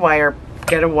get a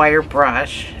wire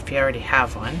brush if you already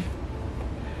have one.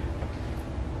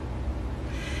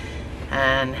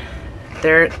 And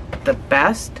they're the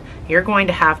best. You're going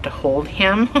to have to hold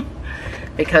him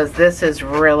because this is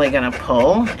really gonna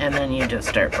pull, and then you just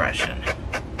start brushing.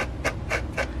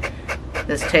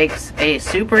 This takes a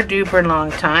super duper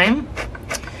long time.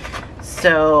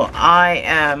 So I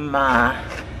am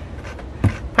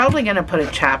probably gonna put a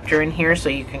chapter in here so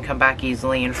you can come back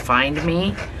easily and find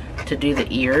me to do the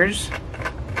ears.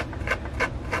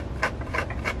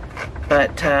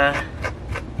 But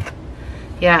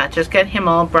yeah, just get him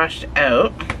all brushed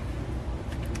out,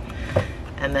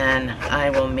 and then I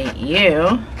will meet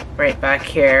you right back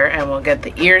here and we'll get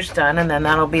the ears done, and then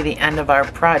that'll be the end of our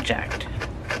project.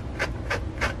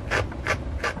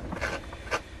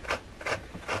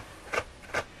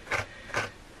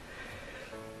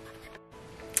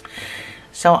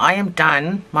 So I am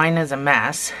done. Mine is a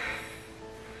mess,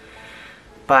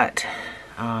 but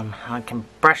I can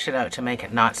brush it out to make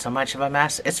it not so much of a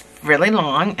mess. It's really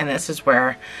long, and this is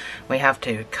where we have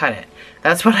to cut it.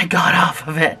 That's what I got off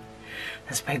of it.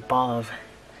 This big ball of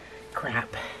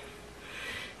crap.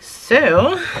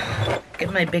 So,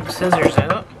 get my big scissors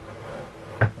out.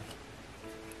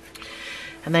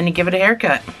 And then you give it a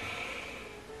haircut.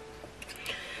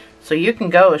 So you can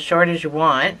go as short as you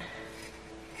want.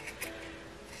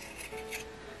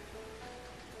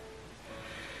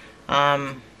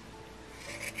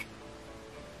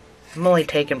 I'm only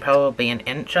taking probably an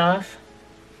inch off.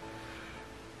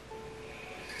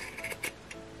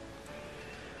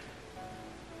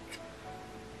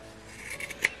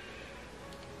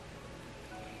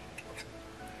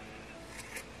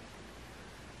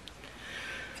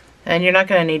 And you're not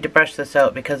going to need to brush this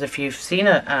out, because if you've seen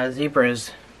a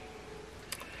zebra's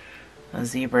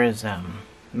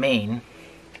mane,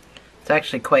 it's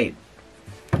actually quite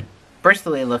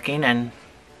bristly looking and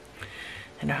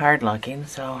hard looking.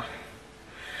 So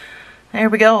there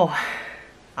we go.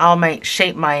 I'll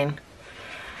shape mine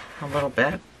a little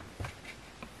bit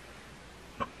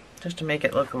just to make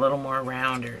it look a little more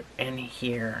rounder in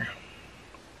here.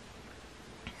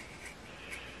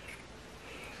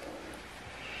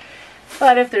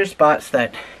 But if there's spots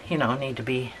that, you know, need to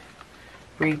be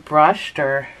rebrushed,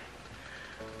 or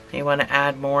you want to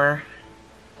add more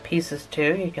pieces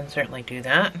to, you can certainly do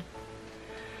that.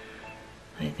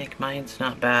 I think mine's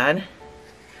not bad.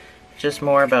 It's just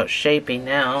more about shaping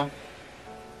now.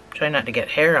 Try not to get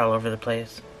hair all over the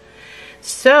place.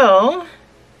 So,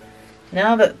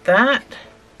 now that that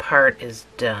part is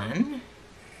done,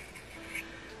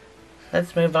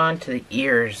 let's move on to the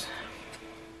ears.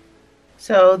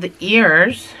 So the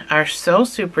ears are so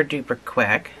super duper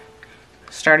quick.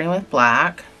 Starting with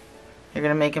black, you're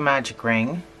going to make a magic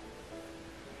ring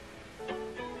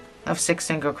of 6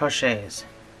 single crochets.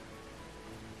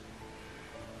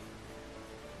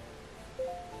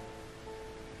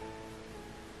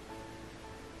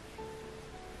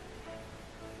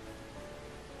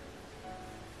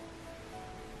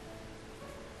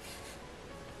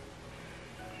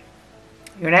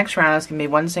 Your next round is going to be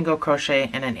 1 single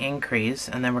crochet and an increase,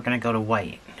 and then we're going to go to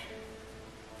white.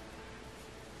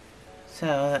 So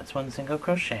that's 1 single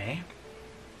crochet.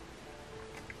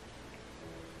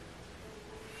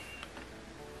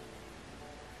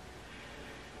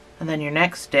 And then your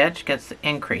next stitch gets the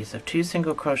increase of 2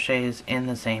 single crochets in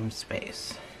the same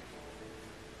space.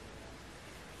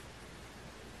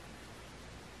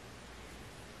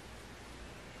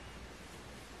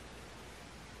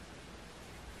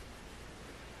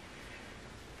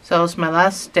 So it's my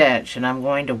last stitch, and I'm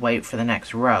going to wait for the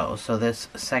next row. So this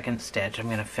second stitch I'm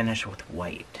going to finish with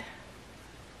white.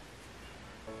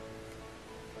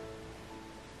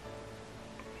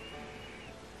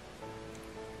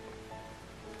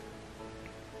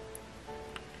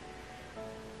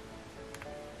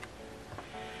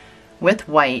 With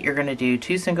white, you're going to do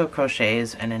 2 single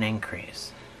crochets and an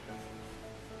increase.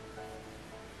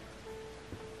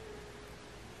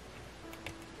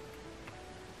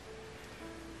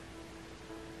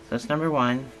 that's number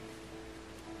 1,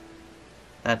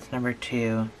 that's number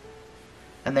 2,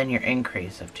 and then your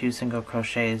increase of 2 single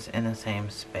crochets in the same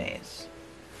space.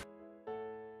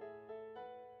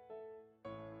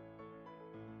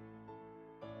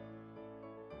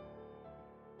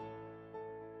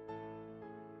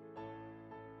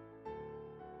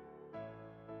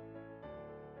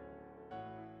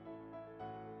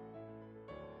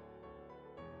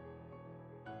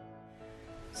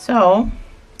 So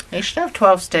you should have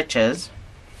 12 stitches.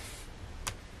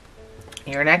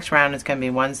 Your next round is going to be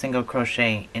 1 single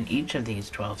crochet in each of these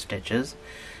 12 stitches,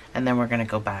 and then we're going to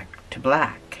go back to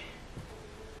black.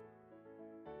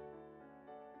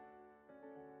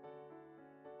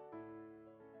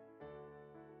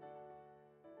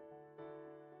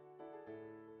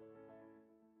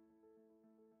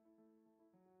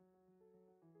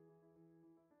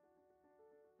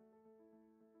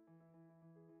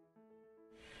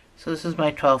 So this is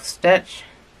my 12th stitch.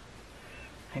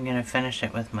 I'm going to finish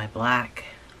it with my black.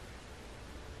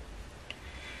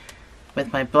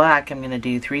 With my black, I'm going to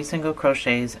do 3 single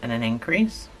crochets and an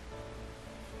increase.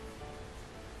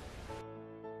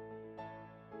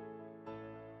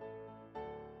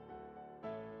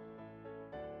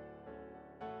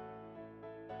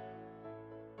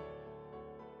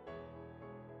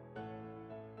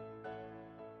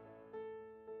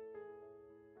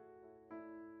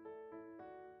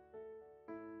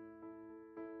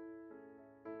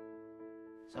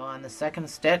 So on the second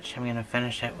stitch, I'm going to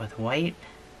finish it with white.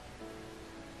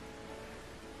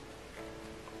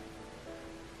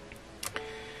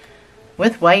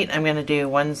 With white, I'm going to do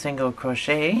 1 single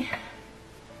crochet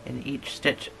in each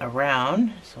stitch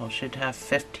around, so I should have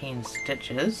 15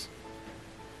 stitches.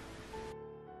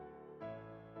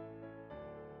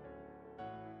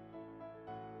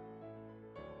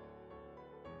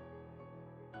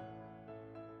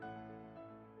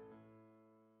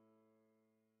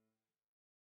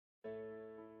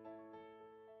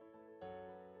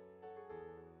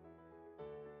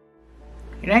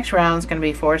 Your next round is going to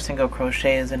be 4 single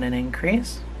crochets and an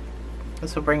increase.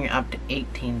 This will bring you up to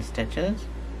 18 stitches.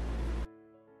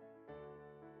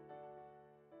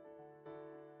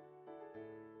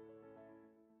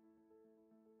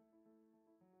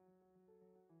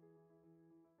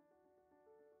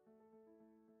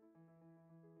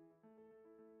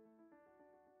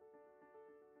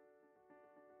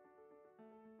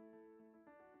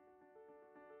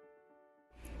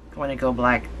 Going to go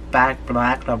back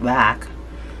to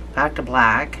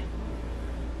black.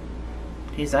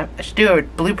 Geez, I should do a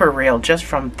blooper reel just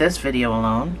from this video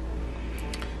alone.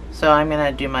 So I'm going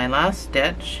to do my last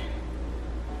stitch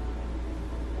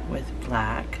with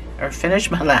black, or finish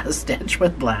my last stitch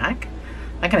with black.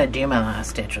 I'm not going to do my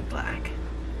last stitch with black.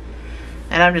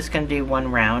 And I'm just going to do 1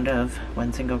 round of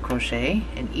 1 single crochet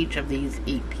in each of these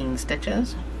 18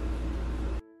 stitches.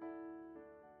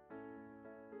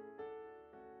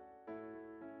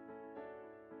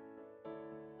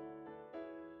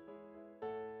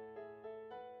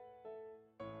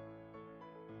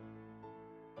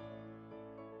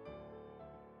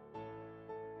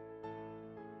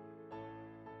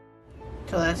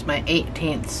 So that's my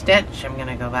 18th stitch. I'm going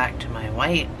to go back to my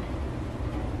white.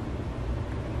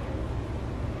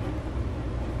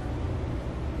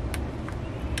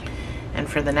 And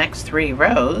for the next 3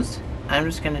 rows, I'm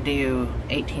just going to do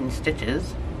 18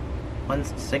 stitches. 1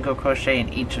 single crochet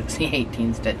in each of the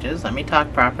 18 stitches. Let me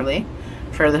talk properly.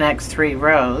 For the next 3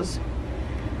 rows.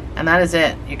 And that is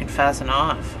it. You can fasten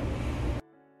off.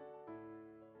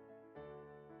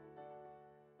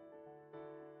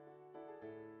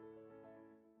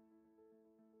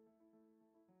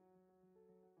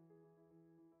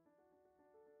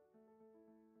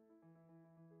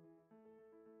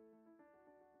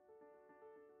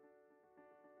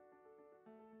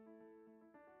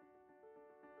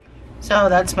 So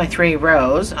that's my 3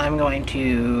 rows. I'm going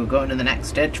to go into the next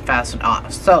stitch, fasten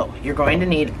off. So you're going to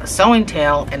need a sewing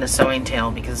tail and a sewing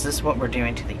tail because this is what we're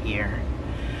doing to the ear.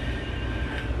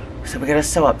 So we got to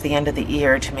sew up the end of the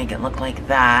ear to make it look like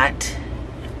that,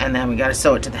 and then we got to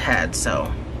sew it to the head.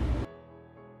 So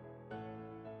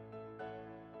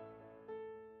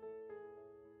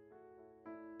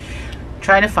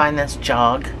try to find this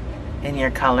jog in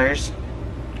your colors,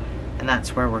 and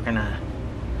that's where we're gonna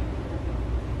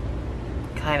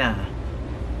kind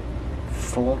of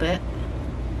fold it,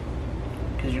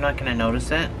 because you're not going to notice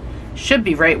it. Should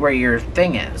be right where your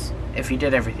thing is if you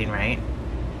did everything right.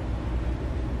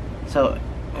 So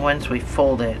once we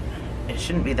fold it, it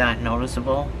shouldn't be that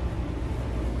noticeable.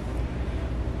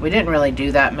 We didn't really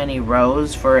do that many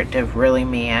rows for it to really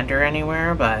meander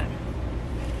anywhere, but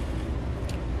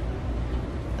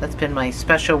that's been my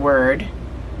special word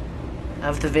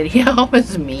of the video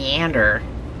is meander.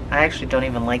 I actually don't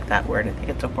even like that word. I think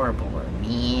it's a horrible word.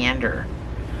 Meander.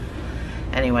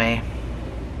 Anyway.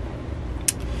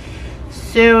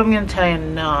 So I'm going to tie a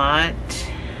knot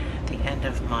at the end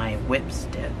of my whip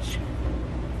stitch.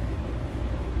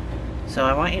 So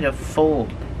I want you to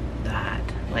fold that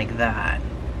like that.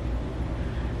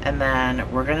 And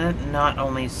then we're going to not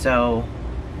only sew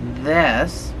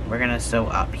this, we're going to sew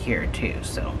up here too.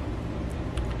 So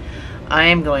I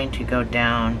am going to go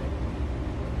down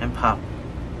and pop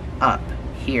up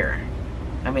here.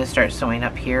 I'm going to start sewing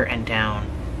up here and down.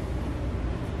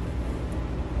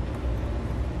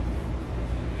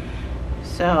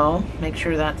 So make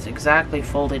sure that's exactly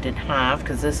folded in half,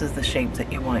 because this is the shape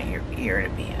that you want your ear to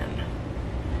be in.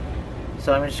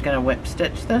 So I'm just going to whip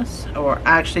stitch this, or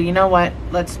actually, you know what?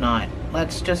 Let's not.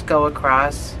 Let's just go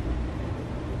across.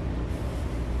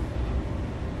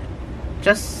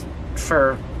 Just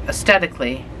for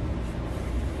aesthetically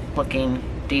looking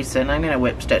decent. I'm going to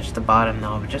whip stitch the bottom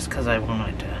though, just because I want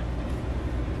it to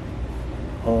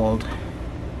hold.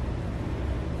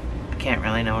 I can't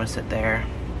really notice it there.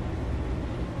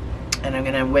 And I'm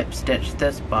going to whip stitch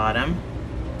this bottom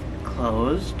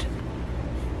closed.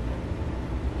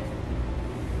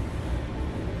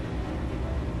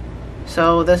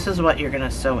 So this is what you're going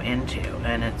to sew into,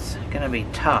 and it's going to be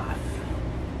tough,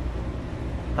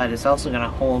 but it's also going to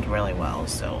hold really well.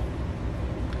 So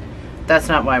that's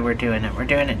not why we're doing it. We're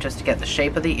doing it just to get the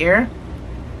shape of the ear.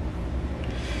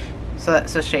 So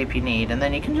that's the shape you need, and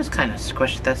then you can just kind of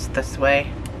squish this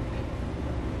way.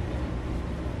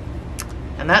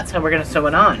 And that's how we're going to sew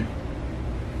it on.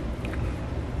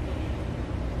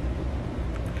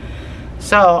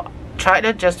 So try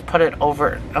to just put it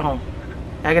over. Oh,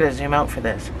 I gotta zoom out for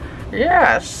this.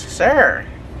 Yes, sir.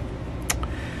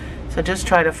 So just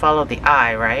try to follow the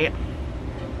eye, right?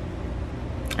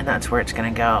 And that's where it's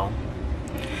going to go.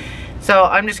 So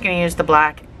I'm just going to use the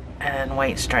black and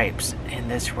white stripes in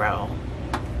this row.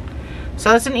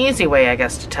 So it's an easy way, I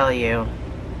guess, to tell you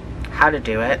how to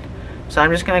do it. So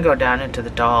I'm just going to go down into the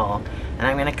doll, and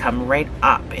I'm going to come right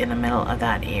up in the middle of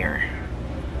that ear.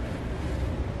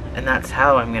 And that's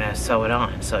how I'm going to sew it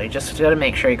on. So you just got to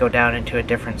make sure you go down into a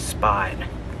different spot.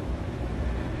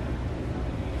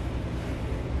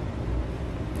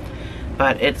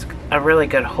 But it's a really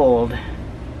good hold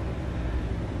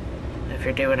if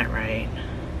you're doing it right.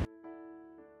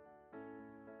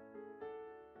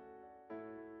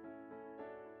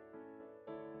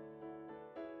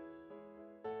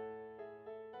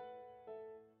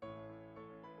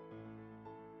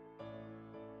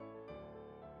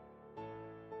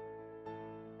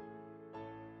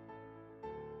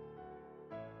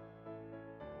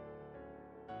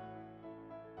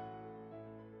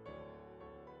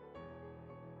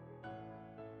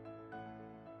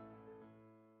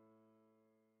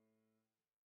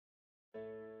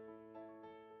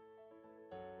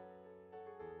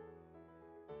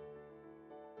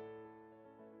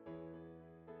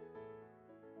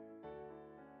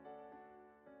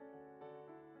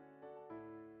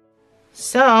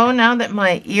 So now that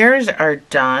my ears are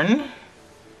done,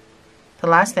 the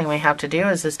last thing we have to do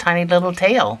is this tiny little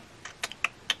tail.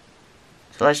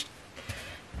 So let's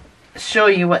show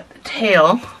you what the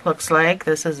tail looks like.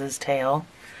 This is his tail.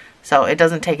 So it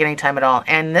doesn't take any time at all.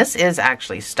 And this is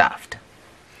actually stuffed.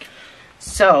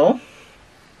 So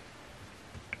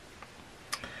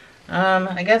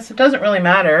I guess it doesn't really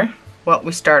matter what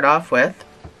we start off with.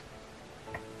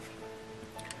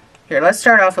 Here, let's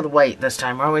start off with white this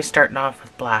time. We're always starting off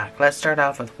with black. Let's start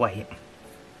off with white.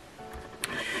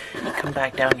 Come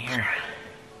back down here.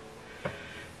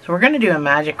 So we're going to do a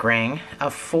magic ring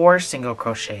of 4 single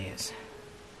crochets.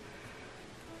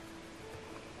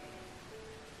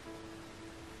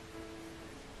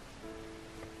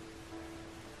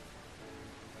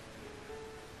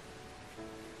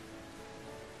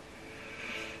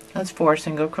 That's 4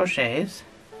 single crochets.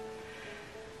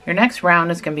 Your next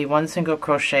round is going to be 1 single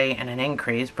crochet and an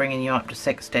increase, bringing you up to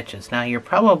 6 stitches. Now you're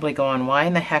probably going, why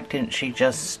in the heck didn't she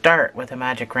just start with a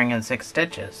magic ring and 6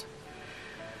 stitches?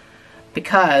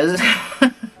 Because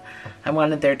I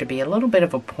wanted there to be a little bit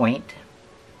of a point.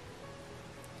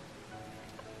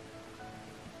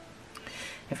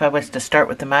 If I was to start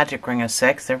with the magic ring of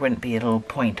 6, there wouldn't be a little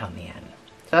point on the end.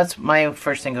 So that's my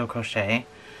first single crochet,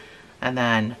 and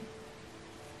then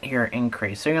your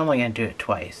increase. So you're only going to do it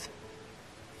twice.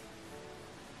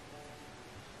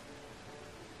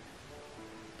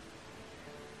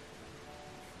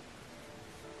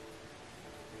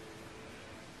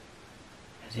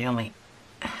 You only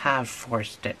have 4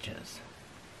 stitches.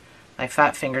 My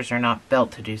fat fingers are not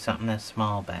built to do something this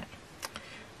small, but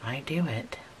I do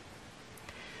it.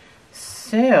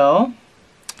 So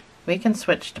we can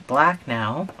switch to black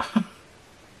now.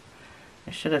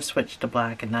 I should have switched to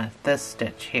black in this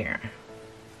stitch here.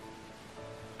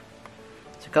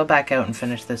 So go back out and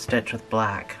finish this stitch with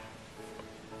black.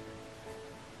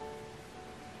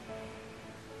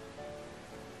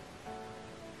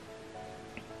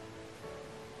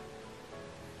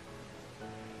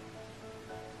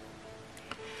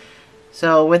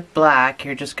 So with black,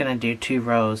 you're just going to do 2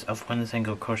 rows of 1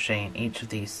 single crochet in each of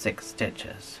these 6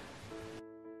 stitches.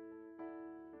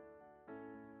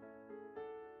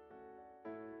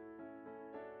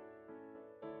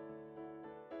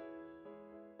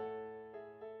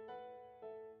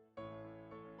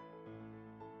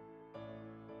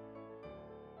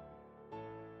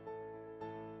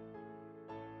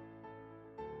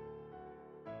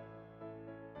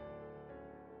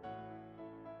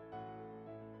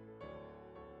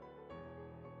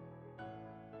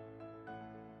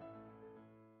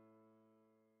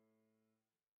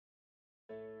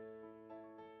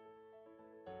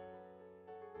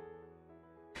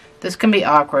 This can be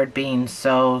awkward being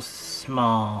so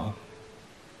small.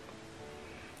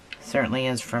 It certainly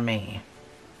is for me.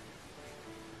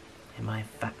 And my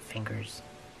fat fingers.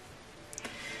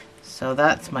 So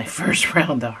that's my first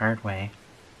round the hard way.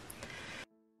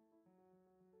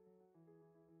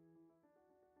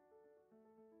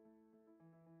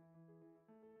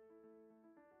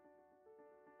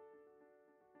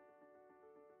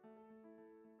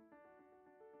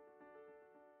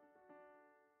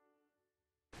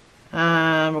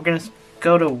 We're going to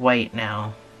go to white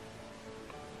now.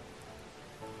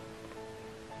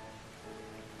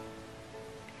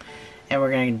 And we're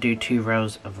going to do 2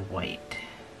 rows of white.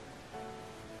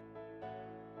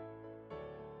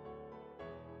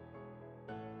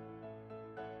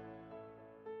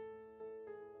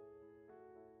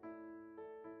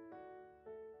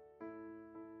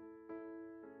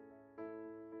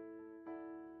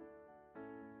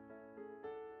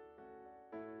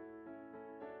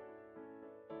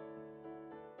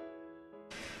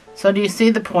 So do you see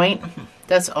the point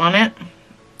that's on it?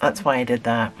 That's why I did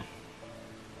that.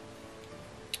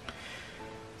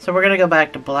 So we're going to go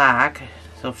back to black.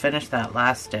 So finish that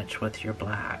last stitch with your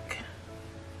black.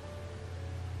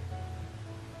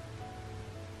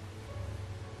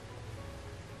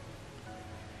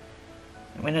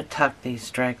 I'm going to tuck these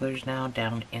stragglers now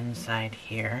down inside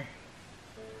here.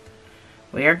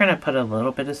 We are going to put a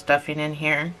little bit of stuffing in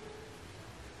here.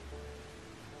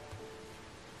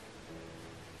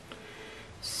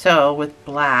 So with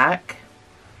black,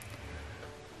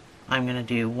 I'm going to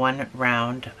do 1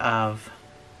 round of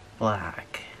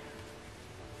black.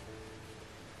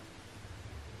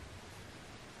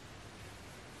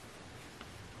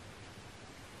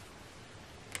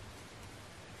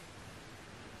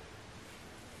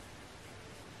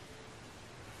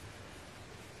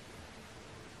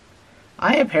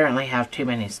 I apparently have too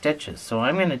many stitches, so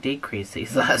I'm going to decrease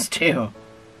these last 2.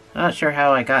 Not sure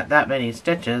how I got that many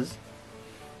stitches.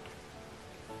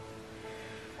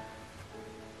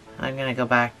 I'm going to go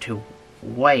back to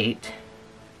white.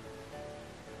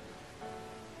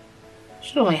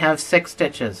 Should only have 6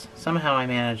 stitches. Somehow I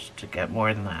managed to get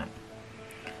more than that.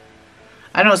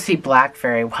 I don't see black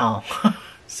very well.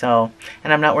 So,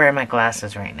 and I'm not wearing my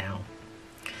glasses right now.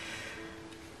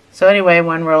 So anyway,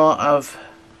 1 row of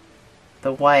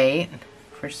the white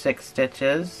for 6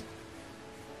 stitches.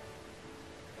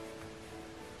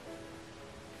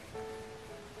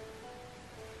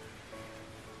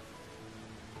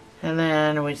 And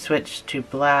then we switch to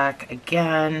black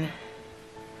again.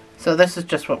 So this is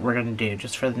just what we're going to do,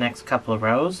 just for the next couple of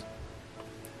rows.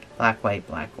 Black, white,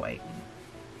 black, white.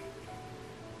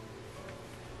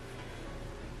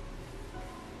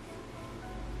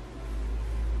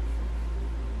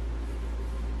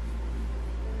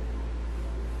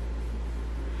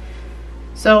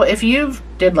 So if you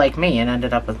did like me and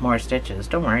ended up with more stitches,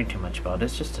 don't worry too much about it.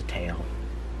 It's just a tail.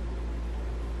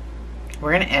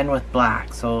 We're going to end with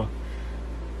black, so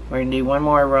we're going to do 1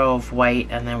 more row of white,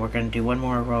 and then we're going to do 1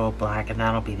 more row of black, and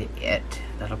that'll be it.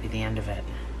 That'll be the end of it.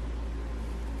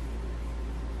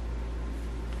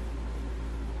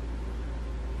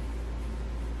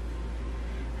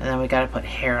 And then we got to put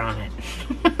hair on it.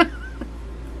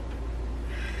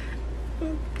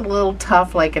 A little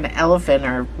tough like an elephant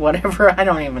or whatever, I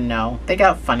don't even know. They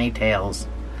got funny tails.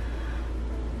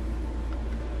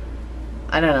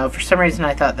 I don't know, for some reason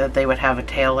I thought that they would have a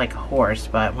tail like a horse,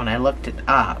 but when I looked it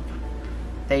up,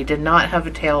 they did not have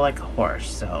a tail like a horse,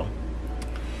 so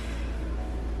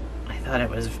I thought it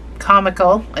was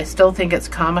comical. I still think it's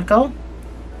comical.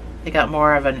 They got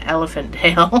more of an elephant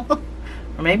tail,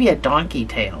 or maybe a donkey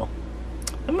tail.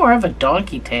 more of a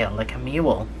donkey tail, like a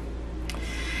mule.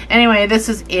 Anyway, this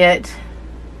is it.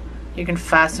 You can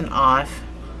fasten off.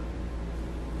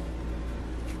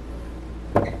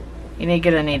 You're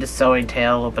gonna need a sewing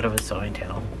tail, a little bit of a sewing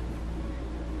tail.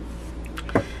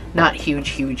 Not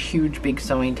huge big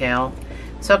sewing tail.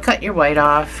 So cut your white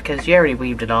off because you already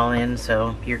weaved it all in,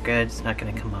 so you're good. It's not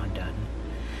gonna come undone.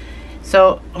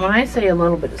 So when I say a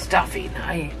little bit of stuffing,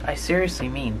 I seriously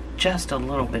mean just a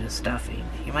little bit of stuffing.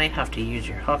 You might have to use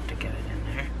your hook to get it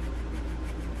in there.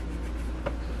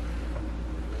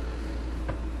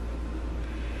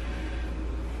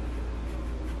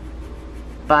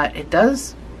 But it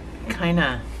does kind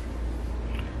of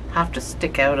have to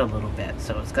stick out a little bit,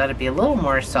 so it's got to be a little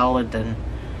more solid than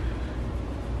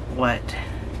what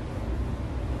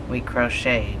we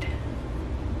crocheted.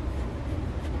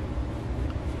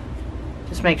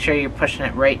 Just make sure you're pushing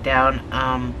it right down.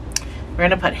 We're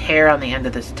going to put hair on the end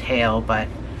of this tail, but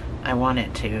I want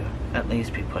it to at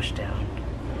least be pushed down.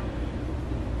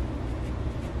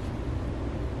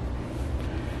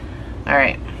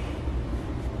 Alright.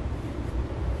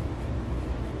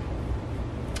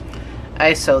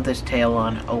 I sewed this tail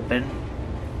on open.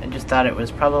 I just thought it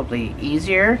was probably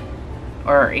easier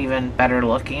or even better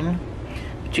looking,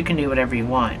 but you can do whatever you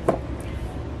want.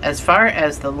 As far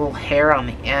as the little hair on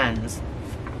the ends,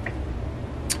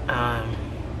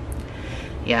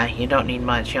 yeah, you don't need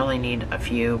much. You only need a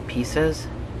few pieces.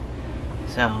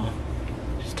 So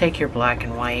just take your black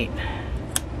and white,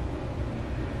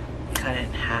 cut it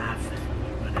in half,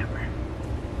 whatever.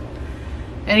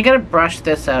 And you gotta brush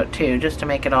this out too, just to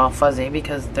make it all fuzzy,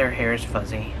 because their hair is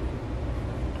fuzzy.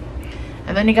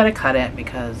 And then you gotta cut it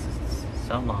because it's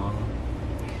so long.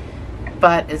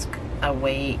 But it's a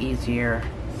way easier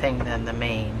thing than the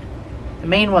mane. The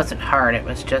mane wasn't hard, it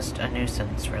was just a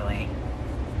nuisance, really.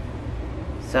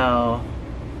 So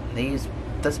this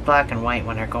black and white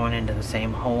one are going into the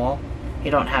same hole.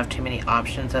 You don't have too many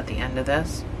options at the end of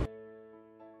this.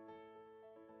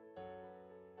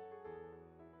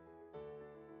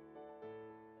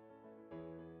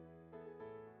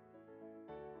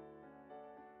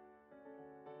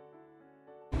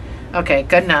 Okay,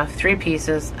 good enough. 3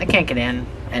 pieces. I can't get in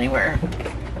anywhere.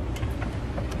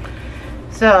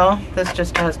 So this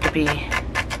just has to be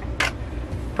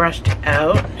brushed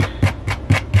out.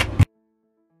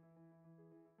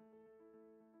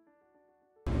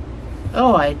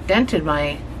 Oh, I dented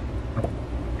my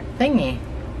thingy.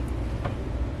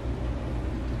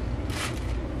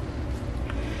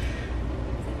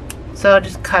 So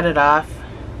just cut it off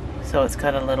so it's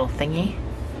got a little thingy.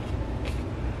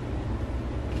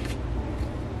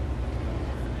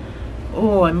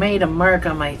 Oh, I made a mark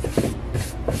on my...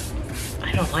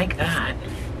 I don't like that.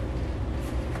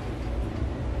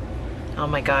 Oh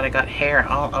my god, I got hair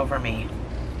all over me.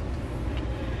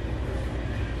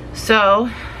 So,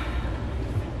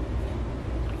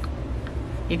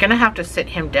 you're gonna have to sit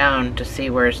him down to see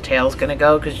where his tail's gonna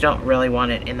go, because you don't really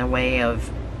want it in the way of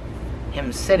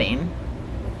him sitting.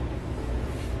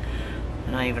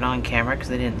 Not even on camera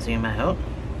because I didn't zoom out.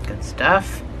 Good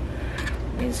stuff.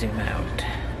 Let me zoom out.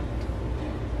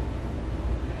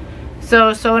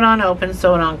 So sew it on open,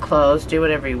 sew it on closed, do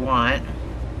whatever you want.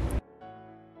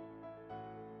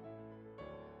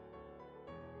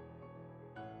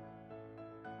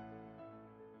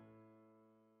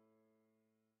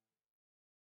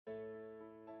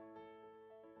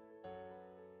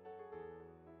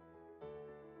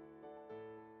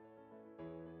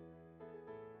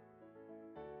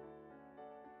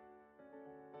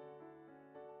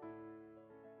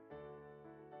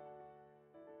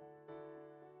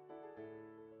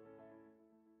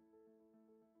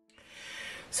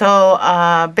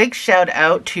 So big shout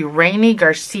out to Rainy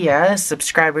Garcia,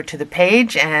 subscriber to the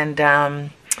page, and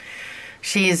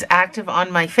she's active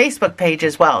on my Facebook page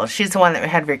as well. She's the one that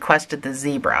had requested the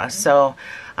zebra. So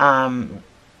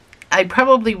I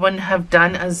probably wouldn't have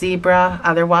done a zebra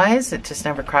otherwise. It just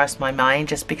never crossed my mind,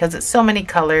 just because it's so many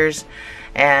colors,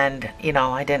 and you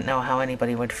know, I didn't know how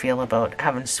anybody would feel about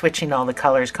switching all the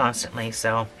colors constantly.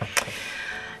 So,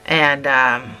 and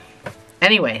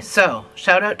anyway, so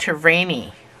shout out to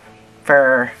Rainy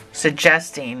for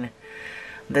suggesting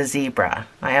the zebra.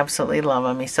 I absolutely love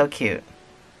him. He's so cute.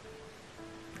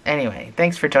 Anyway,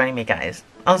 thanks for joining me, guys.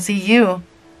 I'll see you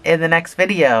in the next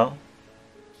video.